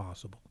adjacent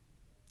possible.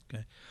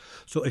 Okay,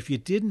 so if you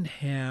didn't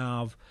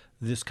have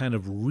this kind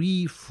of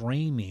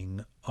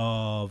reframing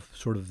of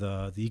sort of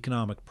the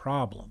economic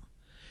problem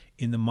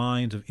in the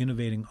minds of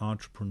innovating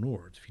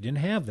entrepreneurs, if you didn't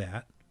have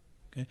that,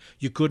 okay,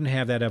 you couldn't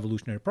have that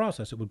evolutionary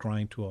process. It would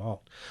grind to a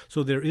halt.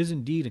 So there is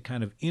indeed a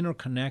kind of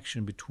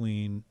interconnection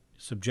between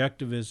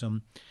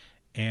subjectivism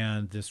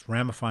and this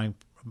ramifying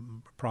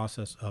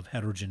process of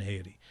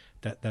heterogeneity.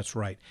 That's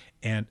right.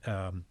 And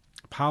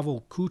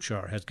Pavel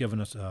Kuchar has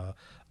given us a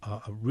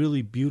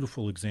really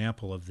beautiful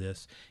example of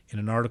this in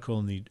an article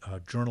in the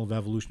Journal of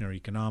Evolutionary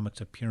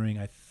Economics appearing,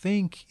 I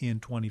think, in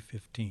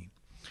 2015,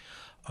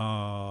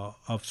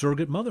 of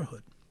surrogate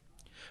motherhood.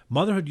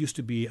 Motherhood used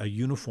to be a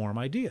uniform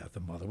idea. The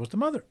mother was the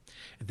mother.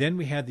 Then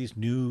we had these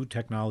new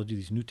technology,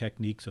 these new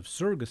techniques of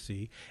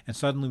surrogacy, and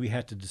suddenly we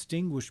had to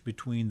distinguish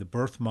between the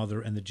birth mother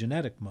and the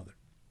genetic mother.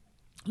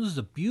 This is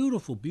a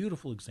beautiful,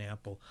 beautiful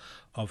example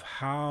of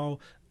how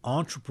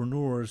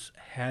entrepreneurs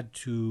had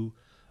to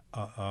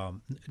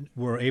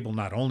were able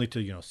not only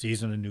to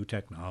season a new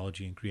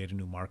technology and create a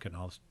new market and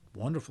all this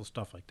wonderful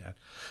stuff like that,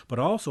 but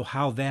also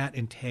how that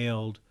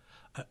entailed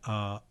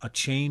a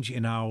change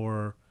in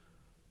our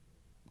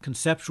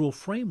conceptual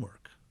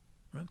framework.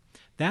 Right?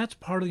 That's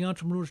part of the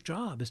entrepreneur's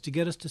job, is to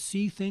get us to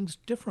see things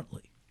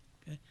differently.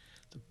 Okay?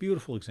 It's a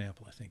beautiful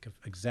example, I think, of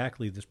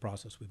exactly this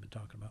process we've been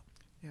talking about.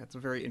 Yeah, it's a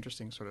very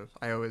interesting sort of.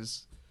 I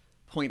always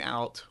point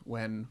out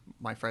when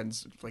my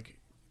friends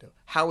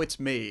how it's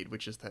made,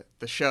 which is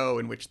the show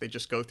in which they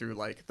just go through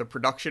the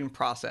production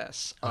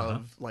process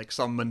of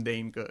some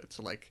mundane goods,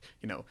 so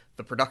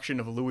the production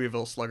of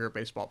Louisville Slugger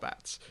baseball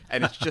bats,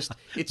 and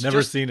it's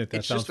never seen it. That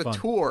it's sounds just fun. a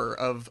tour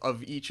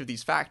of each of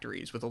these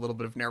factories with a little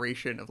bit of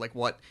narration of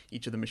what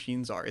each of the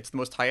machines are. It's the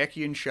most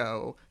Hayekian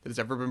show that has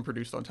ever been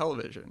produced on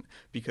television,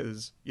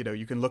 because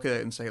you can look at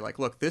it and say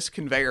look, this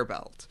conveyor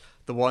belt,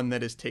 the one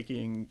that is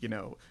taking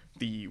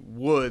the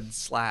wood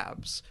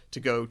slabs to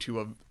go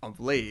to a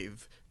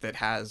lathe that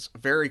has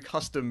very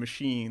custom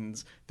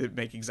machines that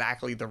make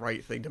exactly the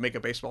right thing to make a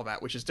baseball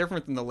bat, which is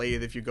different than the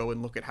lathe if you go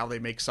and look at how they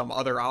make some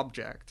other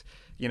object,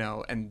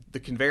 and the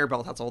conveyor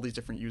belt has all these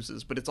different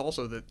uses, but it's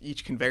also that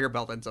each conveyor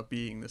belt ends up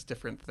being this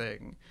different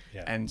thing.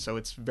 Yeah. And so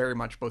it's very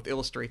much both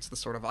illustrates the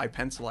sort of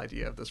iPencil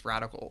idea of this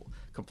radical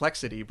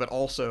complexity, but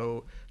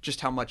also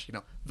just how much,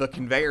 the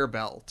conveyor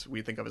belt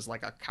we think of as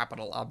a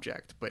capital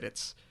object, but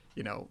it's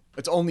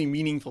only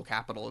meaningful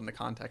capital in the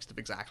context of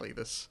exactly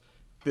this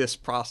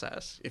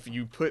process. If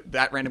you put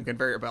that random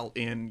conveyor belt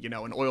in,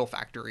 an oil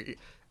factory,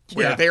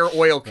 where their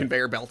oil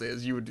conveyor belt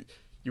is, you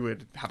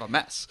would have a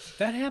mess.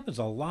 That happens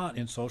a lot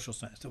in social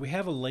science. That we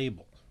have a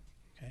label,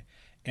 okay,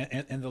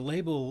 and the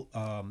label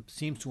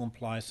seems to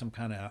imply some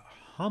kind of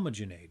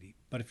homogeneity.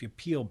 But if you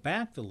peel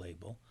back the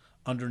label,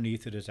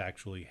 underneath it is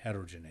actually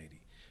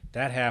heterogeneity.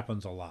 That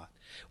happens a lot.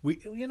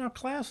 We in our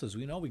classes,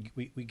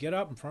 we get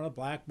up in front of the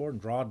blackboard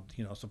and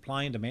draw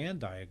supply and demand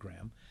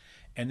diagram,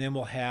 and then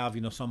we'll have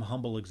some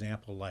humble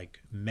example like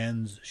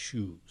men's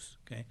shoes.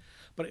 Okay,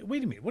 but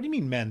wait a minute, what do you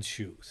mean men's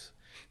shoes?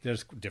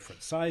 There's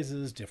different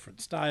sizes,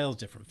 different styles,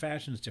 different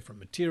fashions, different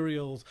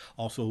materials.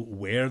 Also,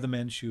 where the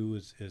men's shoe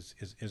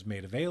is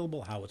made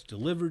available, how it's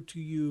delivered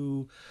to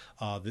you,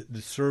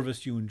 the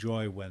service you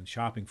enjoy when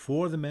shopping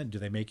for the men. Do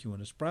they make you an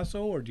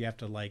espresso, or do you have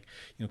to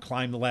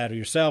climb the ladder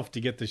yourself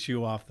to get the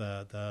shoe off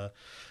the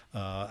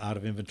out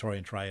of inventory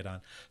and try it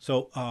on?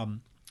 So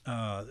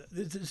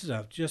this is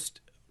a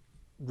just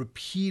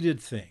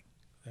repeated thing.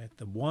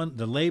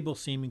 The label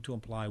seeming to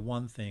imply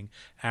one thing,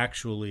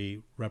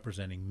 actually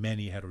representing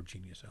many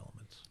heterogeneous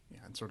elements. Yeah,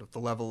 and sort of the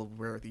level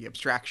where the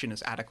abstraction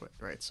is adequate,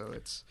 right? So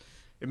it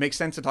makes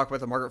sense to talk about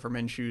the market for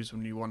men's shoes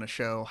when you want to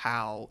show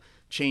how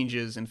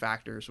changes in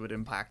factors would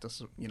impact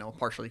a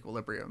partial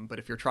equilibrium. But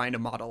if you're trying to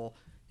model,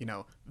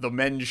 the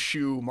men's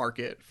shoe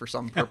market for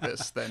some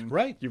purpose, then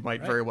you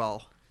might very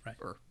well,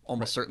 or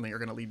almost certainly, are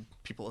going to lead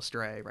people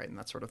astray, right? And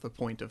that's sort of the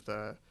point of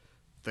the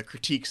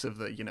critiques of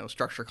the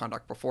structure,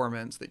 conduct,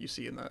 performance that you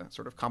see in the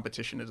sort of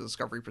competition as a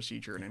discovery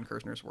procedure in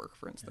Kerzner's work,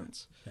 for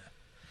instance.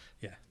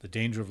 Yeah, the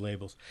danger of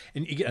labels.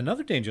 And you get,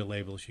 another danger of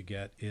labels you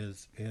get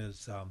is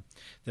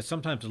that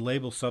sometimes the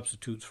label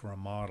substitutes for a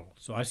model.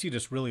 So I see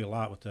this really a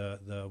lot with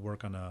the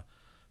work on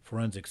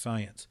forensic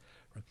science.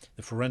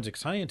 The forensic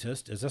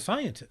scientist is a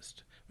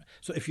scientist.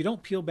 So if you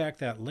don't peel back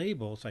that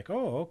label, it's like,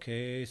 oh,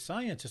 okay,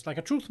 science is like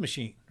a truth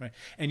machine, right?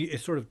 And you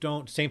sort of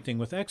don't. Same thing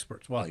with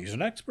experts. Well, he's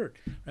an expert,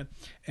 right?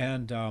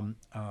 And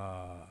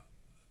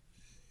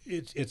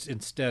it's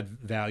instead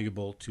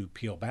valuable to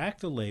peel back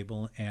the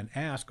label and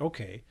ask,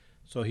 okay,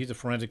 so he's a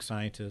forensic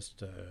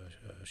scientist,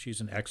 she's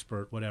an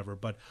expert, whatever.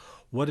 But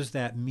what does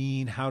that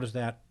mean? How does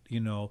that,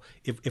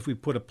 if we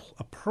put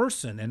a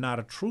person and not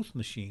a truth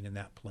machine in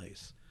that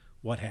place,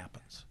 what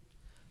happens?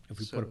 If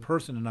we put a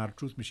person and not a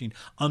truth machine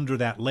under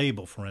that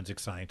label, forensic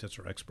scientist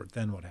or expert,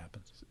 then what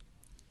happens?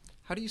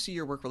 How do you see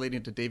your work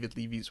relating to David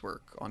Levy's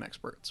work on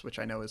experts, which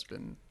I know has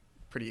been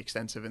pretty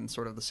extensive in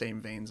sort of the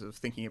same veins of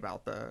thinking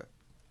about the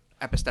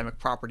epistemic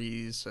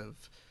properties of,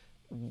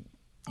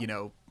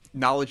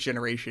 knowledge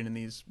generation in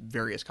these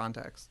various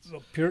contexts?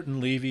 Well, Peart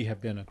and Levy have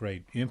been a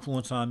great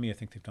influence on me. I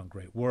think they've done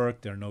great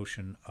work. Their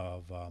notion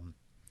of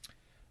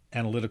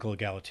analytical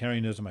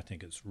egalitarianism, I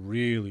think, is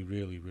really,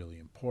 really, really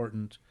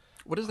important.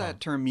 What does that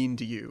term mean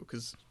to you?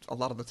 Because a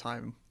lot of the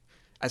time,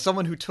 as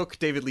someone who took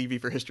David Levy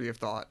for History of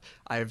Thought,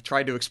 I've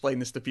tried to explain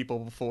this to people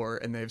before,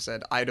 and they've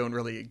said, I don't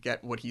really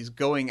get what he's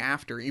going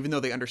after, even though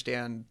they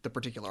understand the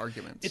particular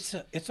arguments.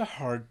 It's a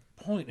hard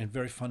point and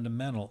very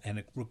fundamental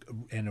and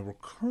a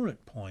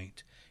recurrent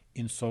point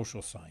in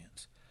social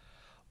science.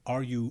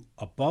 Are you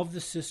above the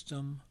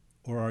system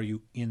or are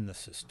you in the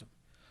system?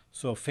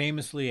 So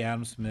famously,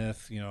 Adam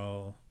Smith,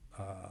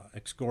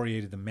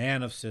 excoriated the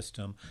man of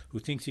system who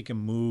thinks he can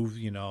move,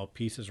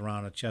 pieces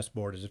around a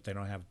chessboard as if they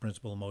don't have a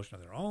principal emotion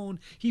of their own.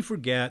 He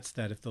forgets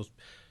that if those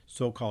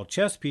so-called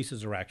chess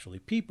pieces are actually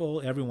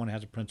people, everyone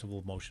has a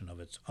principal emotion of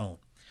its own.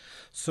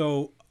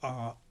 So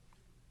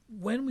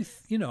when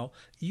if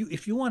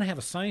you want to have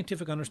a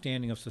scientific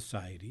understanding of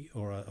society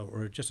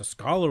or just a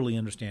scholarly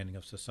understanding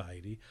of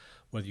society,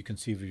 whether you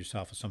conceive of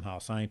yourself as somehow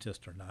a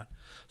scientist or not,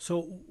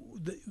 so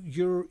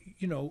you're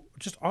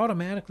just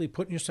automatically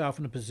putting yourself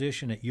in a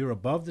position that you're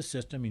above the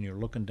system and you're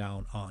looking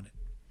down on it.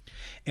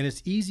 And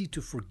it's easy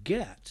to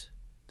forget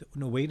that,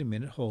 no, wait a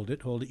minute, hold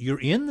it,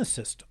 you're in the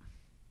system.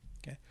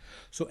 Okay,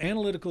 so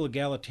analytical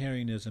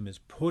egalitarianism is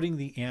putting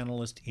the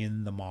analyst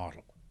in the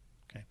model.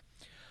 Okay,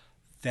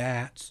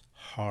 that's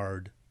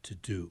hard to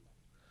do,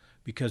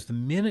 because the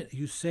minute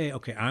you say,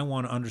 okay, I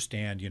want to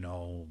understand,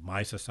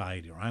 my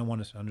society, or I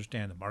want to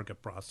understand the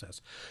market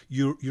process,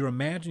 you're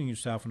imagining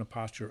yourself in a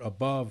posture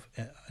above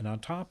and on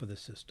top of the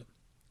system.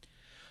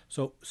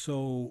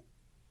 So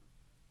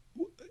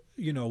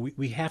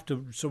we have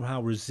to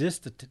somehow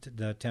resist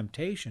the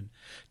temptation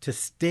to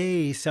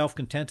stay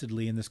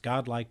self-contentedly in this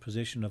godlike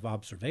position of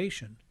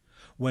observation,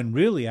 when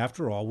really,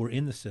 after all, we're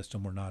in the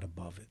system, we're not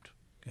above it.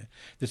 Okay.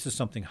 This is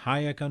something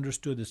Hayek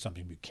understood. This is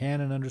something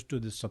Buchanan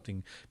understood. This is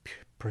something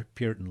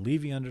Peart and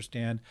Levy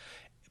understand.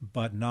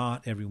 But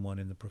not everyone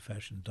in the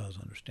profession does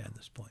understand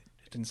this point.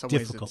 It's in some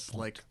ways, it's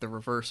like the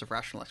reverse of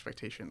rational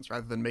expectations.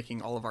 Rather than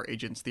making all of our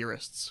agents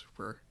theorists,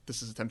 where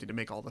this is attempting to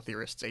make all the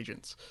theorists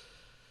agents.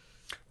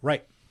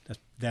 Right.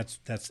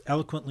 That's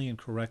eloquently and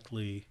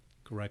correctly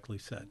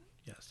said.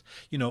 Yes.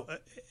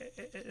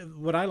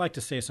 What I like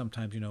to say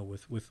sometimes,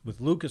 with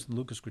Lucas and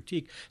Lucas'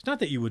 critique, it's not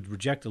that you would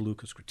reject the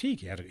Lucas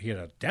critique. He had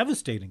a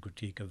devastating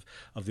critique of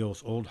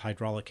those old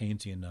hydraulic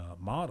Keynesian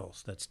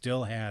models that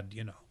still had,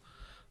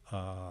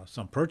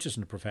 some purchase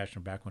in the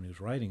profession back when he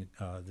was writing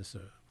this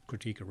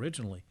critique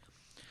originally.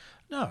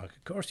 No,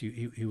 of course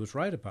he was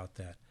right about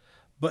that.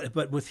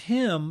 But with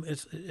him,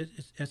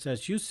 it's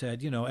as you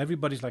said,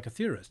 everybody's like a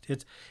theorist.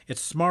 It's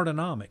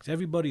smartonomics.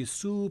 Everybody is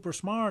super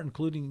smart,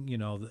 including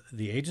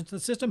the agents in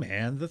the system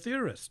and the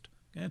theorist.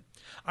 Okay?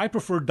 I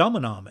prefer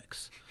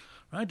dumbonomics.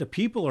 Right? The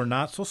people are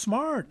not so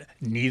smart.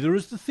 Neither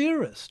is the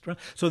theorist. Right?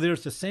 So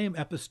there's the same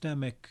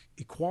epistemic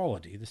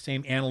equality, the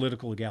same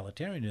analytical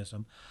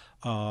egalitarianism,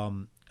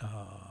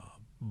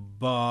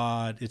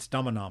 but it's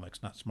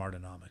dumbonomics, not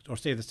smartonomics. Or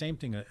say the same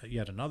thing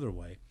yet another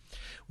way.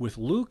 With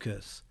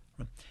Lucas,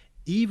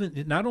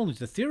 even not only is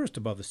the theorist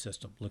above the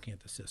system looking at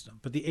the system,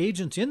 but the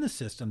agents in the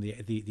system,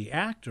 the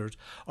actors,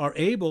 are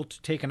able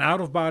to take an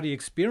out-of-body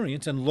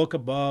experience and look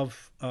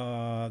above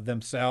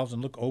themselves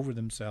and look over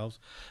themselves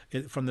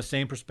from the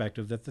same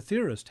perspective that the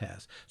theorist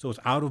has. So it's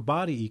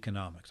out-of-body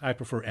economics. I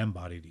prefer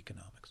embodied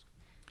economics.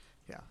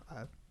 Yeah.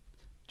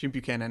 Jim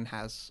Buchanan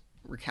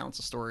recounts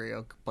a story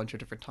a bunch of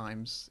different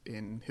times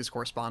in his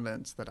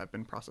correspondence that I've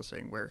been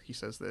processing, where he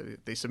says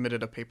that they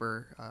submitted a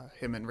paper,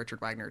 him and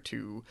Richard Wagner,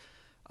 to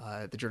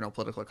the Journal of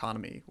Political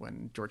Economy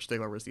when George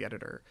Stigler was the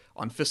editor,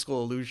 on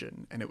fiscal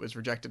illusion, and it was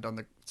rejected on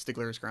the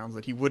Stigler's grounds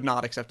that he would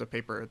not accept a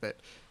paper that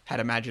had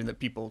imagined that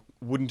people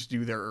wouldn't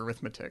do their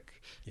arithmetic.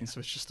 Yeah. And so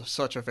it's just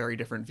such a very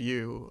different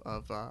view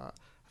of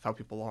how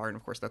people are, and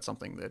of course that's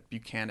something that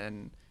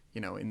Buchanan,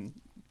 in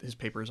his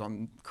papers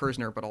on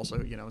Kerzner, but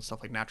also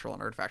stuff like Natural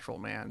and Artifactual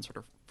Man, sort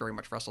of very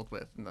much wrestled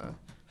with in the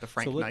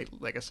Frank Knight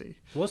legacy.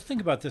 Well, let's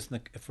think about this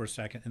for a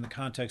second in the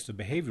context of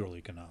behavioral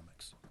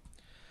economics.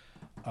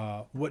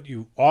 What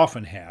you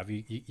often have,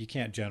 you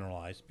can't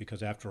generalize,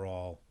 because after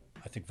all,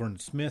 I think Vernon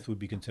Smith would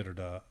be considered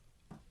a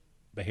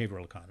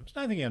behavioral economist.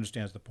 I think he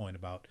understands the point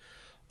about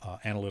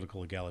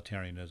analytical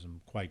egalitarianism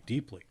quite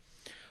deeply.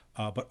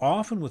 But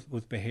often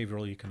with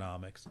behavioral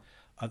economics,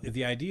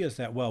 the idea is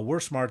that, well, we're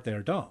smart,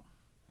 they're dumb.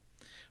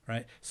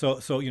 Right, so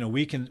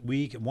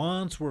we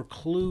once we're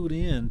clued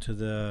into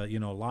the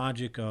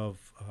logic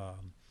of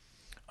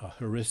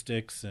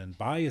heuristics and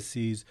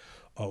biases,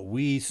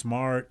 we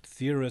smart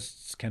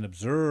theorists can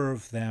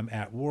observe them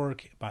at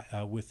work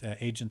with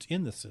agents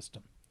in the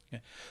system.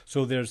 Okay?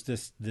 So there's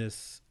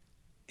this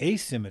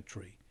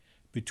asymmetry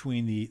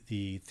between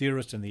the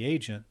theorist and the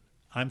agent.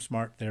 I'm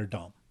smart, they're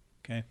dumb.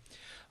 Okay,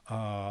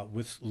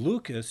 with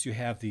Lucas, you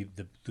have the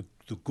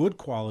good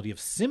quality of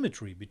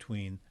symmetry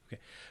between.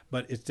 Okay,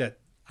 but it's that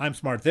I'm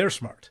smart, they're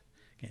smart.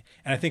 Okay?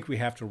 And I think we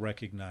have to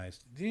recognize,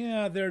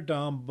 yeah, they're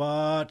dumb,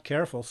 but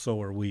careful,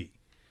 so are we.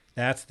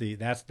 That's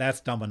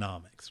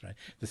dumbonomics, right?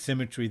 The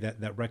symmetry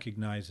that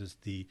recognizes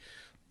the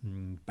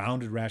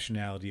bounded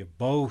rationality of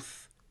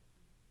both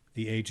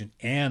the agent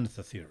and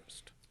the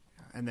theorist.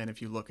 And then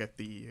if you look at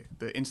the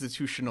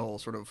institutional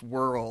sort of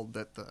world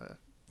that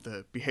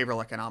the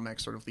behavioral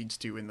economics sort of leads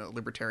to in the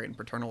libertarian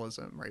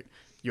paternalism, right?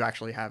 You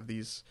actually have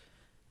these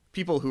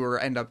people who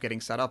end up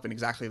getting set up in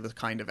exactly the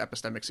kind of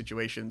epistemic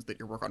situations that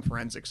your work on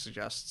forensics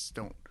suggests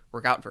don't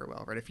work out very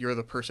well, right? If you're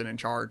the person in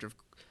charge of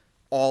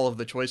all of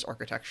the choice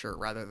architecture,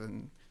 rather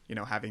than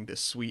having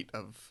this suite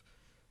of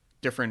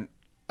different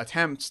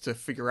attempts to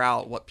figure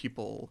out what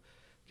people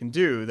can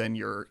do, then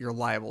you're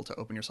liable to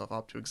open yourself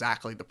up to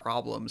exactly the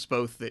problems,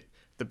 both that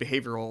the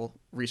behavioral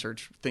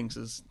research thinks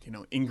is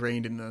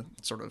ingrained in the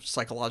sort of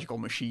psychological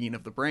machine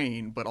of the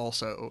brain, but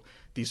also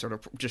these sort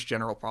of just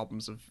general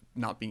problems of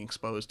not being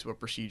exposed to a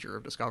procedure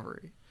of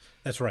discovery.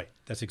 That's right.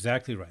 That's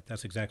exactly right.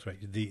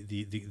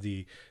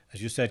 The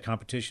as you said,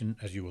 competition,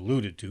 as you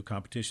alluded to,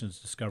 competition is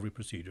a discovery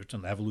procedure. It's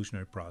an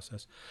evolutionary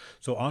process.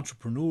 So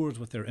entrepreneurs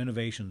with their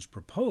innovations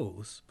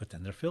propose, but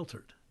then they're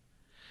filtered.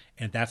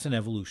 And that's an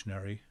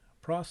evolutionary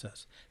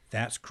process.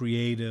 That's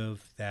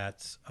creative.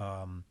 That's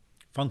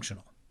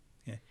functional.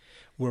 Okay?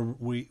 Where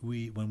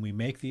when we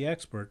make the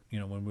expert,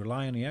 when we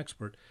rely on the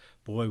expert,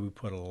 boy, we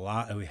put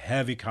a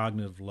heavy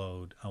cognitive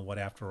load on what,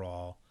 after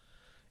all,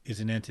 is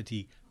an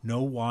entity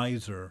no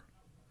wiser,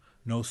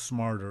 no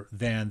smarter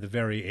than the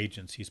very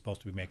agents he's supposed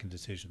to be making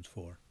decisions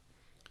for.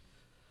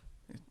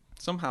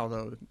 Somehow,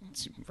 though,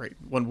 right,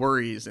 one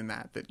worries in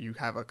that you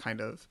have a kind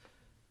of,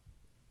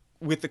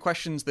 with the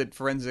questions that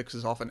forensics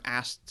is often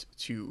asked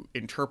to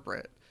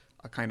interpret,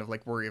 a kind of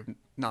like worry of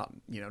not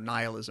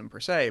nihilism per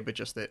se, but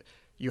just that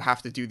you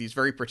have to do these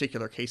very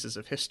particular cases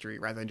of history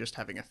rather than just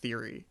having a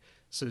theory.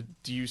 So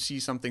do you see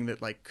something that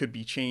could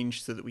be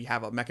changed so that we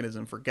have a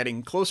mechanism for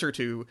getting closer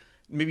to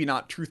maybe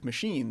not truth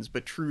machines,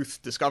 but truth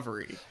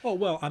discovery? Oh,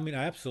 well, I mean,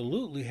 I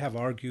absolutely have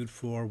argued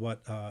for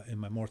what, in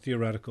my more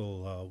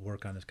theoretical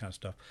work on this kind of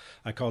stuff,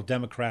 I call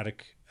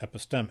democratic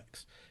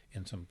epistemics.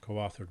 In some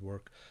co-authored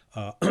work,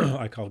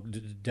 I call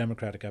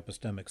democratic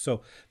epistemics.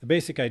 So the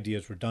basic idea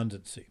is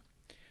redundancy.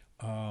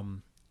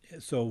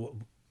 So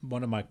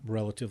one of my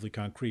relatively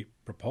concrete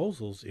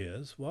proposals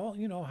is, well,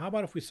 how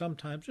about if we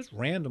sometimes, just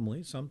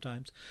randomly,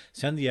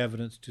 send the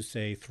evidence to,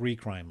 say, 3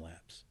 crime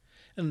labs?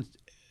 And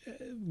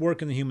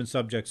work in the human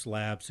subjects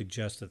lab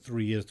suggests that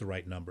 3 is the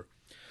right number.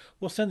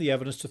 We'll send the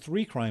evidence to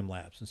 3 crime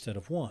labs instead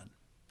of 1.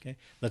 Okay?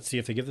 Let's see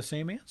if they give the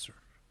same answer.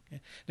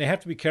 Okay? They have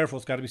to be careful.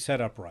 It's got to be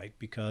set up right,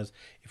 because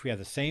if we have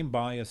the same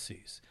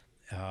biases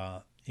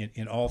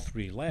in all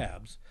 3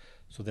 labs,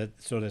 So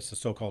that's a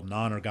so-called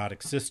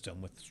non-ergodic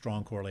system with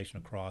strong correlation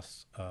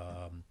across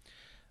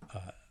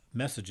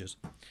messages,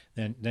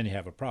 then you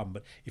have a problem.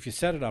 But if you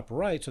set it up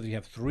right, so that you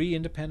have three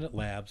independent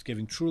labs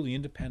giving truly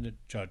independent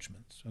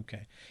judgments,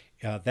 okay,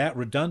 that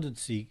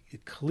redundancy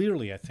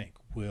clearly, I think,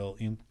 will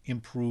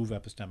improve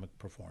epistemic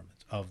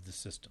performance of the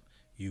system.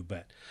 You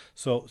bet.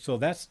 So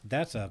that's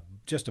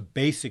just a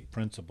basic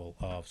principle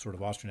of sort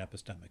of Austrian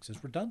epistemics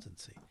is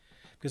redundancy,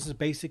 because it's a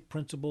basic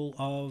principle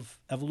of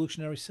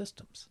evolutionary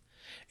systems,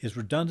 is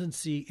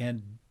redundancy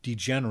and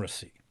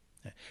degeneracy,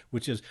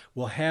 which is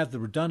we'll have the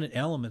redundant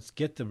elements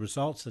get the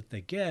results that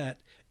they get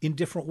in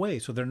different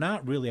ways. So they're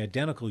not really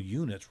identical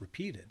units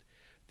repeated.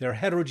 They're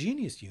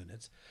heterogeneous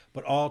units,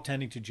 but all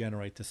tending to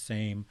generate the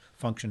same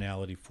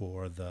functionality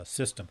for the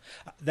system.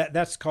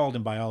 That's called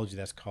in biology,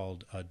 that's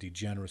called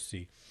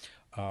degeneracy.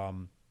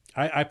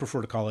 I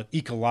prefer to call it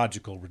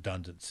ecological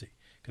redundancy,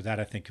 because that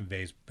I think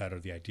conveys better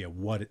the idea of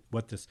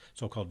what this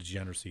so-called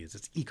degeneracy is.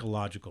 It's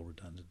ecological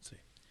redundancy.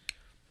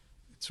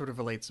 It sort of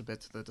relates a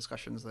bit to the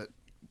discussions that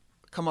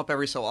come up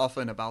every so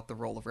often about the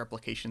role of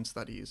replication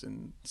studies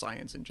in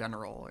science in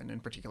general, and in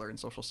particular in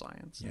social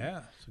science.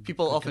 Yeah.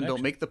 People often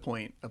don't make the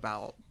point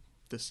about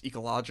this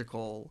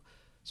ecological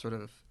sort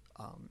of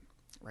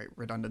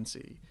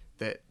redundancy,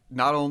 that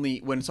not only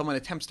when someone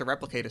attempts to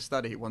replicate a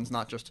study, one's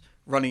not just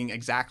running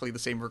exactly the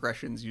same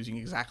regressions using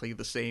exactly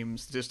the same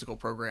statistical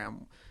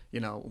program.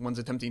 One's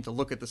attempting to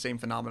look at the same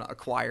phenomena,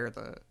 acquire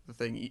the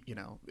thing.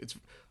 It's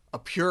a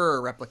pure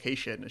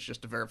replication. It's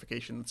just a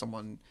verification that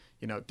someone,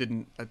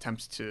 didn't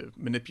attempt to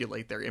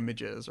manipulate their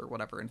images or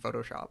whatever in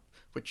Photoshop,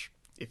 which,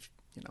 if,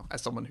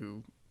 as someone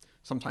who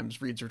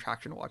sometimes reads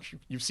Retraction Watch,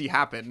 you see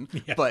happen,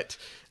 yeah. But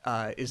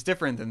is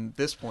different than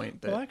this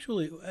point. Well,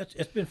 actually,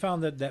 it's been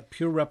found that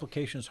pure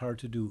replication is hard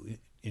to do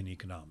in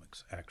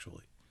economics,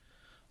 actually.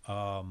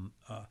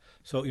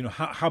 So,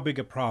 how big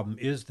a problem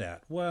is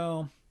that?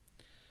 Well,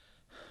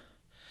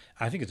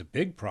 I think it's a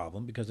big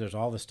problem because there's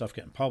all this stuff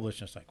getting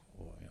published, and it's like,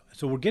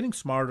 so we're getting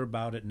smarter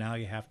about it. Now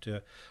you have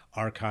to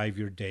archive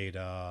your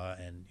data,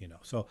 and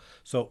so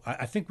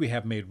I think we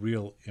have made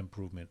real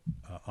improvement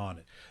on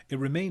it. It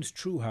remains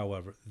true,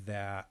 however,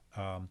 that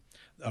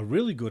a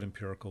really good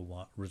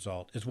empirical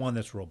result is one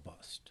that's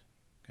robust.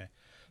 Okay,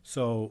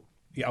 so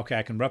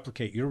I can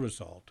replicate your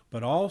result,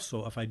 but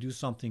also if I do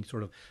something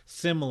sort of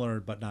similar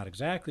but not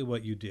exactly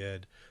what you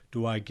did,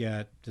 do I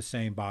get the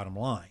same bottom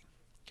line?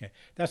 Okay,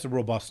 that's a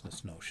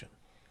robustness notion.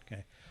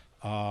 Okay,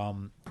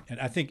 and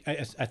I think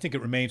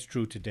it remains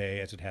true today,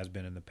 as it has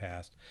been in the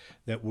past,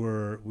 that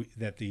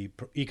that the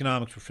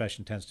economics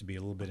profession tends to be a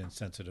little bit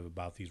insensitive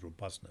about these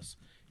robustness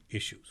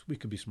issues. We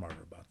could be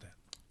smarter about that.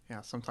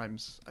 Yeah,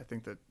 sometimes I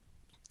think that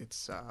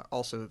it's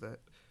also that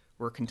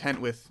we're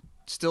content with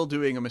still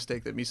doing a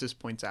mistake that Mises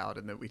points out,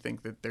 and that we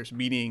think that there's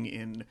meaning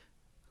in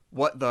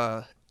what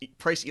the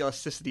price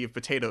elasticity of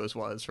potatoes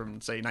was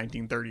from, say,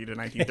 1930 to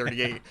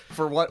 1938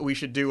 for what we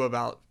should do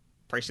about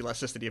price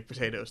elasticity of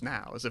potatoes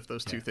now, as if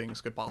those two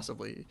things could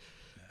possibly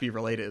be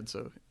related.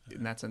 So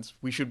in that sense,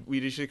 we should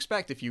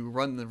expect, if you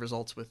run the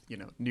results with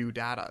new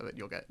data, that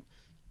you'll get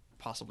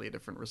possibly a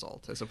different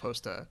result, as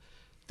opposed to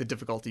the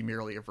difficulty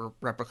merely of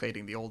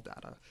replicating the old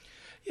data.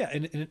 Yeah,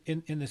 and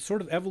in the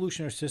sort of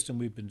evolutionary system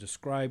we've been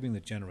describing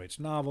that generates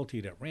novelty,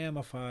 that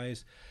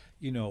ramifies,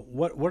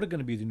 what are going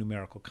to be the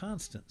numerical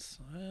constants?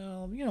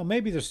 Well,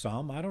 maybe there's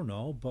some, I don't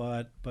know,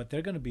 but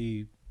they're going to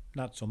be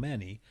not so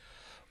many.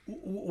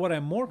 What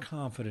I'm more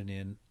confident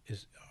in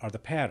are the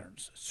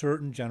patterns,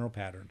 certain general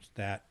patterns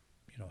that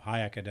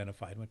Hayek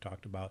identified when we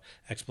talked about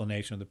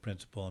explanation of the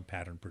principle and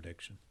pattern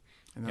prediction.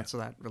 And so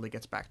that really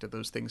gets back to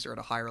those things are at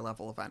a higher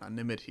level of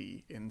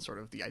anonymity in sort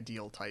of the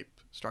ideal type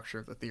structure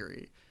of the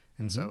theory.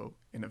 And so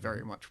in a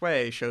very much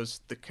way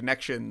shows the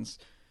connections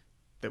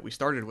that we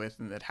started with,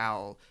 and that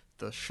how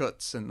the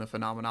Schutz and the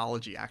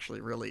phenomenology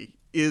actually really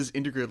is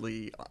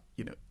integrally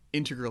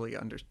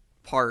under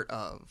part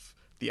of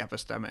the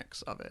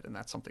epistemics of it. And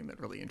that's something that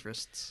really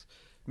interests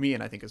me,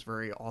 and I think is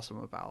very awesome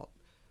about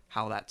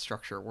how that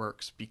structure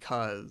works,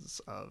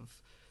 because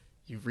of,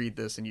 you read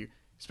this and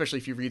especially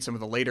if you read some of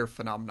the later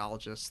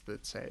phenomenologists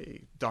that,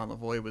 say, Don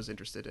Lavoie was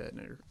interested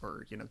in,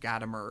 or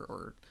Gadamer,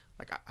 or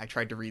like I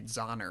tried to read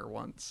Zahner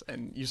once,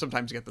 and you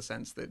sometimes get the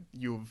sense that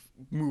you've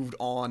moved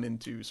on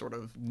into sort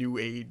of new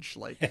age,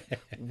 like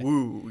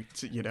woo,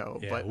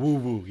 but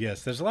woo.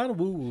 Yes, there's a lot of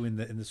woo in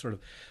the sort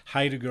of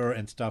Heidegger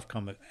and stuff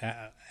coming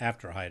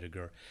after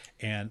Heidegger,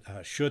 and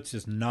Schutz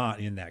is not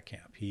in that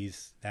camp.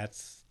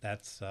 That's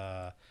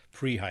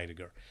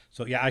pre-Heidegger.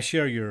 So yeah, I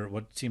share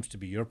what seems to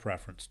be your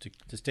preference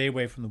to stay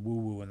away from the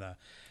woo and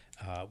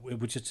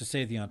which is to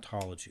say the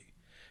ontology.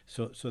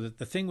 So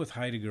the thing with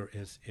Heidegger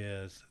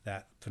is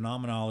that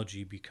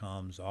phenomenology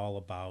becomes all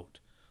about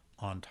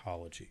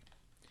ontology.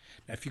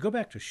 Now, if you go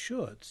back to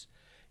Schutz,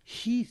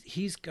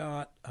 he's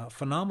got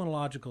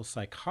phenomenological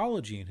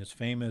psychology in his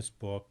famous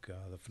book,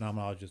 The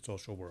Phenomenology of the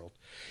Social World.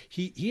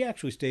 He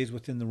actually stays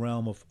within the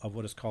realm of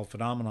what is called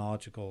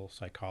phenomenological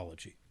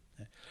psychology.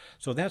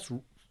 So that's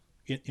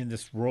in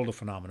this world of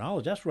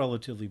phenomenology, that's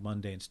relatively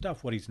mundane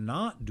stuff. What he's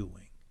not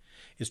doing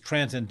is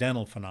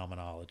transcendental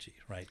phenomenology,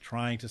 right?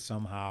 Trying to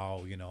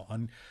somehow,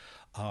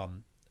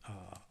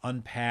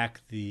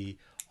 unpack the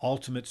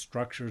ultimate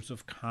structures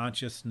of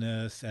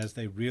consciousness as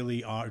they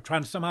really are,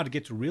 trying to somehow to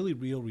get to really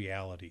real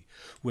reality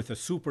with a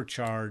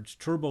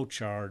supercharged,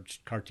 turbocharged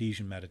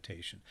Cartesian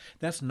meditation.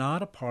 That's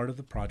not a part of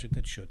the project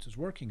that Schutz is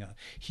working on.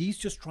 He's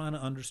just trying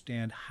to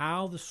understand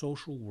how the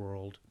social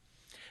world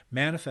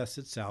manifests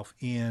itself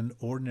in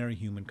ordinary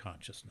human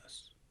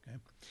consciousness. Okay?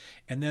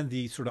 And then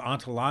the sort of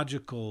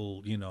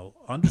ontological,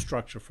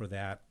 understructure for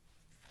that,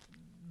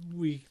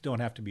 we don't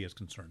have to be as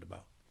concerned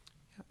about.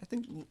 I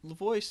think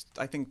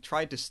Lavoie,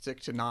 tried to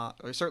stick to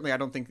or certainly I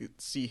don't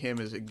see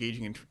him as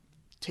engaging in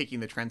taking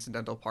the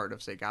transcendental part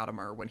of, say,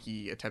 Gadamer when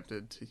he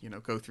attempted to,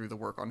 go through the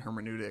work on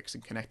hermeneutics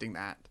and connecting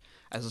that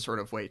as a sort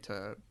of way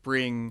to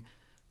bring,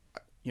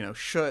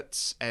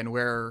 Schutz and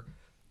where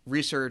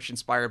research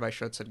inspired by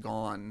Schutz had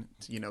gone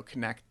to,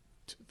 connect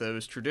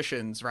those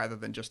traditions rather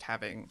than just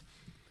having,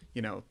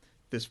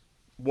 this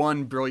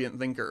one brilliant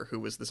thinker who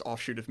was this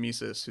offshoot of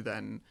Mises who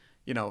then,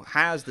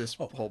 has this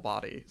whole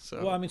body.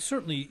 So, well, I mean,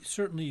 certainly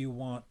you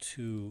want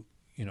to,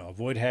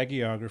 avoid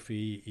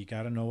hagiography. You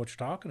got to know what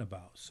you're talking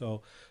about.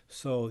 So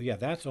yeah,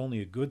 that's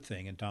only a good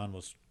thing. And Don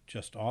was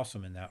just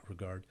awesome in that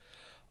regard.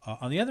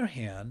 On the other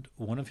hand,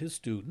 one of his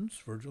students,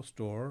 Virgil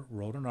Storr,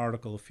 wrote an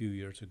article a few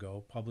years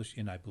ago, published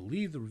in, I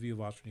believe, the Review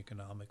of Austrian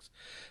Economics,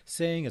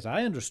 saying, as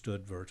I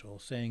understood Virgil,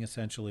 saying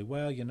essentially,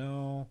 well,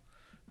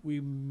 we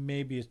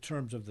maybe in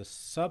terms of the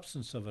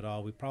substance of it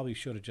all, we probably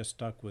should have just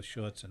stuck with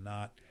Schutz and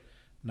not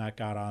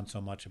got on so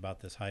much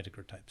about this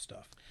Heidegger type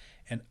stuff.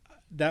 And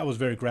that was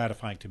very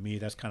gratifying to me.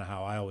 That's kind of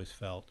how I always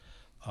felt.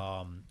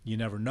 You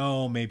never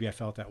know. Maybe I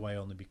felt that way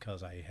only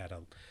because I had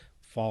a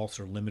false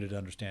or limited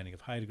understanding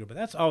of Heidegger, but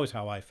that's always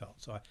how I felt.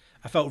 So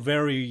I felt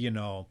very,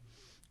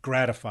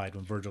 gratified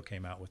when Virgil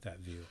came out with that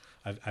view.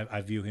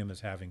 I view him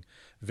as having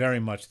very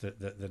much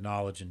the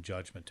knowledge and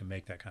judgment to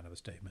make that kind of a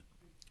statement.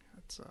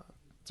 It's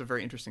a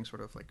very interesting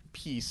sort of like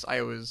piece. I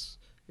always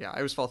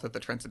felt that the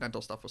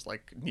transcendental stuff was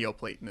like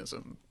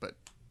Neoplatonism, but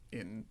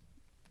in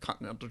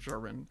continental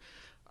German.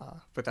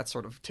 But that's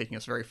sort of taking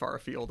us very far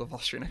afield of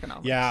Austrian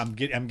economics. Yeah, I'm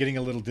getting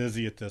a little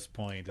dizzy at this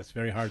point. It's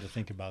very hard to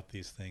think about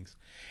these things,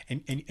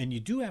 and you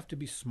do have to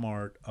be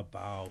smart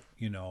about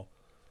you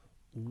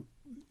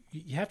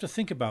have to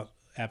think about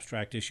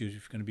abstract issues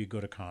if you're going to be a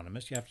good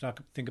economist. You have to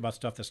think about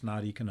stuff that's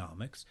not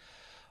economics,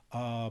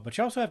 but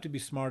you also have to be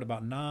smart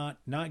about not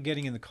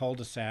getting in the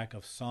cul-de-sac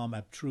of some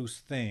abstruse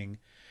thing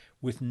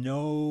with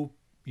no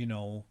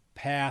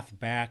path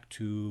back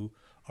to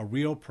a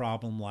real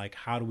problem like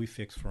how do we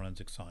fix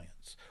forensic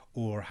science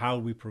or how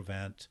do we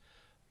prevent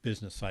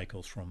business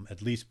cycles from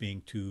at least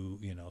being too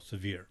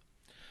severe.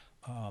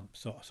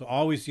 So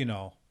always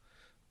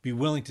be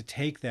willing to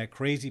take that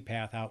crazy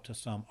path out to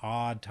some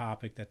odd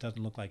topic that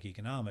doesn't look like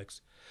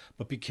economics,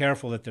 but be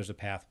careful that there's a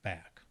path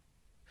back.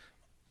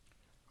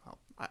 Well,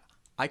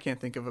 I can't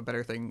think of a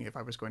better thing if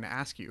I was going to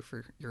ask you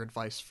for your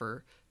advice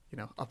for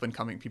up and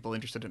coming people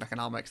interested in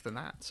economics than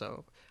that.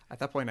 So at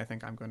that point, I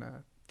think I'm going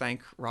to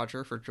thank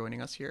Roger for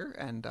joining us here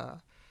and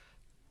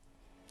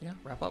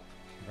wrap up.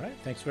 All right.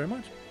 Thanks very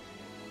much.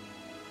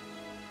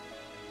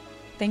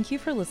 Thank you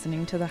for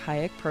listening to the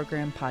Hayek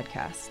Program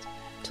podcast.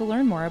 To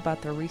learn more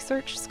about the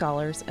research,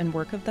 scholars, and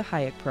work of the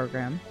Hayek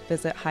Program,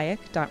 visit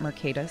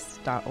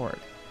hayek.mercatus.org.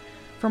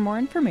 For more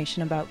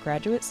information about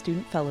graduate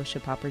student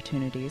fellowship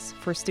opportunities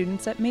for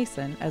students at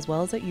Mason as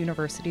well as at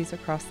universities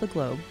across the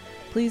globe,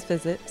 please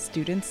visit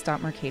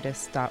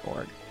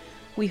students.mercatus.org.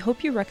 We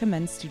hope you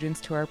recommend students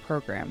to our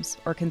programs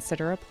or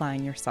consider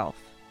applying yourself.